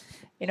first,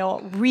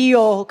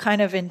 real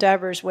kind of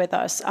endeavors with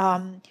us.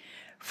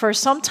 For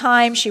some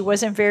time, she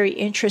wasn't very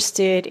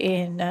interested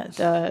in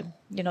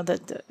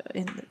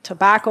in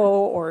tobacco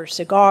or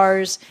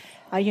cigars.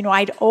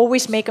 I'd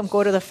always make them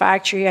go to the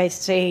factory. I'd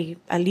say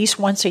at least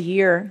once a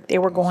year. They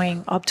were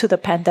going up to the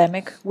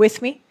pandemic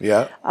with me.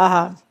 Yeah.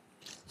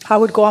 I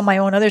would go on my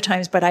own other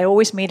times, but I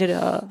always made it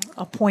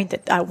a point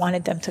that I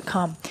wanted them to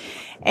come.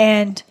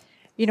 And,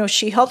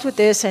 she helped with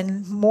this,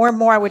 and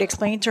more I would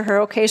explain to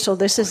her, okay, so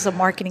this is the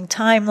marketing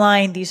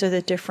timeline. These are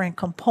the different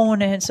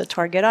components, the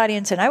target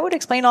audience. And I would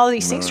explain all of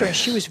these things to her, and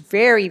she was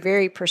very,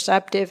 very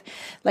perceptive.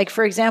 Like,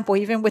 for example,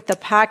 even with the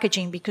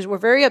packaging, because we're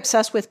very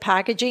obsessed with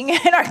packaging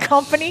in our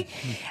company.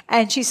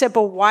 And she said,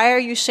 but why are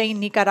you saying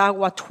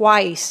Nicaragua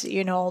twice?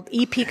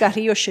 EP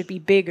Carrillo should be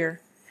bigger.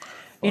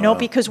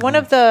 Because one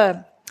of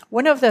the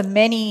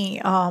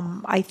many,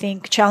 I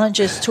think,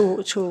 challenges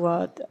to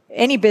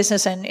any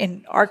business, and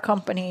in our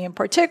company in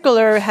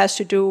particular, has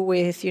to do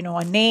with,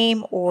 a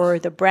name or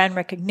the brand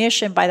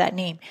recognition by that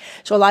name.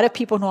 So a lot of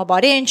people know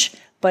about Inch,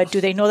 but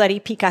do they know that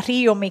EP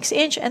Carrillo makes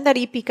Inch and that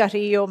EP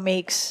Carrillo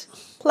makes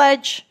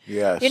Pledge?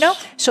 Yes.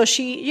 So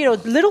she,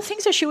 little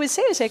things that she would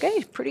say is like,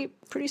 hey,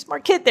 pretty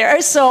smart kid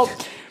there. So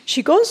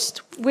she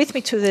goes with me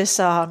to this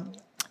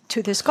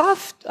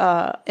golf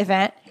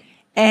event.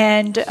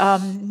 And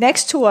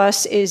next to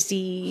us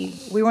we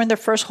were in the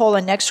first hole,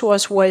 and next to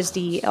us was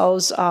the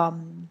Els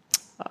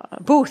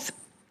booth.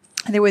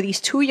 And there were these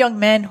two young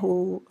men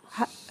who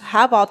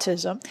have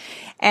autism,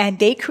 and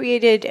they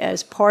created,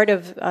 as part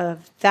of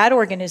that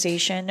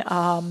organization,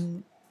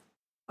 a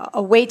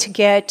way to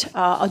get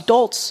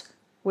adults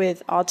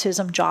with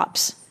autism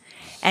jobs.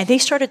 And they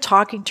started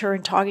talking to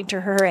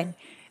her, and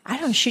I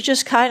don't know, she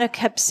just kind of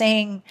kept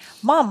saying,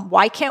 Mom,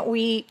 why can't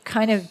we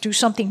kind of do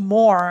something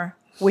more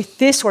with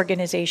this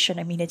organization?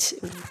 I mean,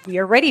 we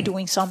are already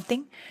doing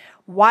something.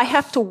 Why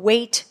have to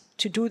wait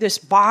to do this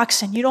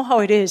box? And you know how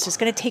it is. It's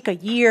going to take a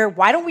year.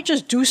 Why don't we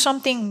just do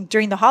something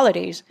during the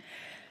holidays?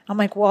 I'm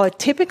like, well, it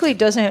typically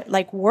doesn't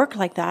like work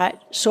like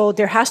that. So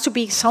there has to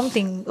be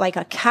something like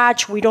a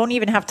catch. We don't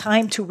even have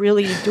time to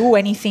really do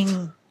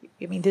anything.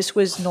 I mean, this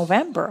was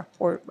November,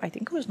 or I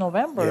think it was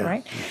November,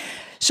 right?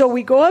 So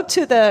we go up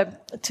to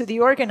the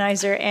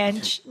organizer,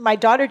 and my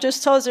daughter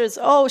just tells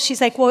her,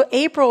 she's like, well,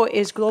 April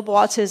is Global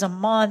Autism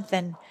Month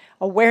and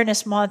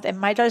Awareness Month. And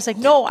my daughter's like,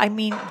 no, I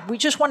mean, we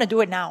just want to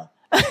do it now.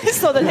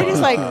 So the lady's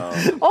like,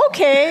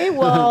 okay,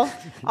 well,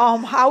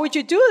 how would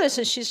you do this?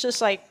 And she's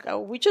just like,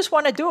 we just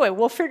want to do it.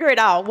 We'll figure it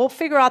out. We'll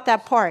figure out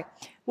that part.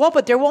 Well,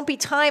 but there won't be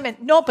time.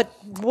 And no, but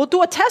we'll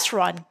do a test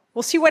run.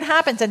 We'll see what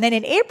happens. And then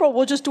in April,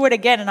 we'll just do it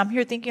again. And I'm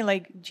here thinking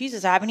like,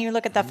 Jesus, I haven't even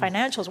looked at the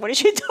financials. What is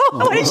she doing?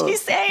 What is she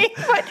saying?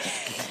 But,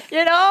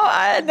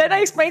 and then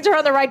I explained to her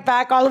on the right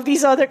back, all of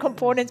these other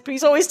components.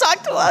 Please always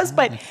talk to us.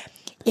 But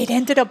it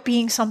ended up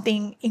being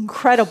something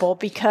incredible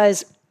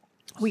because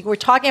we were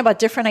talking about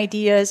different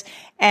ideas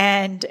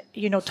and,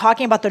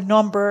 talking about the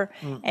number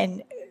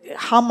and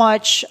how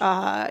much,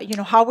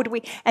 how would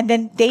we, and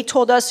then they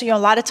told us, a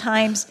lot of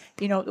times,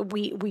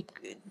 we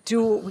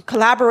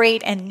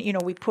collaborate and,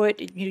 we put,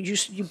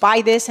 you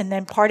buy this and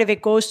then part of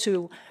it goes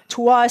to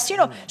us,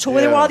 so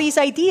there were all these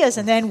ideas.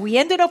 And then we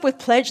ended up with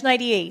Pledge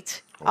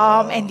 98.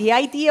 And the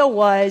idea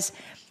was,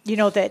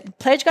 that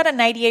Pledge got a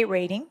 98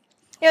 rating.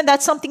 And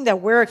that's something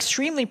that we're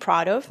extremely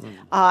proud of.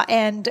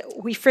 And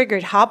we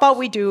figured, how about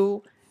we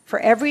do for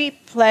every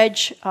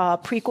Pledge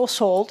prequel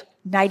sold,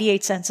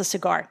 98 cents a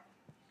cigar.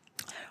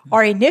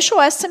 Our initial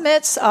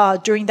estimates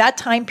during that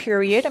time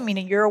period, I mean,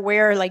 and you're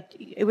aware, like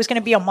it was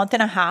going to be a month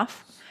and a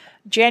half.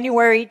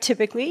 January,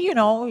 typically,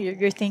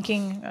 you're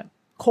thinking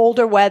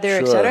colder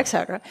weather, et cetera, et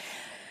cetera.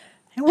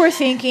 And we're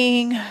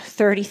thinking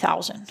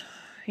 30,000.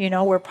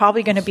 We're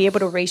probably going to be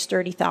able to raise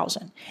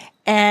 30,000.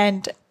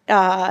 And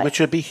which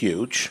would be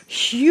huge.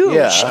 Huge.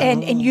 Yeah.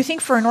 And you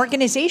think for an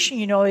organization,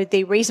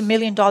 they raise $1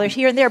 million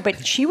here and there,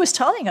 but she was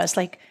telling us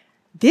like,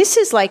 this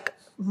is like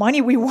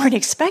money we weren't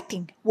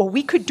expecting. What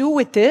we could do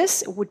with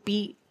this would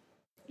be,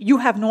 you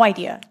have no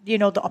idea,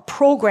 a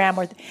program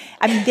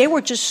they were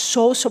just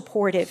so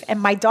supportive.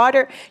 And my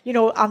daughter,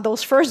 on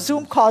those first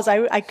Zoom calls,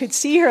 I could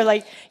see her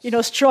like,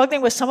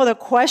 struggling with some of the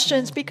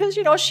questions because,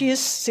 she is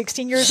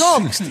 16 years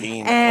old.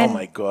 16. And, oh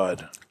my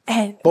God.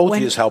 And both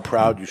of you, how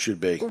proud you should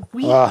be.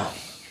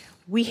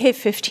 We hit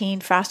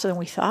 15 faster than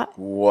we thought.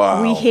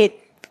 Wow. We hit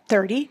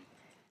 30.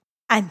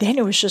 And then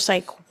it was just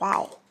like,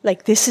 wow,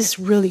 like this is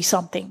really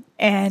something.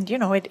 And,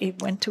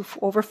 it went to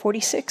over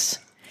 46.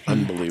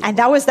 Unbelievable. And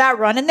that was that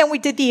run. And then we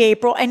did the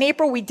April. In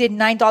April, we did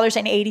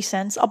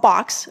 $9.80 a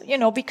box,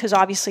 because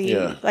obviously,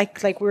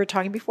 like we were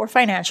talking before,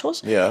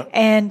 financials. Yeah.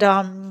 And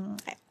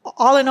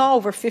all in all,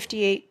 over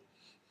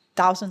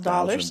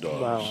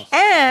 $58,000. Wow.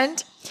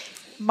 And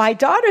my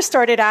daughter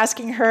started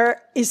asking her,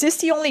 is this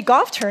the only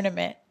golf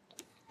tournament?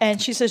 And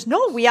she says,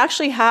 no, we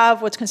actually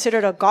have what's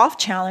considered a golf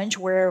challenge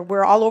where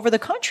we're all over the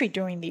country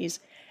doing these.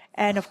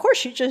 And of course,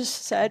 she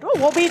just said, well,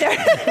 we'll be there. You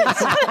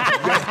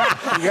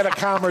got to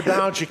calm her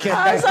down. She can't.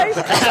 I was like,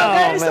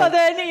 okay, so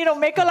then,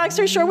 make a long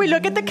story short, we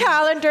look at the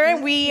calendar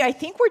and I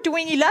think we're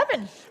doing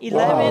 11 of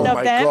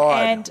them.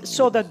 God. And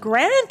so the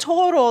grand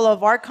total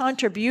of our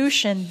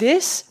contribution, in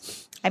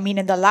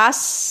the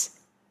last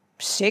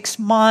 6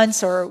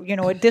 months or,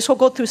 this will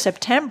go through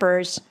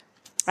September's,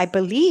 I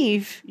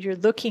believe you're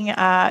looking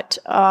at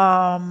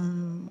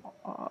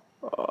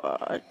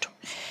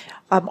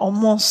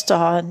almost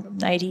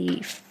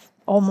 90,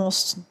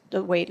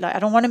 wait, I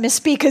don't want to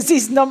misspeak because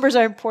these numbers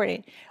are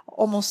important.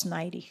 Almost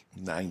 90.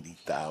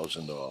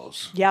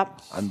 $90,000.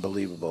 Yep.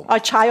 Unbelievable. A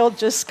child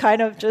just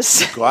kind of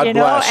God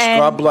bless.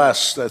 God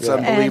bless. That's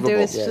unbelievable.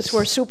 And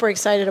we're super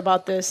excited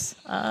about this.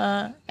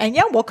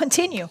 We'll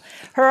continue.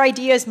 Her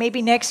idea is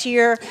maybe next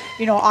year,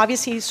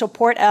 obviously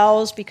support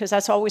ELS because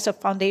that's always a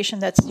foundation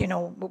that's,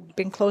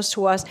 been close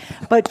to us.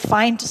 But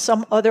find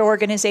some other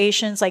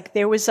organizations. Like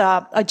there was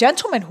a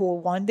gentleman who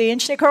won the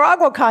Inch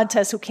Nicaragua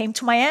contest who came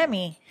to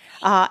Miami.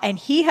 And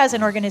he has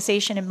an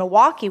organization in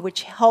Milwaukee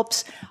which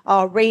helps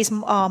raise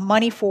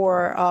money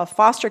for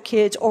foster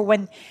kids or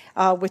when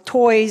with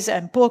toys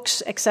and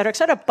books, et cetera, et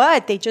cetera.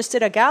 But they just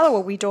did a gala where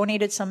we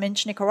donated some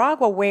Inch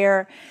Nicaragua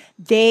where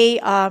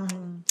they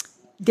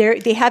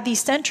have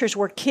these centers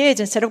where kids,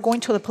 instead of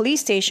going to the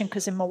police station,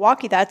 because in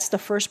Milwaukee that's the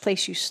first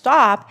place you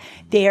stop,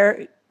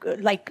 they're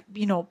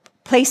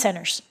play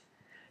centers.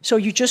 So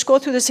you just go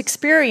through this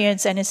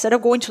experience, and instead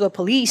of going to the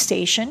police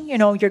station,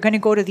 you're going to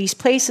go to these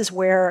places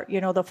where,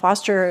 the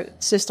foster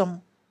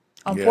system,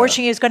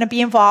 unfortunately, is going to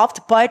be involved,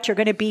 but you're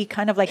going to be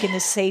kind of like in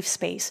this safe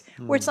space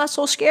where it's not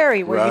so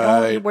scary,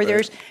 where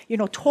there's,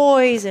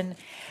 toys. And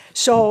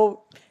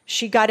so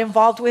she got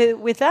involved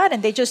with that,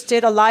 and they just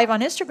did a live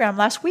on Instagram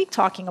last week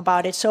talking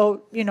about it.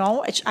 So,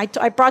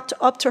 I brought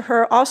up to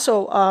her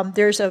also,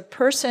 there's a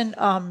person,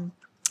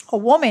 a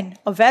woman,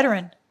 a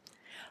veteran,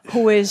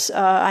 who is,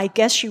 I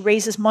guess she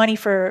raises money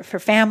for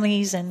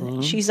families,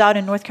 and she's out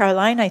in North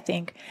Carolina, I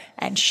think,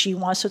 and she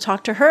wants to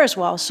talk to her as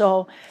well.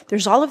 So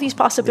there's all of these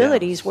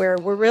possibilities where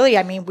we're really,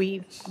 I mean,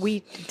 we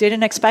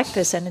didn't expect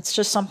this, and it's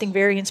just something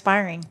very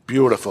inspiring.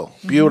 Beautiful,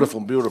 beautiful,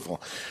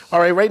 beautiful. All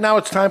right now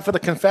it's time for the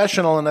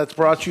confessional, and that's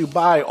brought to you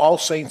by All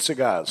Saints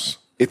Cigars.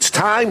 It's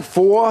time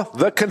for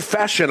the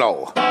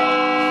confessional.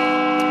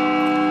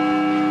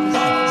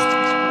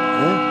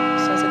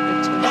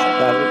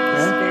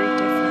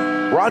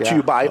 Brought to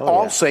you by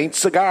All Saints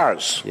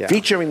Cigars,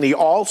 featuring the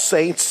All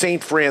Saints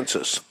St.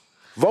 Francis,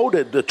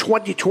 voted the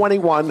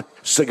 2021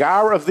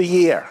 Cigar of the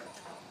Year.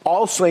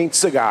 All Saints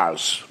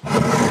Cigars.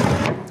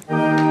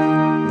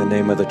 In the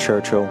name of the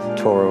Churchill,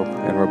 Toro,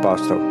 and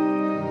Robusto,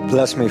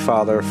 bless me,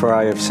 Father, for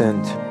I have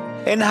sinned.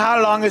 And how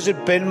long has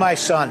it been, my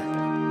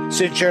son,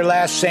 since your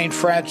last St.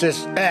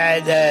 Francis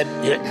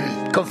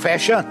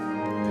confession?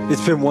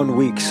 It's been 1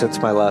 week since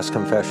my last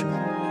confession.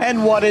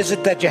 And what is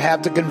it that you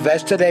have to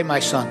confess today, my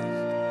son?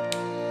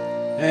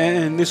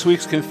 And this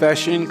week's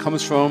confession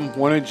comes from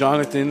one of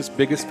Jonathan's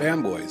biggest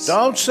fanboys.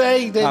 Don't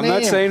say their name. I'm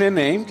not saying their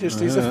name,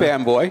 just he's a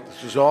fanboy.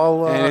 This is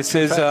all and it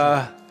says,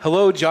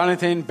 hello,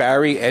 Jonathan,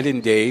 Barry, Ed,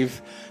 and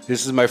Dave.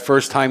 This is my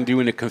first time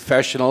doing a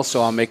confessional,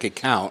 so I'll make it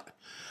count.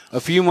 A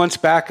few months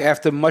back,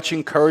 after much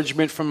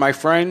encouragement from my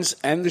friends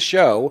and the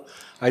show,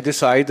 I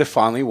decided to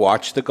finally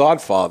watch The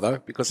Godfather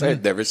because I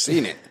had never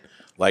seen it,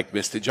 like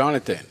Mr.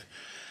 Jonathan.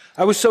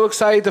 I was so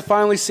excited to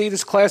finally see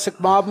this classic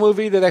mob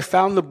movie that I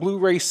found the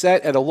Blu-ray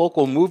set at a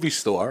local movie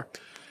store,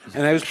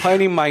 and I was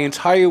planning my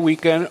entire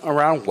weekend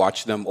around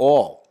watching them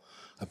all.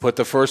 I put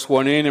the first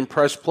one in and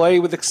pressed play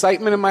with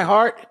excitement in my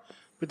heart,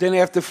 but then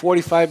after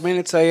 45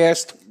 minutes I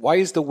asked, why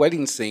is the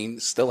wedding scene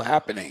still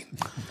happening?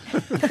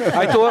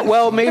 I thought,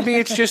 well, maybe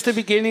it's just the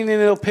beginning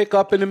and it'll pick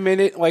up in a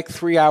minute like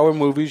 3-hour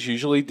movies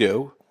usually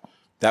do.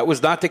 That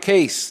was not the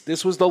case.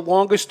 This was the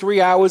longest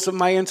 3 hours of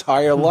my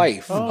entire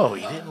life. Oh,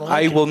 you didn't like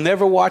I it. will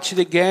never watch it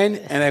again,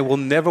 and I will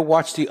never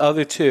watch the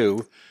other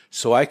two.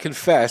 So I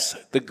confess,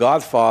 The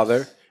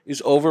Godfather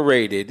is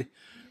overrated.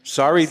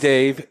 Sorry,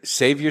 Dave.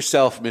 Save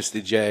yourself,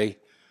 Mr. J.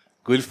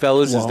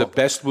 Goodfellas is the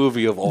best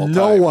movie of all time.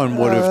 No one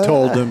would have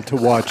told him to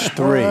watch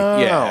 3.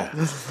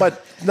 Yeah.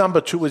 But number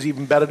 2 was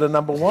even better than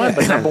number 1.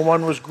 But number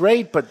 1 was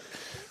great, but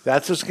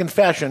that's his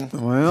confession.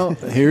 Well,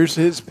 here's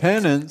his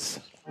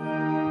penance.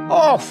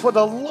 Oh, for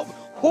the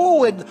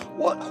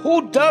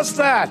who does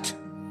that?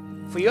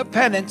 For your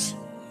penance,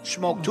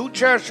 smoke 2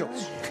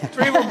 Churchills,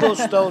 3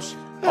 Robustos,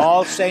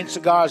 All Saints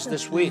Cigars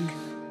this week.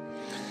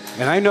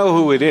 And I know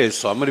who it is,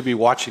 so I'm going to be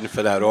watching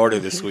for that order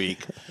this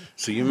week.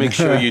 So you make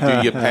sure you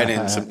do your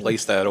penance and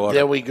place that order.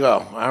 There we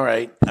go. All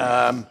right.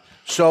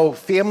 So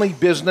family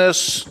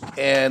business,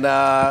 and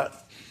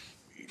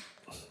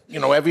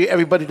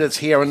everybody that's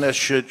hearing this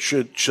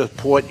should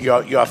support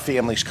your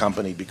family's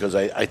company, because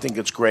I think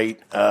it's great.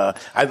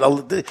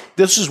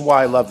 This is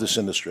why I love this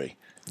industry.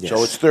 Yes.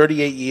 So it's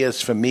 38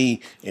 years for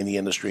me in the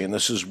industry, and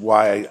this is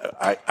why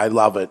I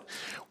love it.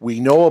 We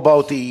know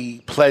about the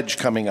pledge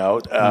coming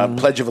out,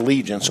 Pledge of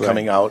Allegiance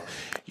coming out.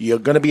 You're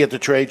going to be at the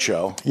trade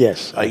show.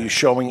 Yes. Are you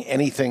showing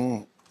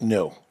anything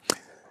new?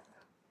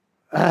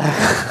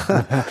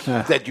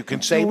 That you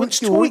can say, it's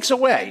 2 weeks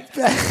away.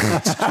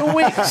 It's 2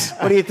 weeks.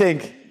 What do you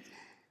think?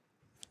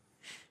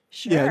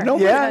 Sure.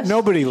 Yeah,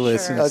 nobody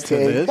listens to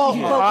this. But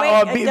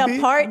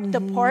wait,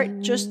 the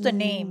part, just the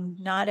name,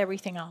 not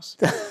everything else.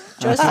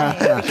 Just the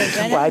name. Because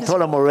then Well, I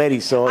told him already,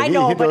 so I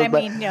know, but I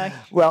mean,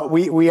 Well,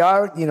 we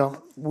are,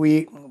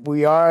 we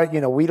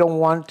don't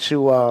want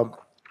to.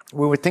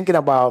 We were thinking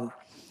about,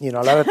 a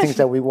lot of things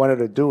that we wanted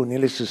to do.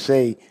 Needless to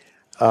say,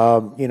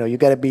 you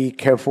got to be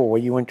careful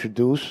what you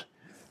introduce.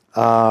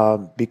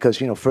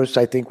 Because, first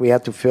I think we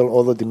have to fill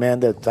all the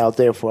demand that's out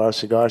there for our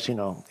cigars,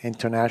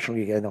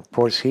 internationally and of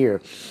course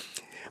here.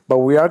 But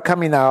we are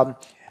coming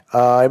out,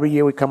 every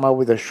year we come out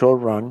with a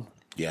short run.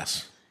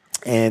 Yes.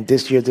 And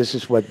this year, this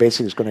is what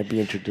basically is going to be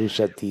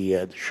introduced at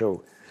the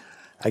show.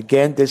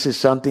 Again, this is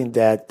something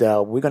that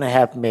we're going to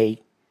have made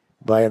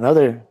by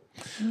another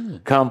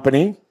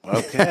company.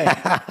 Okay.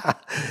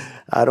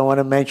 I don't want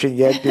to mention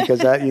yet because,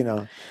 But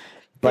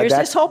there's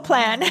this whole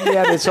plan.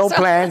 Yeah, this whole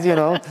plan,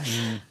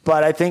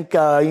 But I think,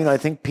 I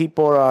think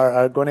people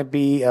are going to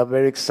be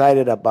very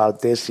excited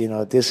about this.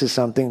 This is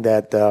something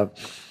that,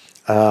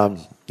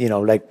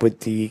 like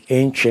with the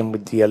ancient,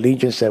 with the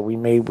allegiance that we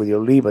made with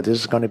Oliva, this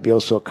is going to be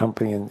also a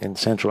company in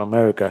Central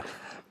America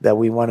that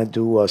we want to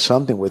do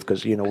something with,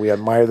 because, we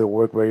admire their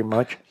work very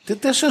much.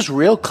 This is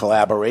real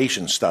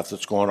collaboration stuff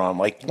that's going on.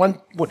 Like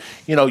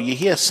you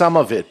hear some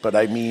of it, but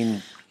I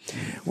mean...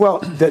 Well,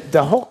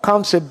 the whole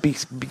concept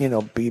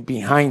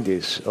behind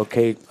this,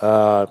 okay,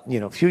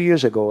 a few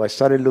years ago, I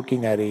started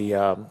looking at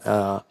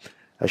a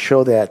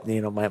show that,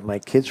 my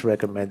kids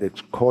recommended.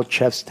 It's called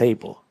Chef's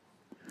Table.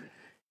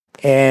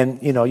 And,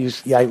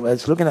 I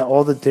was looking at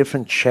all the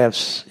different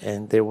chefs,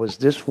 and there was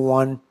this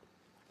one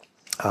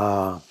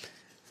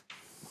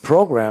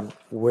program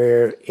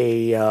where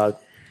a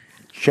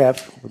chef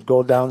would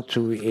go down to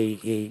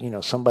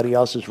a somebody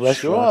else's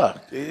restaurant.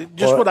 Sure.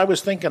 Just what I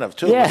was thinking of,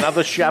 too. Yeah.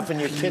 Another chef in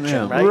your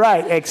kitchen, right?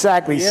 Right,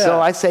 exactly. Yeah.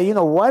 So I say,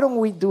 why don't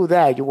we do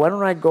that? Why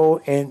don't I go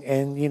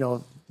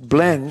and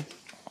blend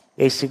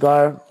a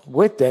cigar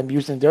with them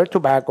using their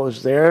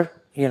tobaccos, their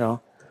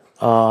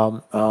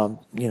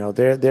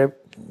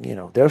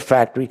their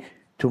factory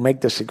to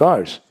make the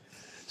cigars.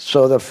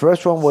 So the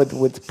first one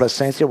with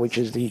Plasencia, which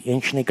is the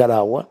Inch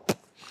Nicaragua,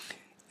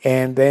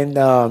 and then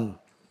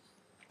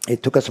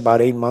it took us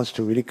about 8 months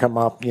to really come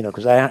up,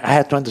 because I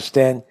had to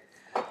understand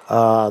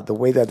the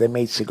way that they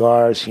made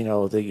cigars,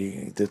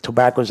 the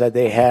tobaccos that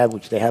they have,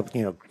 which they have,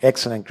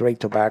 excellent, great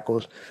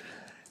tobaccos.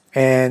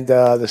 And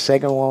the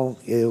second one,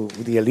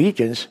 the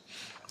Allegiance,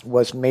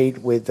 was made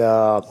with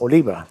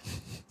Oliva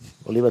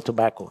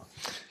tobacco.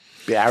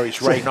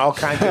 Barry's writing all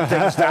kinds of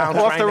things down.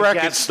 Off the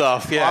record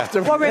stuff, yeah.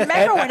 Well,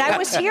 remember when I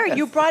was here,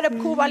 you brought up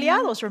Cuba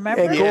Aliados,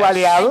 remember? Cuba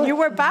Aliados? And you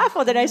were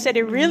baffled, and I said,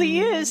 it really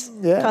is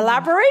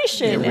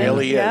collaboration. It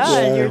really is. Yeah,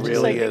 It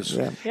really is.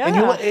 Yeah. And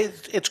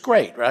it's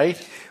great, right?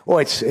 Oh,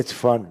 it's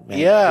fun, man.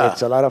 Yeah.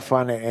 It's a lot of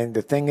fun. And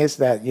the thing is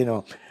that,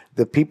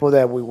 the people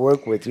that we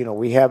work with,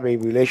 we have a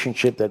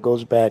relationship that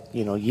goes back,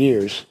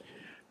 years.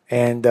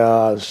 And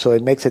so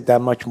it makes it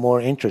that much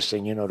more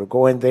interesting, to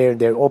go in there and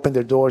they open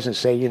their doors and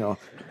say,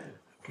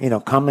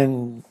 come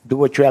and do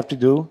what you have to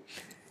do.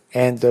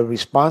 And the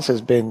response has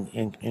been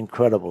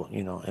incredible,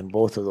 in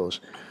both of those.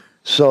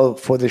 So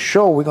for the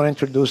show, we're going to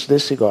introduce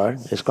this cigar.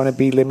 It's going to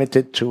be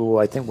limited to,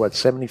 I think,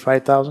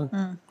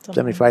 75,000?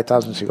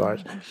 75,000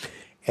 cigars.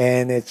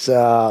 And it's,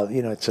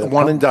 it's a...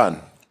 One and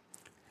done.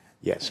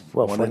 Yes.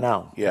 Well, for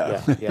now.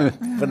 Yeah.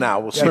 For now,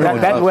 we'll see.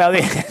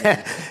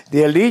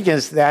 The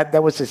Allegiance,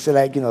 that was just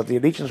like, the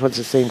Allegiance was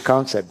the same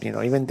concept.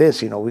 Even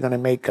this, we're going to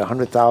make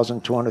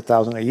 100,000,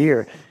 200,000 a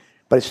year.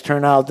 But it's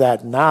turned out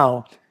that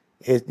now,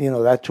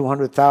 that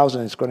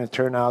 200,000 is going to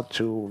turn out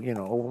to,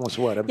 almost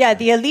what? Yeah,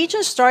 the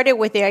Allegiance started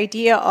with the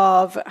idea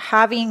of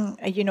having,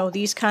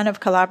 these kind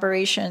of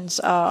collaborations.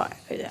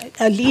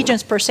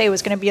 Allegiance per se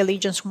was going to be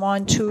Allegiance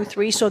 1, 2,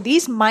 3. So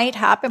these might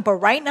happen, but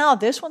right now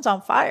this one's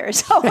on fire.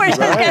 So we're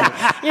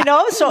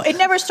just so it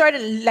never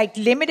started like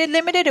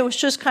limited. It was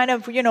just kind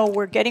of,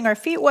 we're getting our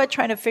feet wet,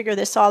 trying to figure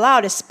this all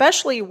out,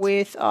 especially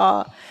with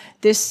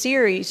this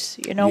series,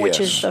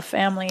 which is the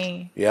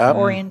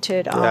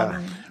family-oriented,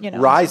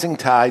 Rising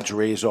tides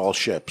raise all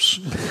ships.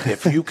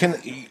 If you can,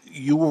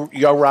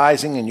 you're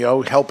rising and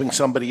you're helping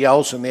somebody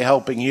else and they're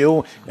helping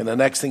you, and the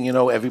next thing you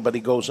know, everybody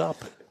goes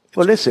up.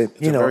 Well, listen,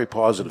 it's a very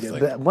positive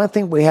thing. One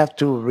thing we have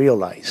to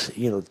realize,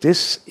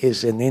 this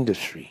is an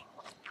industry.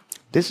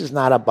 This is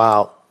not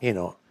about,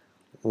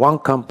 one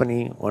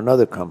company or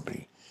another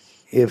company.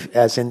 If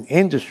as an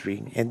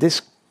industry, and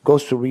this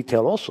goes to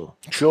retail also.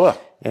 Sure.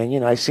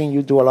 And, I've seen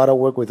you do a lot of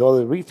work with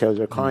other retailers.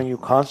 They're calling you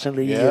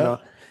constantly,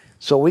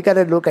 So we got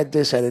to look at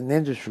this as an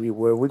industry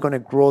where we're going to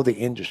grow the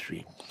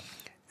industry.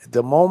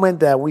 The moment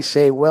that we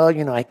say, well,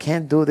 I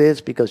can't do this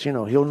because,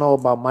 he'll know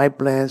about my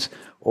blends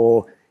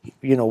or,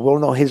 we'll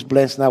know his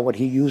blends, not what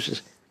he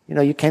uses.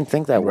 You can't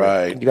think that way.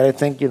 Right. You got to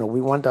think,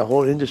 we want the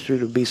whole industry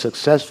to be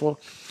successful.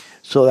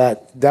 So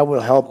that will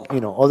help,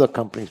 other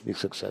companies be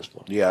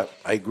successful. Yeah,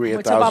 I agree.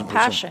 It's about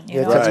passion.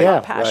 It's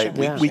about passion.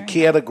 Right. We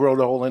care to grow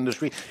the whole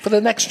industry for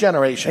the next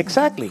generation.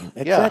 Exactly.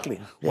 Yeah.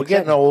 We're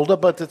getting older,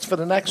 but it's for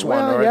the next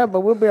one. Right? Yeah, but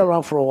we'll be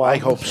around for a while. I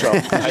hope so.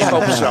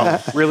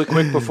 Really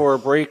quick before a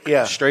break,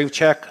 strength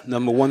check,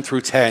 number 1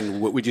 through 10.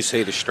 What would you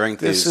say the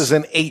strength is? This is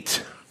an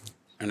 8.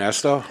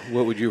 Ernesto,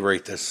 what would you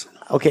rate this?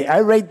 Okay, I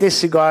rate this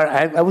cigar,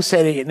 I would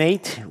say an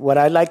 8. What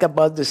I like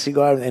about the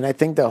cigar, and I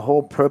think the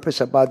whole purpose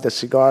about the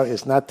cigar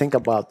is not think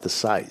about the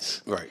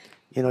size. Right.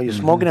 You're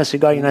smoking a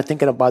cigar, you're not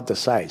thinking about the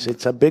size.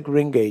 It's a big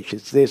ring gauge,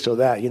 it's this or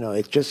that.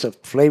 It's just a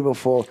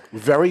flavorful.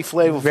 Very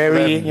flavorful.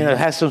 Very, it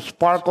has some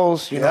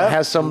sparkles, it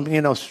has some,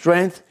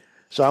 strength.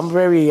 So I'm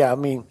very,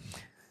 I'm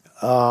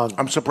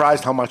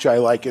surprised how much I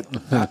like it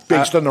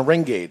based on the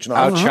ring gauge. No?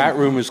 Our chat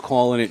room is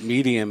calling it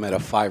medium at a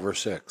 5 or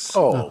 6.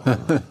 Oh.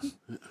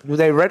 Do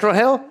they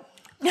retrohale?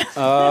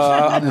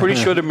 I'm pretty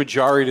sure the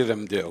majority of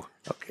them do.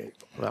 Okay.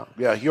 Well,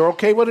 yeah, you're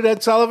okay with it,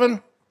 Ed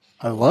Sullivan?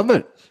 I love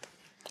it.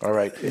 All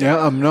right. Yeah,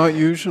 I'm not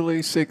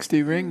usually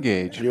 60 ring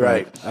gauge. You're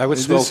right. I would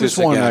smoke this this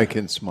one again. I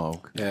can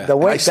smoke. Yeah. The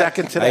way I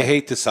second today. I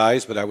hate the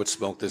size, but I would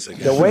smoke this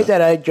again. The way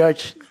that I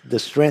judge the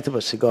strength of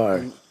a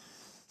cigar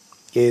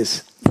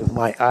is with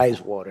my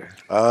eyes water.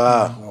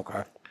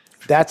 Okay.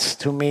 That's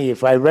to me,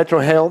 if I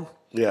retrohale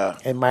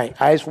and my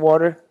eyes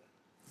water,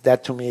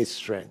 that to me is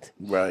strength.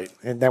 Right.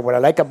 And then what I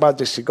like about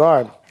the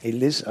cigar, it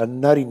leaves a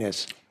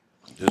nuttiness.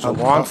 There's a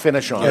long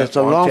finish on it. It's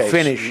a long taste.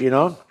 finish,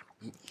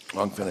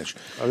 Long finish.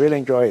 I really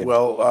enjoy it.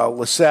 Well,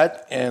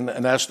 Lisette and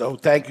Ernesto,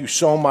 thank you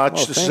so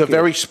much. This is a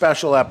very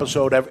special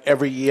episode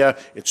every year.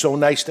 It's so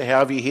nice to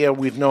have you here.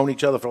 We've known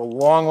each other for a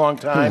long, long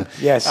time.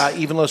 Yes.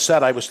 Even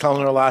Lisette, I was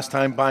telling her last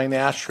time buying the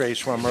ashtrays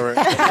from her.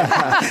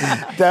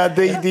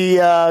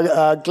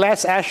 the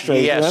glass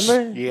ashtrays, Yes.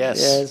 remember?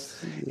 Yes.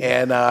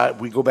 and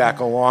we go back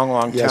a long,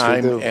 long Yes, we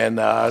time. do. And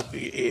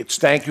it's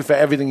thank you for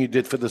everything you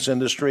did for this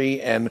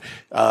industry and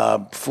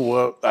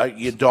for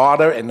your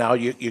daughter and now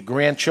your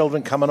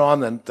grandchildren coming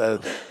on and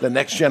the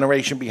next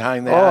generation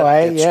behind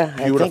that.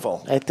 It's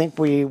beautiful. I think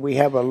we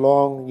have a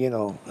long,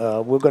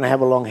 we're going to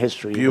have a long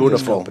history.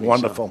 Beautiful,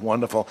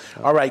 wonderful.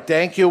 All right,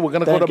 thank you. We're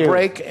going to go to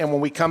break, and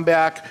when we come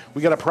back,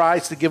 we got a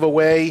prize to give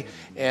away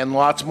and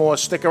lots more.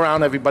 Stick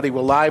around, everybody.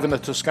 We're live in the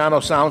Toscano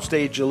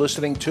Soundstage. You're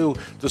listening to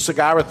The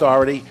Cigar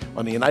Authority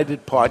on the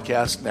United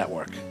Podcast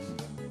Network.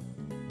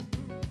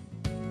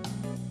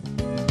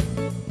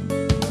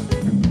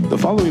 The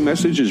following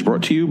message is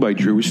brought to you by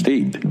Drew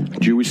Estate.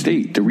 Drew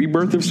Estate, the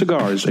rebirth of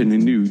cigars in the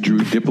new Drew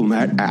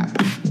Diplomat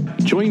app.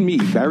 Join me,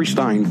 Barry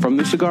Stein, from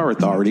the Cigar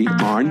Authority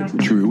on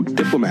Drew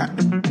Diplomat.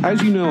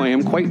 As you know, I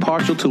am quite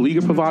partial to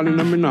Liga Privada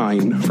number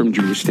 9 from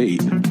Drew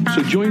Estate.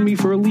 So join me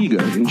for a Liga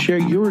and share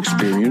your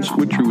experience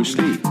with Drew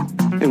Estate.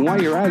 And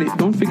while you're at it,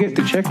 don't forget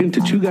to check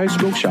into Two Guys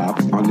Smoke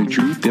Shop on the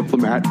Drew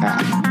Diplomat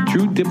app.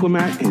 Drew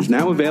Diplomat is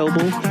now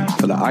available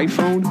for the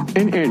iPhone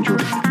and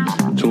Android.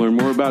 To learn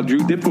more about Drew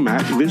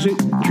Diplomat, visit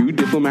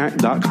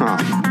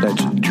drewdiplomat.com.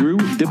 That's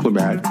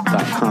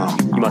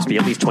drewdiplomat.com. You must be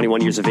at least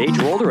 21 years of age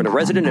or older and a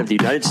resident of the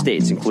United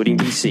States, including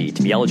D.C.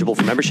 To be eligible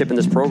for membership in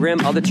this program,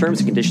 other terms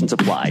and conditions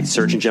apply.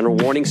 Surgeon General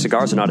warning,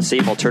 cigars are not a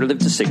safe alternative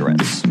to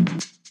cigarettes.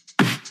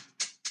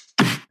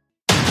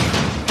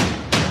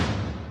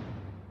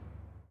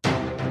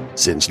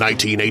 Since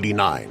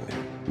 1989,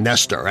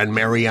 Nestor and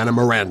Mariana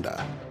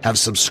Miranda have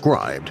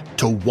subscribed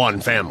to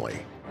one family,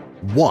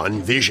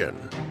 one vision,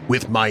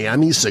 with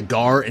Miami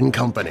Cigar and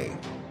Company.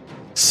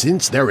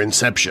 Since their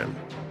inception,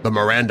 the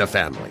Miranda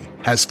family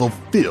has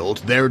fulfilled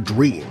their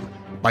dream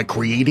by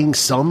creating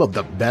some of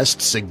the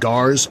best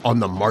cigars on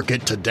the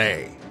market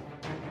today.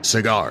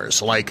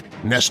 Cigars like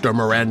Nestor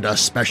Miranda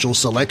Special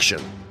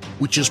Selection,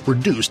 which is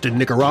produced in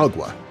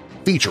Nicaragua,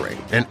 featuring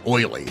an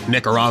oily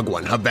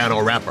Nicaraguan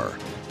Habano wrapper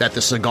that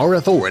the Cigar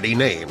Authority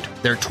named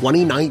their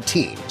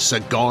 2019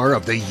 Cigar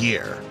of the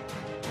Year,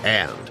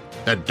 and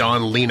the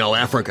Don Lino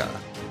Africa,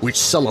 which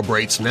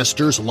celebrates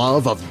Nestor's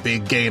love of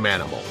big game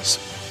animals.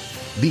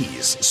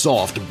 These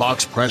soft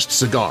box-pressed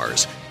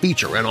cigars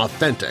feature an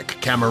authentic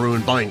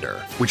Cameroon binder,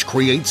 which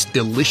creates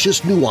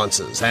delicious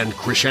nuances and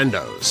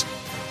crescendos.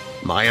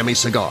 Miami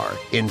Cigar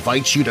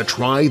invites you to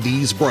try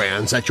these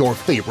brands at your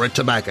favorite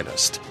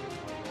tobacconist.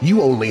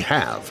 You only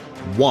have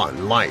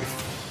one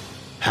life.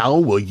 How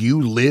will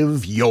you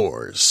live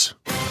yours?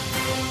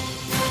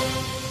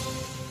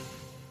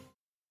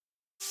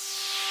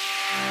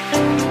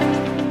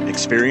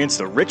 Experience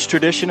the rich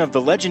tradition of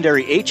the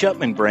legendary H.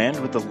 Upmann brand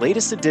with the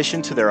latest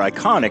addition to their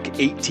iconic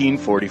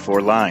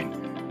 1844 line.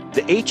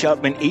 The H.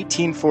 Upmann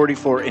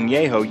 1844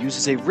 Añejo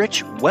uses a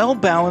rich,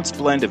 well-balanced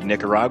blend of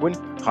Nicaraguan,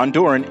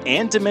 Honduran,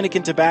 and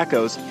Dominican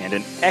tobaccos and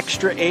an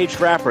extra-aged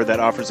wrapper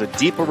that offers a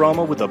deep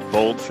aroma with a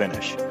bold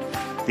finish.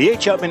 The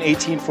H. Upmann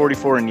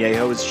 1844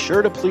 Añejo is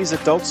sure to please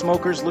adult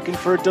smokers looking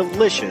for a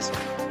delicious,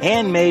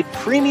 handmade,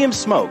 premium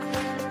smoke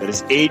that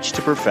is aged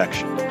to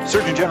perfection.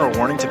 Surgeon General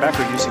warning,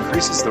 tobacco use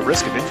increases the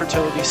risk of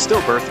infertility,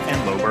 stillbirth,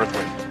 and low birth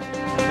weight.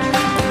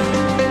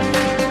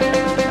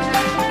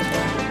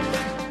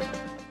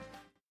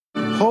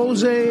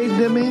 Jose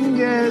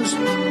Dominguez.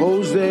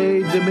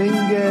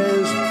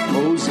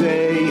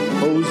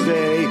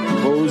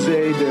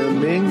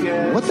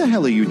 What the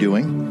hell are you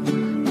doing?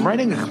 I'm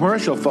writing a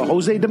commercial for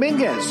Jose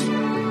Dominguez.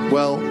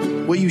 Well,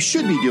 what you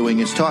should be doing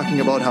is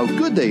talking about how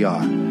good they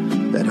are.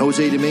 That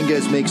Jose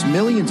Dominguez makes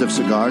millions of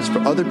cigars for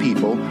other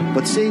people,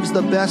 but saves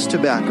the best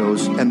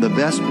tobaccos and the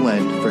best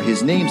blend for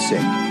his namesake,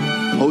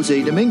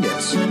 Jose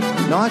Dominguez.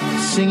 Not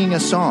singing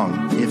a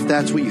song, if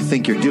that's what you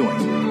think you're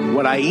doing.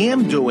 What I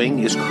am doing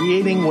is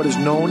creating what is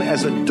known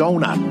as a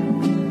donut.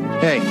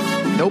 Hey,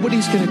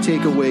 nobody's going to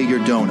take away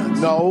your donuts.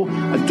 No,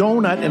 a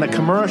donut in a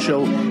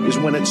commercial is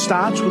when it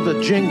starts with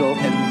a jingle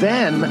and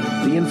then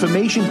the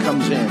information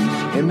comes in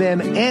and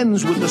then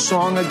ends with the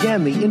song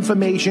again. The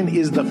information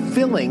is the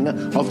filling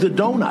of the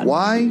donut.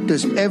 Why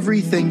does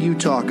everything you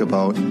talk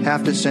about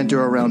have to center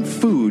around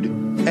food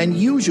and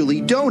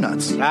usually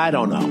donuts? I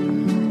don't know.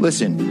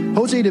 Listen,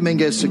 Jose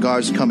Dominguez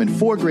cigars come in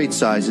 4 great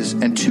sizes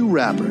and 2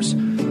 wrappers.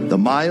 The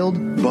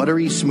mild,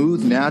 buttery,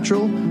 smooth,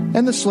 natural,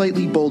 and the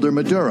slightly bolder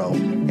Maduro.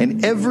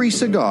 And every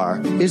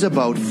cigar is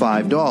about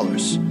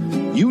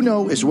 $5. You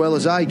know as well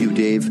as I do,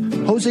 Dave,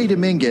 Jose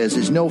Dominguez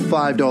is no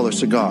 $5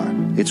 cigar.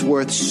 It's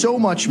worth so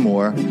much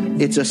more,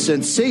 it's a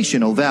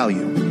sensational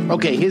value.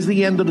 Okay, here's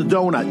the end of the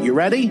donut. You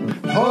ready?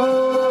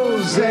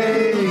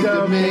 Jose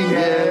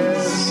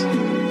Dominguez.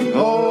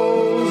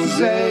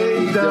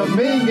 Jose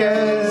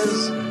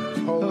Dominguez.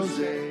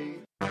 Jose.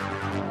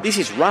 This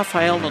is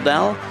Rafael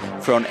Nodal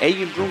from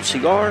Agent Room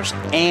Cigars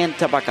and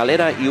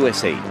Tabacalera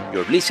USA.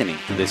 You're listening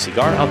to the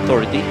Cigar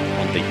Authority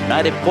on the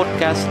United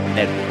Podcast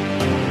Network.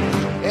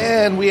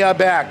 And we are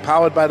back,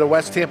 powered by the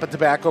West Tampa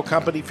Tobacco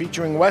Company,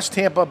 featuring West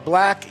Tampa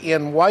Black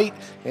and White,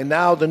 and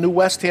now the new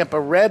West Tampa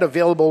Red,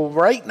 available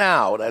right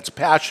now. That's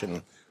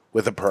passion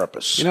with a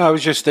purpose. You know, I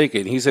was just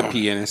thinking, he's a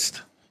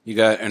pianist. You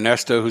got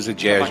Ernesto, who's a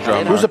jazz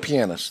drummer. Who's a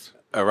pianist?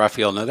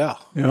 Rafael Nadal.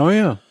 Oh,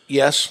 yeah.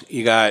 Yes.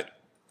 You got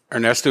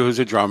Ernesto, who's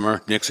a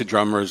drummer. Nick's a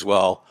drummer as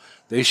well.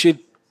 They should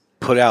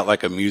put out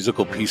like a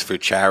musical piece for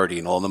charity,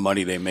 and all the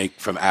money they make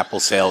from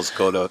Apple sales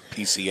go to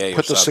PCA.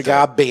 Put the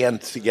cigar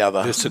band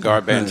together. The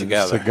cigar band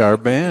together. Cigar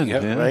band,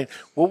 Yep. yeah. Right.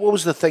 What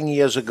was the thing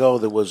years ago?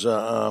 There was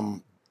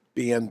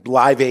being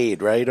Live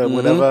Aid, right, or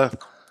whatever.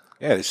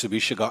 Yeah, this should be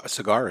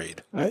Cigar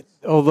Aid.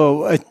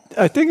 Although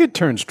I think it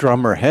turns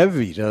drummer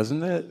heavy,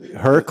 doesn't it?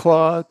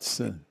 Herclots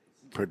and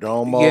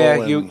Perdomo.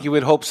 Yeah, and you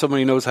would hope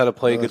somebody knows how to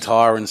play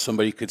guitar and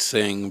somebody could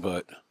sing,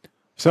 but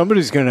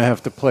somebody's going to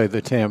have to play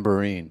the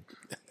tambourine.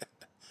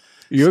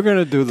 You're going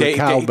to do the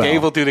cowbell.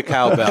 Dave will do the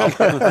cowbell.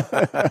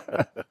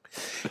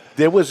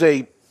 There was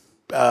a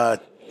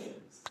not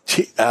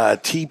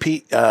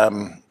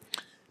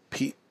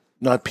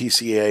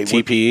PCA,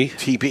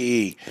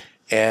 TPE,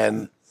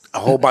 and a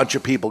whole bunch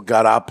of people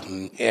got up,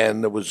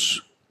 and there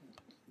was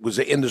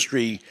an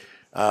industry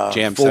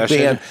jam full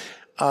session.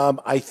 band.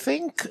 I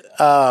think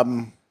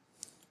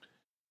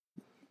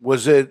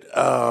was it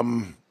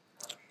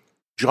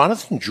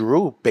Jonathan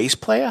Drew, bass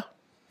player?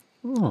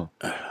 Oh.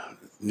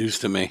 News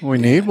to me. We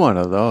need one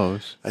of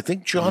those. I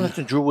think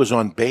Jonathan Drew was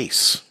on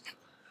bass,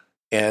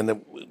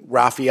 and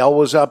Raphael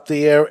was up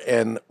there,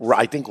 and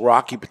I think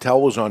Rocky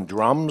Patel was on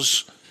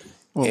drums.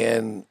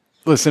 And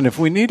listen, if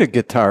we need a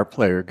guitar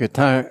player,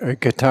 Guitar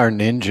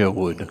Ninja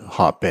would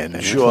hop in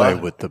and play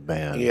with the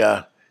band.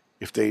 Yeah,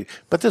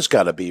 but there's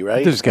got to be,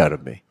 right? There's got to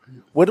be.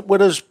 What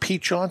does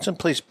Pete Johnson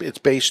play? It's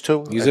bass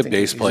too. He's a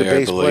bass player,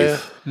 I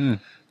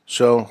believe.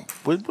 So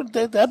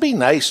that'd be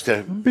nice to.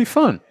 It'd be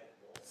fun.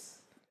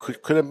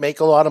 Could it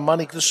make a lot of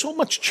money? There's so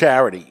much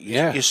charity.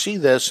 Yeah. You see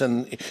this,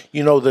 and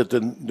you know that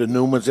the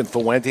Newmans and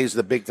Fuentes,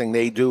 the big thing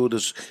they do.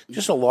 There's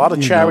just a lot of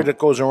charity that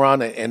goes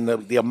around, and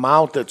the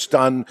amount that's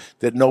done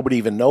that nobody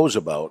even knows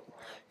about.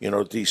 You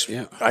know,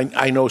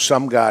 I know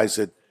some guys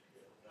that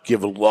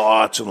give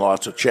lots and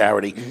lots of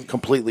charity,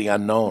 completely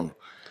unknown.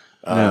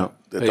 That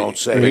don't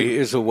say.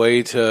 Here's a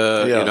way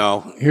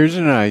to, Here's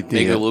an idea.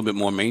 make it a little bit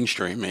more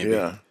mainstream, maybe.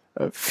 Yeah.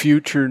 A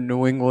future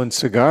New England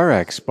Cigar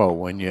Expo,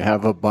 when you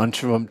have a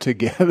bunch of them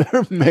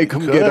together, make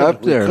them get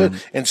up there.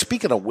 And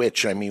speaking of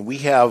which, I mean, we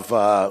have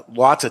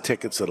lots of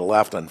tickets that are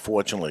left,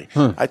 unfortunately.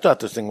 I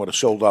thought this thing would have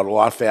sold out a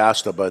lot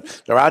faster,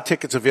 but there are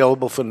tickets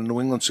available for the New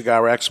England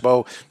Cigar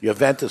Expo. The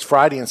event is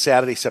Friday and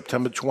Saturday,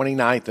 September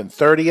 29th and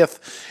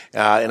 30th.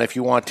 And if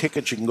you want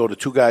tickets, you can go to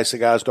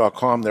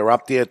twoguyscigars.com. They're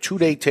up there.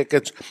 2-day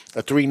tickets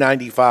are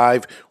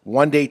 $3.95.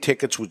 1-day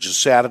tickets, which is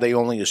Saturday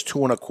only, is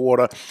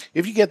 $2.25.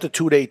 If you get the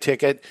 2-day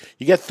ticket,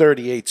 you get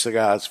 38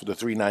 cigars for the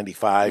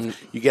 $3.95.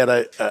 You get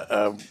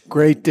a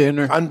great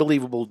dinner,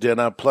 unbelievable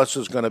dinner. Plus,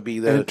 there's going to be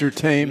the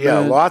entertainment. Yeah,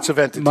 lots of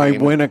entertainment.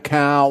 Might win a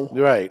cow.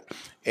 Right.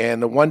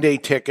 And the 1-day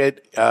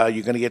ticket,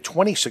 you're going to get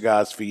 20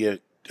 cigars for your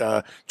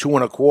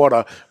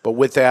 $2.25, but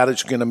with that,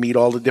 it's going to meet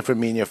all the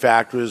different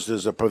manufacturers.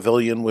 There's a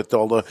pavilion with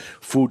all the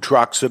food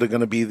trucks that are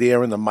going to be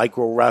there, and the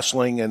micro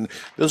wrestling, and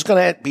there's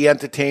going to be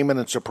entertainment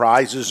and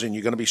surprises, and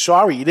you're going to be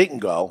sorry you didn't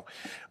go,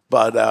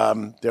 but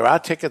there are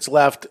tickets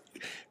left.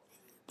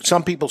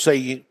 Some people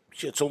say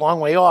it's a long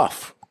way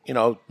off. You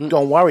know,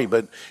 don't worry,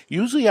 but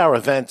usually our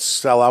events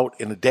sell out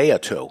in a day or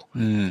two,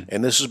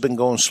 and this has been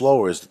going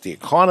slower. Is it the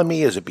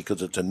economy? Is it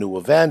because it's a new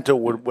event, or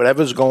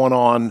whatever's going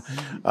on?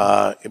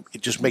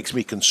 It just makes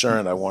me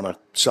concerned. I want to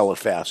sell it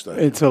faster.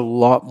 It's a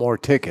lot more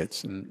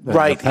tickets, than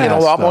right? the past,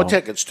 and a lot more though.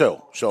 tickets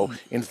too. So,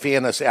 in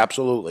fairness,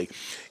 absolutely,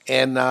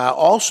 and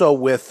also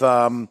with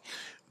the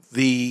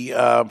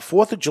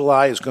 4th of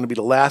July is going to be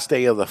the last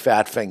day of the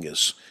Fat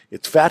Fingers.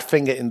 It's Fat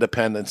Finger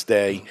Independence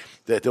Day.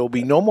 That there will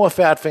be no more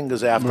Fat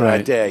Fingers after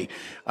that day.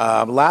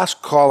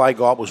 Last call I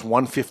got was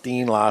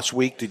 115 last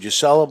week. Did you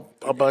sell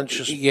a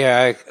bunch?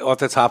 Yeah, off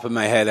the top of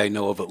my head, I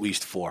know of at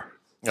least 4.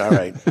 All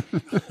right.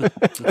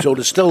 So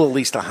there's still at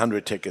least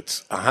 100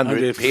 tickets,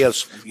 100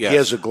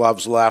 pairs of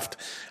gloves left.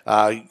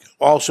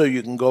 Also,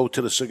 you can go to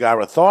the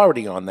Cigar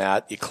Authority on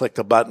that. You click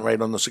the button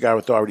right on the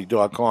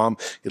cigarauthority.com.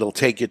 It'll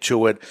take you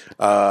to it.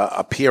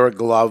 A pair of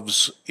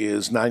gloves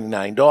is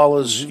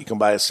 $99. You can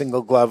buy a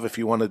single glove if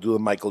you want to do the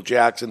Michael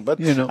Jackson,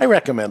 but I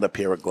recommend a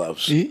pair of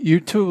gloves. You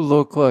two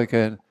look like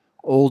an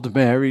old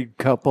married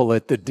couple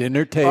at the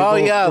dinner table. Oh,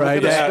 yeah.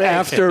 Right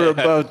after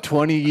about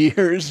 20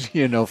 years,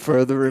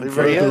 further and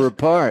further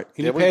apart.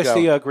 Can you pass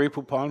the Grey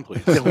Poupon,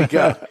 please? There we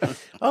go.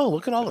 Oh,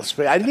 look at all the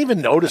space. I didn't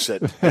even notice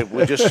it.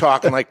 We're just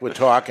talking like we're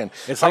talking.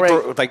 It's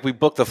like we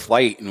booked a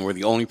flight and we're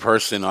the only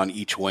person on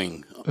each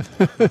wing.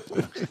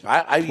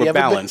 We're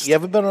balanced. You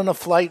ever been on a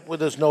flight where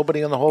there's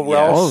nobody on the whole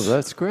row? Yes. Oh,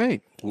 that's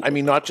great. I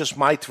mean, not just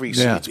my 3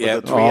 seats, Yeah.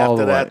 but the 3 All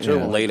after the that, way, too.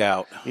 yeah. Laid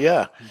out.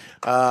 Yeah.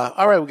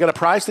 All right, we got a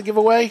prize to give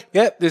away?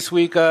 Yep, this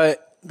week, the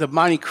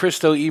Monte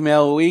Cristo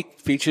email week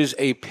features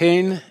a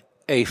pin,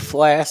 a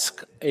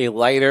flask, a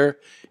lighter,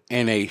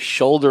 and a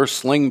shoulder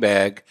sling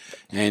bag.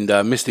 And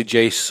Mr.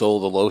 J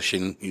sold the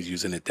lotion. He's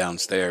using it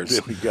downstairs.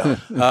 There we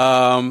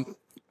go.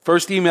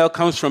 First email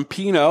comes from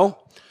Pino,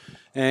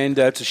 and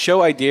it's a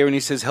show idea, and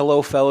he says,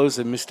 "Hello, fellows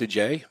and Mr.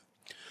 J.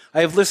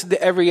 I have listened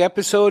to every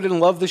episode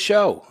and love the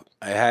show.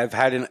 I have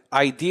had an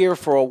idea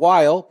for a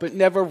while, but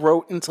never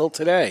wrote until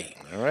today.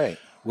 All right.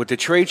 With the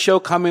trade show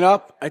coming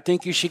up, I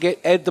think you should get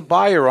Ed the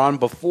Buyer on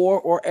before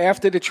or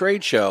after the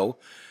trade show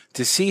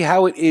to see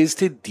how it is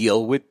to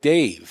deal with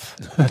Dave.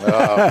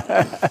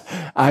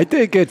 I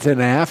think it's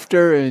an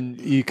after, and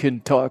you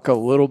can talk a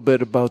little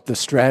bit about the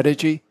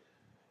strategy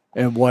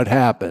and what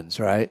happens,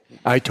 right?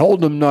 I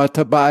told him not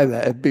to buy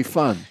that. It'd be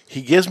fun.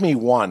 He gives me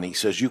one. He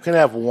says, you can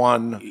have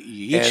one.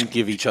 You each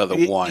give each other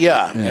one.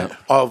 Yeah.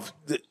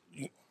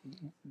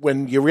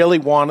 When you really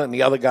want it and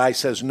the other guy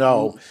says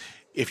no,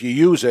 if you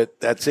use it,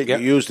 that's it. You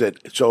used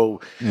it.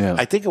 So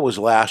I think it was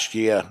last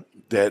year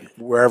that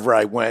wherever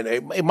I went,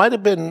 it might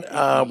have been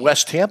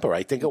West Tampa.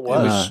 I think it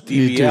was.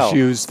 You just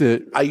used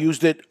it. I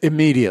used it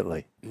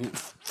immediately.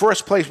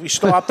 First place we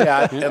stopped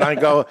at, and I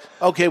go,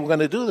 okay, we're going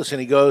to do this. And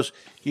he goes,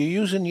 you're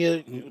using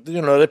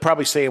they're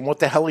probably saying, what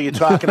the hell are you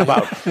talking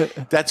about?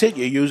 That's it.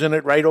 You're using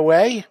it right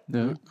away?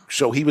 No.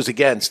 So he was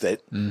against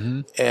it.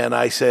 Mm-hmm. And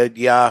I said,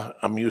 yeah,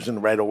 I'm using it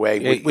right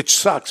away, which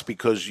sucks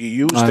because you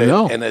used it,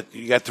 and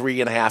you got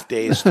 3.5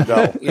 days to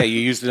go. Yeah, you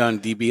used it on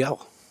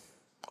DBL.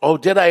 Oh,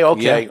 did I?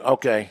 Okay, Yeah.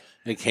 okay.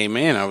 It came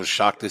in. I was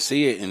shocked to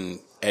see it, and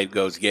Ed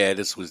goes, yeah,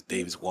 this was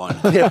Dave's one.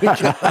 There we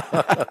go.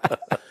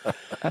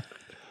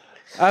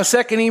 Our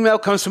second email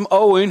comes from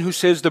Owen, who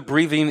says the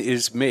breathing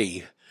is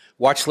me.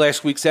 Watched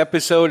last week's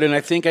episode, and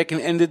I think I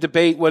can end the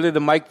debate whether the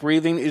mic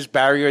breathing is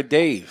Barry or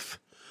Dave.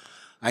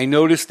 I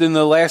noticed in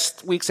the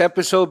last week's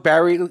episode,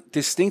 Barry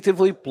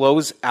distinctively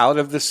blows out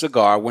of the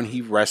cigar when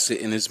he rests it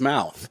in his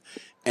mouth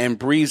and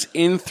breathes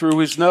in through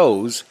his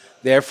nose,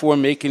 therefore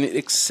making an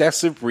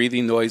excessive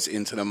breathing noise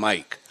into the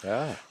mic.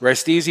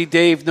 Rest easy,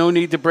 Dave. No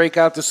need to break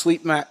out the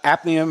sleep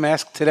apnea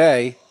mask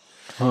today.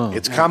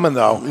 It's coming,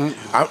 though.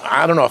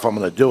 I don't know if I'm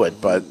going to do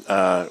it, but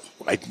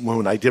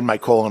when I did my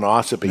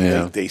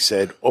colonoscopy, they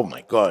said, oh,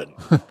 my God,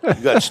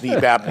 you got sleep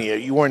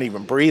apnea. You weren't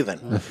even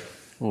breathing.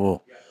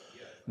 Oh,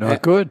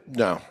 not good.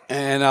 No.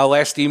 And our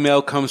last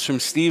email comes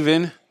from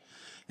Steven,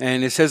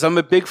 and it says, I'm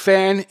a big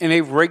fan and a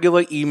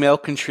regular email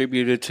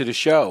contributor to the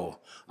show.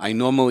 I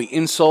normally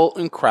insult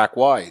and crack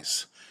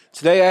wise.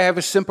 Today I have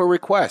a simple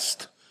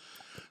request.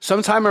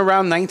 Sometime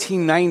around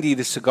 1990,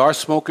 the cigar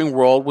smoking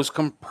world was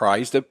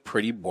comprised of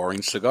pretty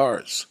boring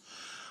cigars.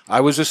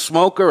 I was a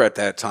smoker at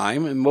that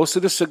time, and most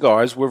of the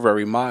cigars were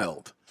very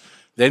mild.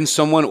 Then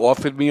someone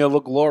offered me a La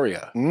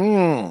Gloria.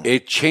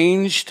 It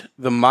changed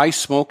my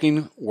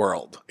smoking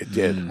world. It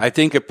did. I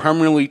think it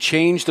permanently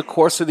changed the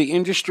course of the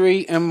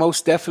industry, and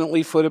most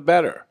definitely for the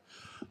better.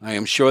 I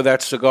am sure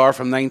that cigar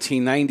from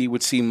 1990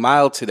 would seem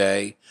mild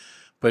today,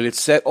 but it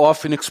set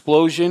off an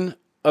explosion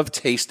of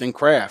taste and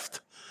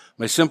craft.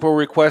 My simple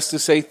request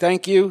is say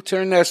thank you to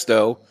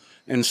Ernesto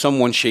and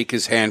someone shake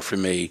his hand for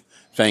me.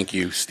 Thank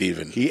you,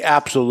 Stephen. He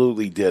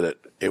absolutely did it.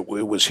 It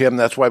was him.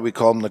 That's why we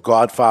call him the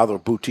godfather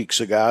of boutique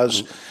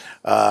cigars.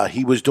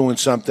 He was doing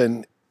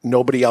something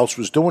nobody else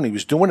was doing. He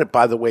was doing it,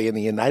 by the way, in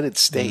the United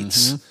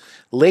States. Mm-hmm.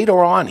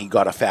 Later on, he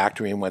got a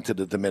factory and went to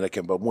the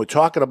Dominican. But when we're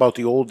talking about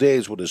the old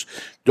days with his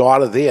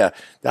daughter there,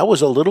 that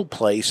was a little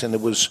place, and it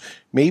was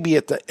maybe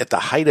at the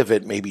height of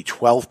it, maybe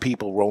 12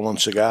 people rolling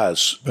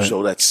cigars. Right.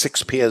 So that's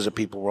 6 pairs of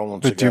people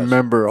rolling cigars. But do you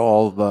remember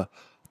all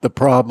the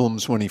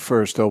problems when he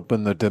first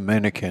opened the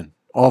Dominican?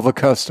 All the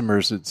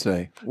customers would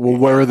say, well,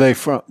 where are they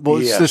from? Well,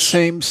 it's the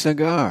same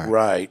cigar.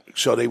 Right.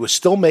 So they were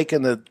still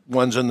making the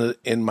ones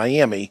in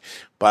Miami,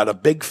 but a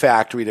big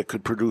factory that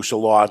could produce a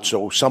lot.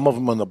 So some of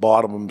them on the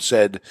bottom of them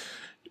said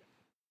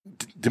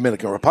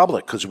Dominican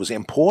Republic because it was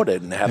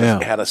imported and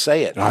had to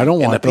say it. I don't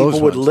want those. And the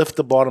people would ones. lift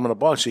the bottom of the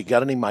box. So you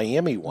got any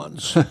Miami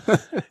ones?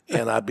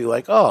 And I'd be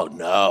like, oh,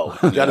 no.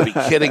 You got to be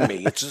kidding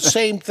me. It's the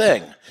same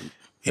thing.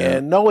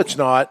 And no, it's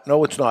not.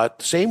 No, it's not.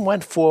 The same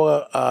went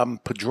for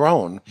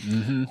Padron,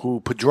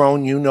 who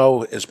Padron,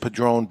 as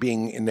Padron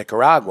being in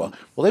Nicaragua.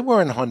 Well, they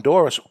were in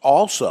Honduras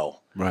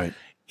also. Right.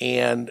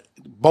 And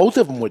both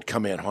of them would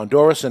come in,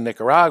 Honduras and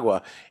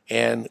Nicaragua.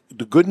 And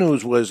the good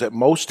news was that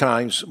most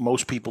times,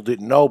 most people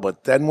didn't know.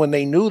 But then when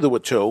they knew there were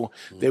two,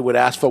 they would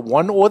ask for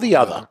one or the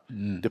other,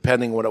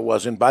 depending what it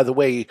was. And by the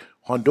way,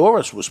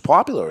 Honduras was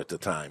popular at the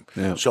time.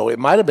 Yeah. So it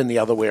might have been the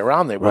other way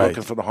around. They were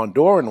looking for the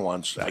Honduran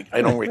ones.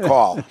 I don't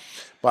recall.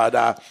 But,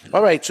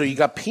 all right, so you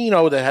got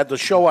Pino that had the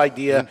show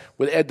idea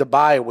with Ed the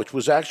Buyer, which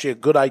was actually a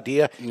good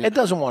idea. Ed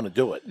doesn't want to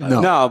do it.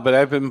 No, but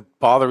I've been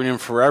bothering him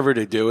forever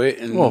to do it.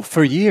 And well,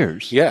 for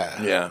years.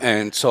 Yeah.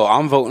 And so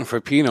I'm voting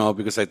for Pino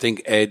because I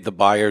think Ed the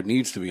Buyer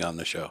needs to be on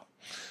the show.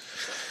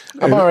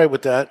 I'm all right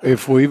with that.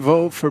 If we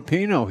vote for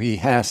Pino, he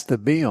has to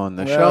be on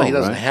the show. Well, he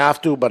doesn't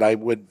have to, but I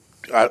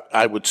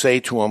would say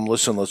to him,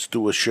 listen, let's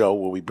do a show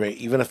where we bring,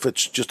 even if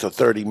it's just a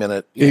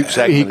 30-minute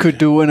segment. He could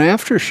do an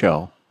after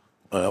show.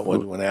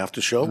 We'll do an after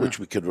show, which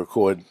we could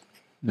record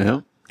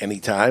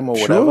anytime or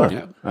Sure.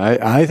 whatever. Yeah.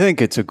 I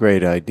think it's a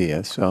great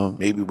idea. So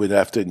maybe we'd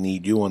have to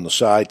need you on the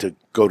side to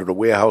go to the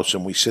warehouse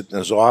and we sit in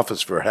his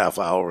office for a half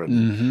hour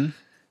and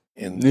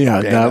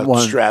that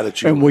one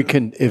strategy. And we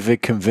can, if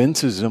it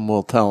convinces him,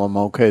 we'll tell him,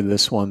 okay,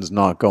 this one's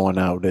not going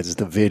out as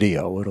the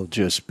video. It'll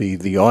just be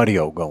the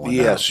audio going out.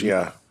 Yes,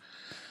 yeah.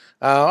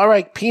 All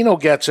right, Pino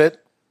gets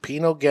it.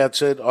 Pino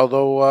gets it,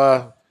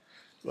 although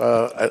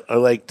I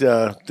liked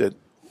that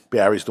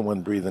Barry's the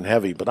one breathing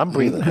heavy, but I'm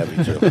breathing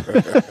heavy too.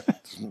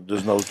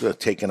 There's no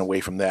taking away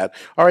from that.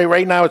 All right,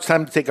 right now it's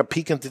time to take a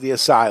peek into the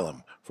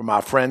asylum from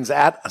our friends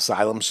at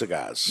Asylum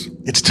Cigars.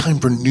 It's time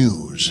for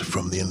news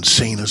from the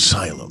insane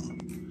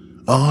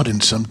asylum. Odd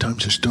and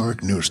sometimes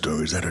historic news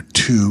stories that are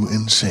too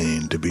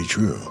insane to be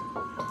true.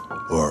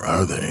 Or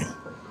are they?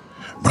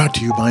 Brought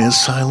to you by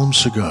Asylum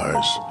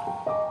Cigars.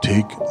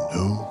 Take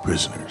no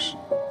prisoners.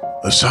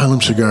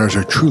 Asylum Cigars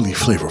are truly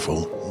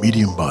flavorful,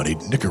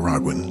 medium-bodied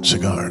Nicaraguan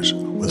cigars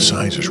with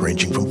sizes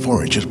ranging from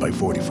 4 inches by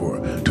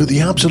 44 to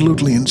the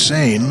absolutely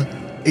insane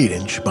 8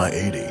 inch by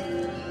 80.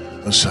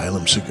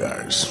 Asylum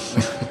Cigars.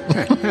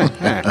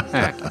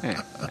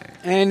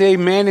 And a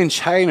man in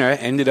China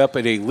ended up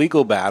at a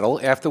legal battle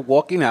after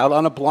walking out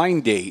on a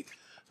blind date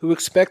who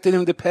expected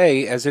him to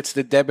pay as it's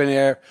the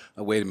debonair...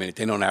 Oh, wait a minute,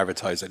 they don't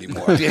advertise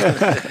anymore.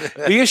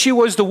 The issue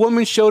was the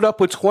woman showed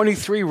up with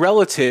 23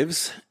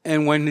 relatives,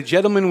 and when the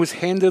gentleman was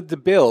handed the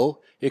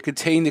bill, it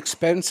contained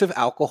expensive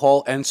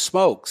alcohol and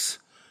smokes.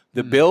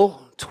 The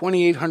bill,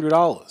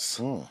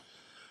 $2,800.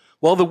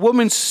 Well, the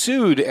woman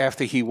sued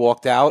after he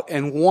walked out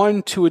and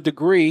won to a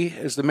degree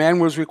as the man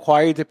was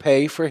required to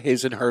pay for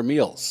his and her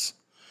meals.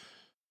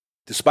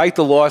 Despite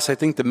the loss, I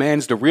think the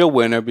man's the real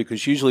winner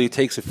because usually it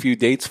takes a few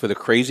dates for the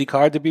crazy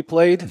card to be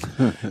played.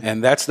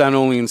 And that's not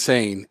only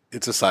insane,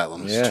 it's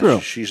asylum. Yeah, true.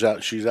 She's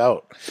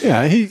out.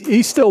 Yeah,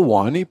 he still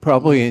won. He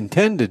probably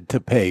intended to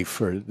pay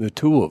for the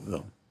two of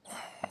them.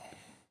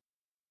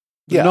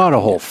 Yeah. Not a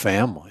whole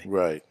family.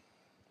 Right.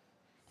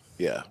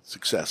 Yeah, it's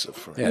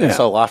excessive. It's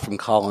a lot from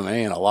column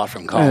A and a lot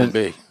from column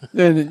B.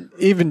 And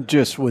even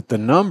just with the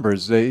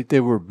numbers, they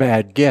were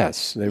bad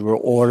guests. They were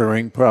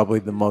ordering probably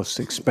the most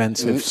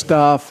expensive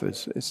stuff.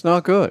 It's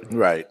not good.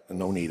 Right.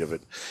 No need of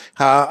it.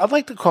 I'd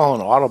like to call an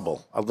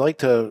audible. I'd like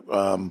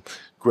to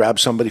grab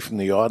somebody from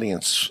the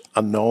audience,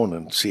 unknown,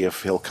 and see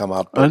if he'll come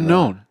up.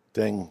 Unknown?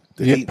 Thing.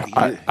 Yeah, He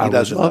I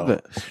doesn't would love know.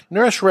 it.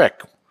 Nurse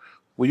Rick,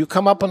 will you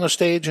come up on the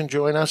stage and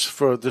join us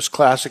for this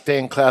classic day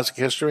in classic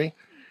history?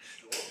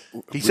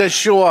 He says,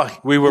 sure.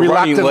 We were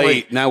running Reluctantly.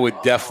 late. Now we're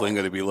definitely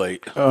going to be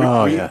late.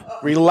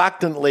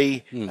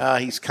 Reluctantly,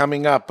 he's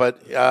coming up.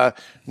 But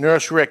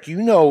Nurse Rick,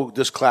 you know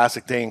this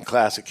classic day in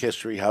classic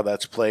history, how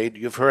that's played.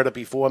 You've heard it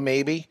before,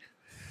 maybe?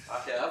 I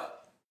have.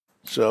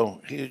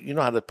 So you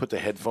know how to put the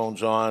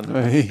headphones on.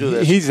 Do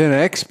this. He's an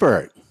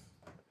expert.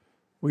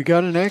 We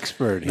got an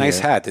expert here. Nice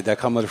hat. Did that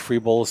come with a free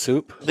bowl of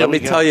soup? Let me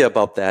tell you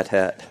about that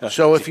hat.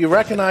 So if you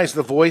recognize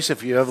the voice,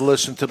 if you ever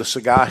listened to the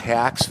Cigar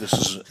Hacks, this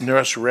is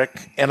Nurse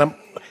Rick,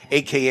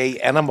 a.k.a.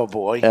 Enema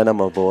Boy.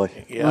 Enema Boy.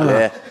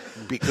 Yeah.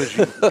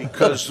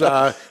 Because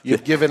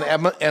you've given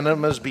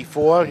enemas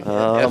before.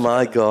 Oh,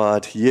 my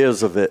God.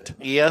 Years of it.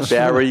 Yes.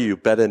 Barry, you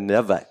better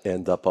never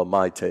end up on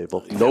my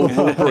table. No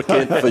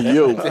lubricant for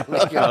you.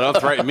 Don't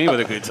threaten me with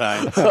a good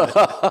time.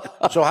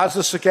 So how's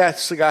the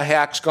Cigar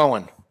Hacks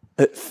going?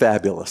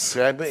 Fabulous.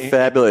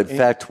 Fabulous. In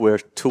fact, we're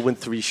 2 and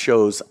 3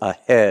 shows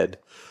ahead.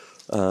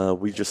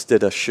 We just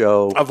did a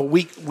show. Of a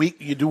week.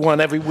 You do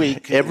one every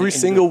week. Every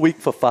single week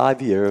for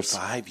 5 years.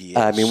 5 years.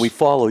 I mean, we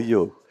follow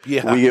you.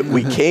 Yeah.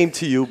 We came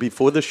to you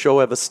before the show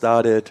ever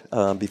started,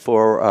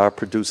 before our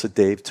producer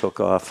Dave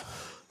took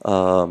off.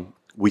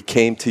 We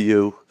came to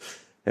you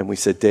and we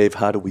said, Dave,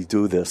 how do we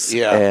do this?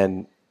 Yeah.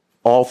 And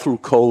all through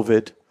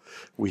COVID,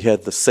 we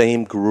had the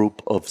same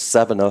group of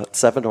seven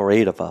or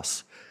eight of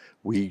us.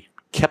 We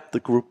kept the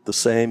group the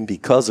same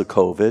because of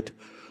COVID.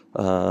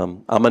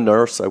 I'm a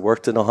nurse. I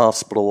worked in a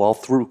hospital all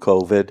through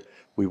COVID.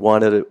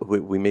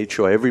 We made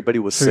sure everybody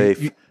was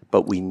safe,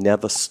 but we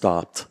never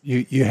stopped.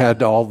 You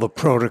had all the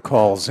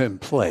protocols in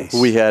place.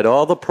 We had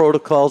all the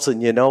protocols,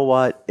 and you know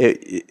what?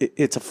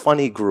 It's a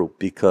funny group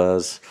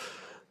because,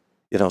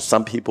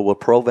 some people were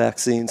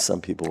pro-vaccine, some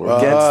people were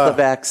against the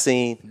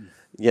vaccine,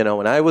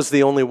 and I was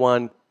the only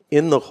one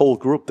in the whole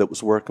group that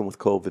was working with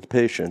COVID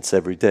patients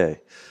every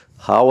day.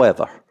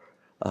 However,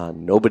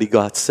 nobody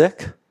got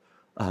sick.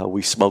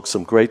 We smoked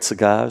some great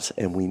cigars,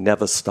 and we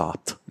never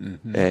stopped.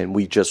 Mm-hmm. And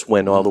we just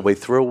went all the way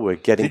through. We're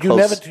getting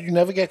close. Did you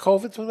never get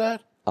COVID through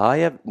that? I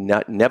have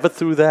never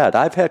through that.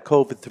 I've had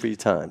COVID 3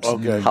 times.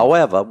 Okay.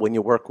 However, when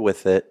you work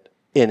with it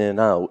in and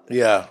out,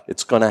 yeah,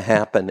 it's going to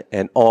happen.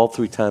 And all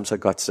 3 times I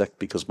got sick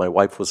because my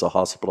wife was a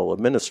hospital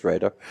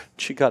administrator.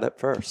 She got it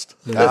first.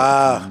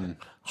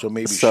 So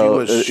maybe she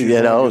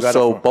was.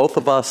 So both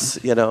of us,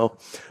 Ed,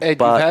 you've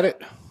had it?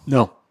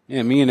 No.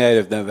 Yeah, me and Ed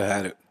have never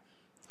had it.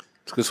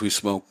 It's because we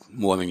smoke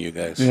more than you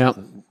guys. Yeah.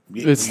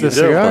 It's You the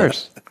do,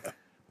 cigars.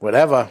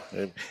 Whatever.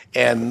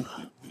 And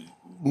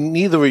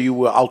neither of you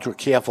were ultra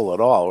careful at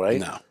all, right?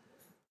 No.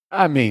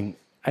 I mean,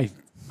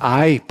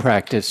 I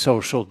practiced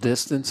social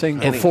distancing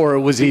before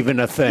it was even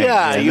a thing.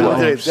 Yeah,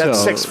 that So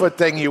 6-foot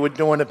thing, you were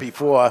doing it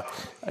before.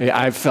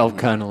 I felt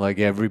kind of like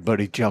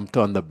everybody jumped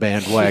on the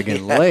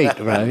bandwagon late,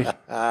 right?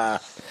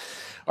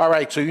 All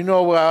right, so you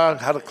know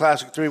how the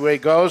Classic 3-Way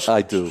goes?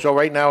 I do. So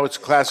right now it's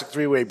Classic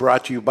 3-Way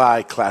brought to you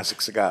by Classic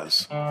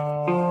Cigars.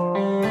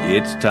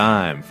 It's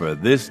time for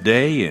This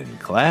Day in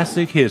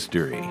Classic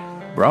History.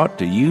 Brought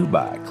to you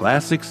by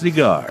Classic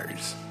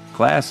Cigars.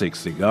 Classic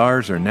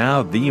Cigars are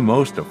now the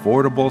most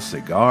affordable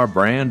cigar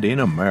brand in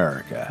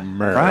America.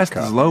 Priced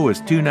as low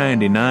as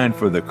 $2.99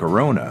 for the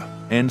Corona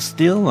and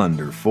still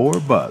under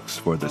 $4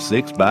 for the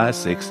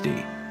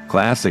 6x60.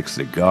 Classic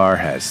Cigar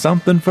has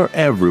something for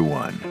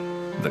everyone.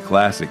 The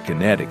Classic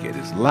Connecticut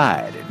is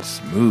light and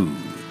smooth.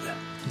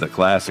 The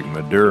Classic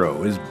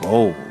Maduro is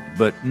bold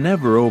but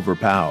never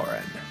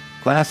overpowering.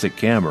 Classic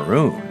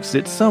Cameroon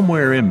sits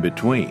somewhere in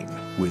between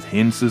with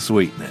hints of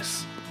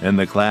sweetness. And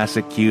the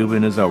Classic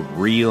Cuban is a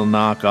real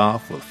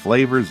knockoff with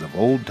flavors of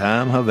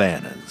old-time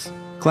Havanas.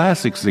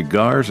 Classic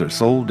Cigars are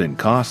sold in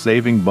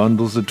cost-saving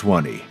bundles of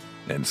 20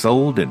 and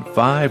sold in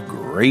 5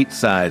 great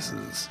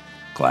sizes.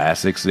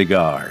 Classic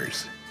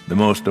Cigars, the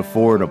most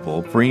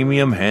affordable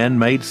premium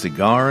handmade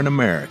cigar in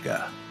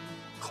America.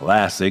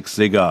 Classic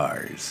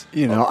Cigars.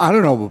 You know, I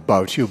don't know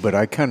about you, but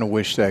I kind of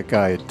wish that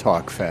guy had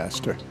talked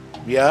faster.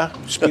 Yeah,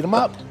 speed them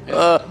up.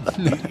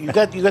 You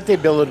got the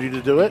ability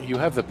to do it. You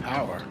have the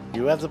power.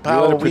 You have the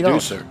power. You're the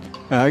producer.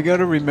 I got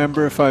to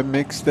remember if I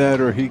mixed that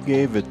or he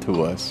gave it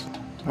to us.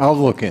 I'll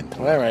look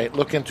into it. All right,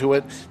 look into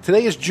it.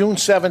 Today is June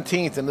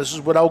 17th, and this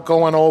is without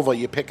going over.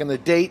 You're picking the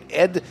date.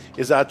 Ed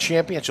is our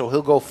champion, so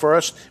he'll go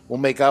first. We'll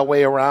make our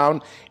way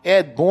around.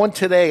 Ed, born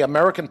today,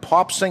 American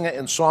pop singer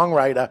and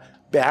songwriter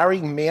Barry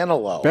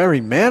Manilow. Barry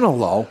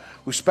Manilow?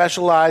 Who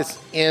specialized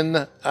in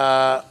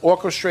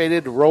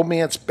orchestrated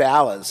romance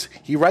ballads.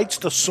 He writes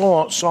the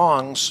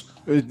songs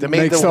that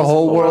makes the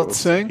whole world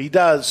sing? He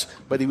does,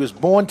 but he was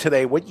born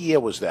today. What year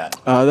was that?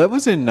 That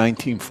was in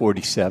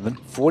 1947.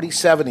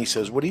 47, he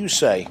says. What do you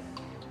say?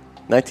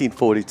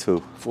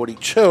 1942.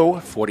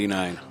 42.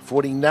 49.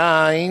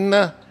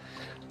 49.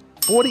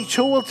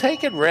 42 will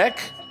take it, Rick.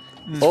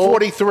 It's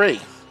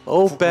 43.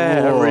 Oh,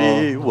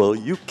 Barry, well,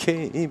 you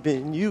came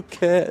and you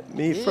kept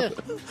me from...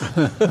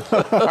 All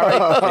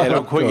right. Yeah,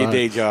 don't quit your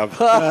day job.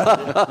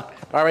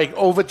 All right,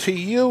 over to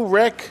you,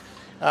 Rick.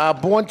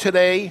 Born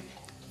today,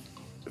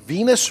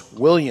 Venus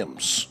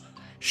Williams.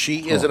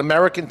 She is an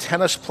American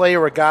tennis player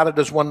regarded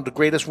as one of the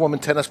greatest women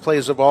tennis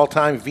players of all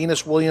time.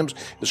 Venus Williams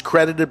is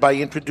credited by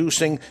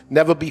introducing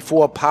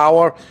never-before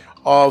power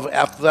of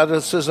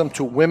athleticism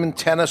to women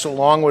tennis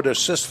along with her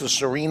sister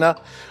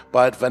Serena.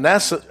 But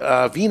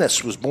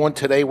Venus was born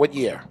today, what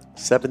year?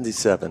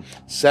 77.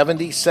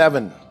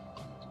 77.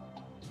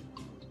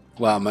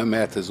 Wow, my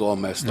math is all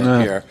messed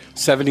up here.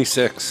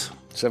 76.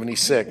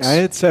 76. I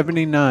had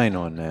 79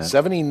 on that.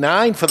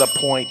 79 for the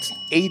point,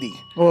 80.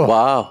 Oh.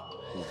 Wow.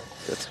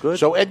 That's good.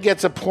 So Ed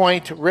gets a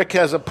point. Rick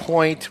has a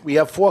point. We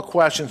have 4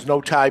 questions, no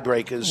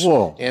tiebreakers.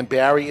 Whoa. And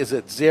Barry is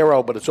at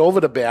 0, but it's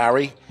over to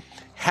Barry.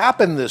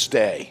 Happened this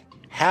day.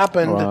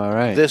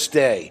 This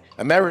day.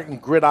 American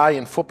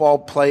gridiron football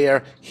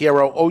player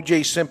hero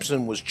O.J.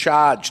 Simpson was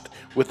charged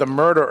with the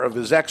murder of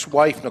his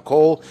ex-wife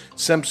Nicole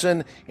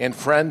Simpson and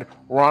friend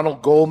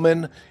Ronald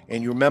Goldman.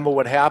 And you remember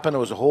what happened? It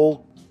was a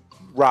whole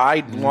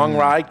ride, long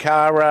ride,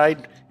 car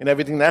ride, and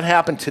everything. That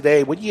happened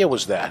today. What year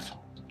was that?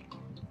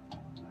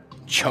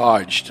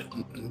 Charged.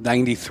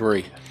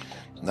 93.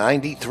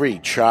 93,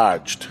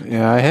 charged.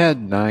 Yeah, I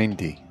had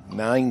 90.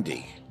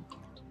 90.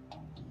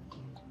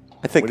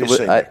 I think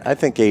I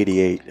think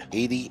 88.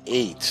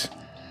 88.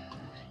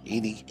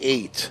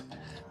 88.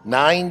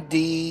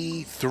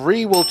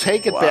 93 will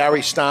take it,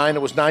 Barry Stein.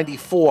 It was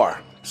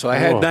 94. So I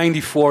had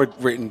 94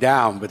 written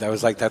down, but I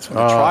was like, that's when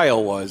the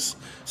trial was.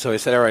 So I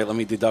said, all right, let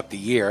me deduct a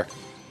year.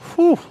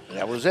 Whew,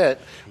 that was it.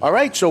 All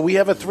right, so we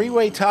have a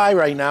 3-way tie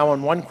right now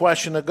and 1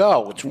 question to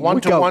go. It's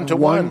 1 to 1 to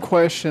 1. 1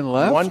 question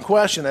left? 1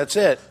 question, that's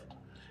it.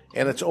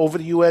 And it's over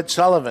to you, Ed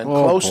Sullivan.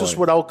 Closest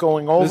without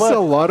going over. This is a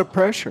lot of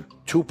pressure.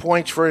 2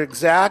 points for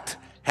exact.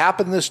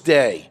 Happened this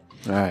day.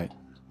 All right.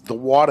 The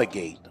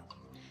Watergate.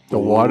 The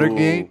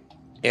Watergate?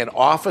 An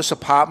office,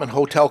 apartment,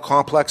 hotel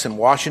complex in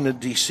Washington,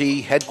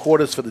 D.C.,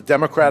 headquarters for the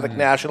Democratic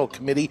National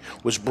Committee,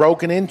 was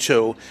broken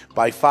into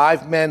by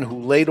 5 men who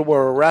later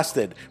were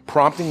arrested,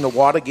 prompting the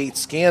Watergate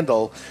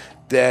scandal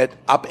that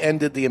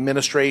upended the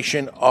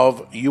administration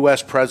of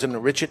U.S.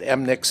 President Richard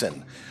M.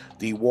 Nixon.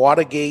 The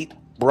Watergate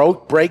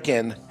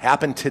break-in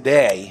happened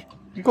today.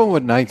 You're going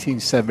with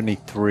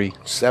 1973.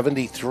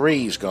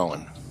 73 is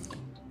going.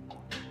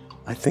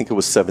 I think it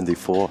was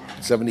 74.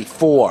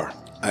 74.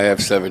 I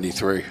have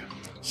 73.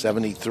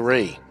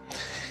 73.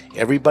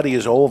 Everybody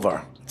is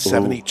over.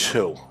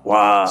 72.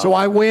 Wow. So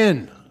I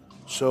win.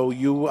 So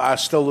you are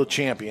still the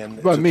champion.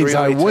 That means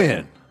I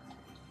win.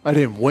 I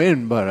didn't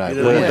win, but I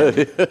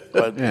win.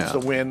 But it's the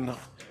win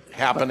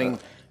happening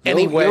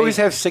anyway. You always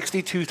have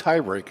 62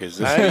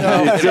 tiebreakers.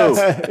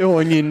 I know.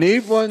 When you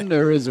need one,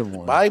 there isn't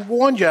one. I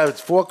warned you.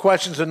 It's 4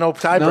 questions and no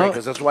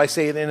tiebreakers. That's why I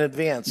say it in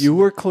advance. You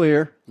were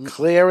clear.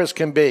 Clear as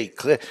can be.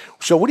 Clear.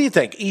 So what do you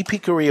think? E.P.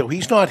 Carrillo,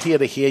 he's not here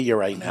to hear you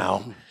right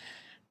now.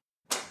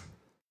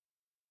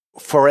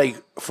 For a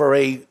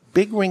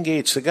big ring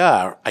gauge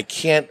cigar, I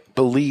can't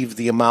believe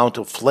the amount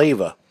of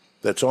flavor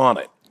that's on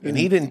it. And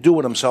he didn't do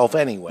it himself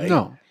anyway.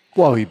 No.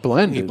 Well, he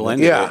blended it.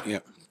 Yeah. Yeah.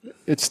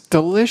 It's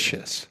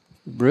delicious.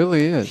 It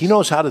really is. He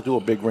knows how to do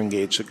a big ring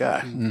gauge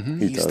cigar. Mm-hmm.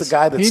 He's the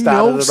guy that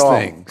started knows it all.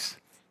 Things.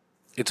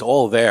 It's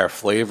all there,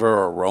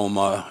 flavor,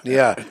 aroma.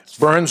 Yeah,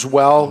 burns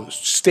well,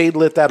 stayed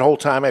lit that whole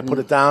time. I put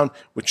it down,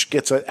 which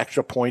gets an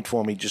extra point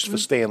for me just for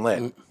staying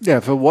lit. Yeah,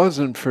 if it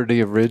wasn't for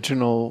the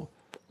original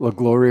La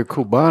Gloria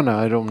Cubana,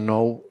 I don't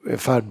know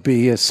if I'd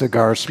be a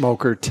cigar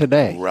smoker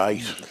today.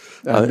 Right.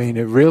 I mean,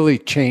 it really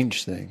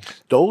changed things.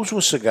 Those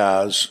were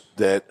cigars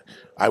that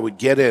I would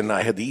get in.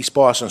 I had the East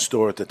Boston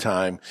store at the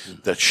time.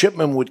 The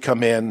shipment would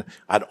come in.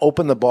 I'd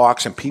open the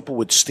box, and people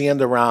would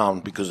stand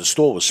around because the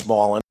store was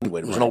small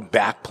anyway. There was no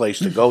back place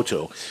to go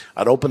to.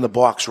 I'd open the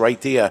box right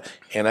there,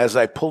 and as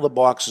I pull the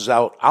boxes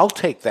out, I'll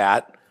take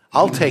that,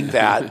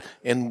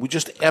 and we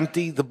just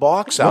empty the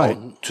box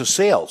out to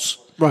sales.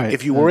 Right.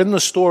 If you were in the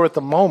store at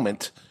the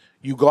moment,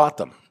 you got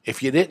them.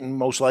 If you didn't,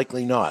 most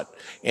likely not.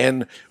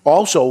 And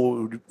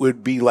also it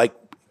would be like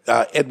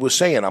Ed was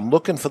saying, I'm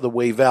looking for the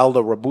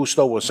Wayvalda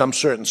Robusto with some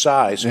certain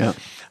size. Yeah.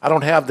 I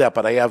don't have that,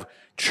 but I have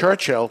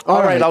Churchill.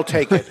 All right, I'll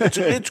take it.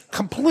 It's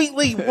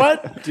completely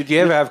what? Did you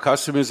ever have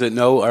customers that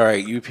know, all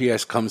right,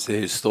 UPS comes to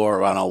his store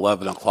around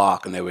 11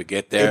 o'clock and they would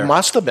get there? It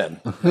must have been.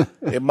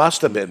 It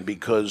must have been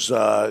because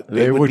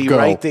they would be go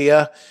right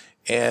there.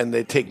 And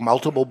they'd take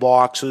multiple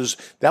boxes.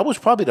 That was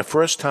probably the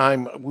first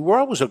time. We were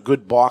always a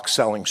good box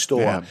selling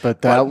store. Yeah,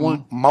 but that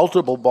one,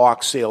 multiple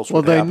box sales.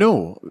 Well, would they happen.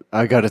 knew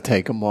I got to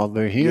take them while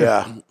they're here.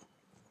 Yeah.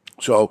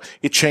 So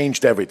it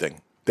changed everything.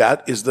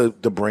 That is the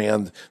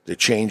brand that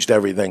changed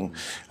everything.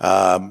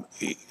 Again,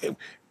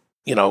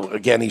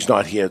 he's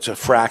not here. It's a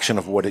fraction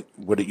of what it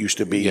used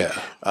to be. Yeah.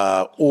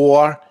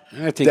 Or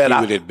I think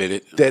he would admit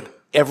it. That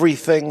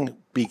everything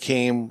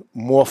became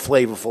more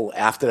flavorful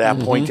after that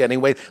point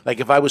anyway. Like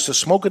if I was to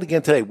smoke it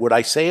again today, would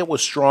I say it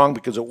was strong?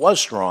 Because it was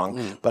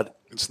strong, but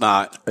it's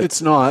not.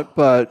 It's not,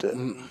 but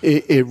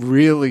it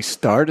really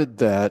started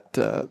that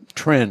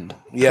trend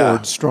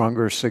towards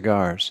stronger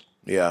cigars.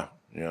 Yeah.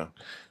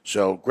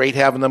 So great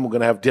having them. We're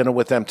going to have dinner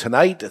with them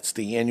tonight. It's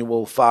the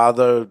annual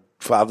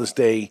Father's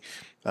Day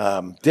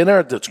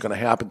dinner that's going to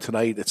happen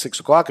tonight at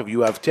 6 o'clock. If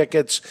you have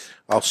tickets,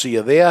 I'll see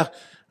you there.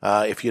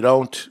 If you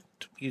don't,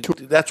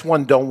 that's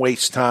one don't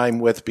waste time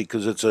with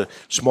because it's a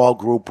small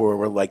group where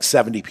we're like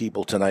 70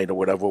 people tonight or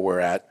whatever we're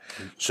at.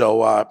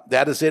 So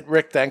that is it,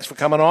 Rick. Thanks for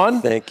coming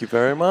on. Thank you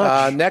very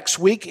much. Next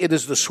week, it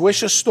is the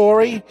Swisher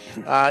story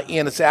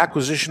and its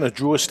acquisition of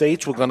Drew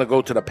Estates. We're going to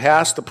go to the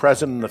past, the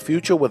present, and the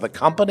future with a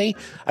company.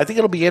 I think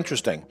it'll be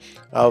interesting.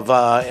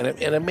 And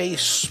it may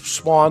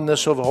spawn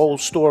this of a whole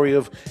story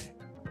of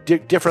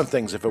different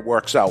things if it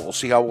works out. We'll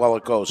see how well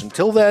it goes.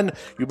 Until then,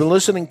 you've been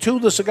listening to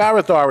The Cigar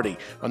Authority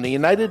on the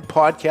United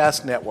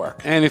Podcast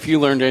Network. And if you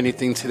learned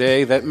anything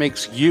today, that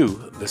makes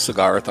you the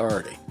Cigar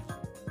Authority.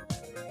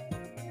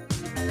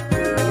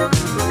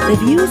 The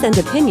views and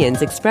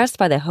opinions expressed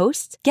by the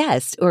hosts,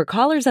 guests, or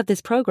callers of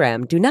this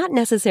program do not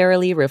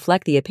necessarily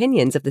reflect the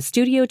opinions of the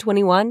Studio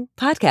 21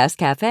 Podcast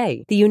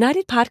Cafe, the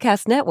United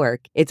Podcast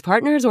Network, its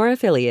partners, or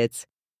affiliates.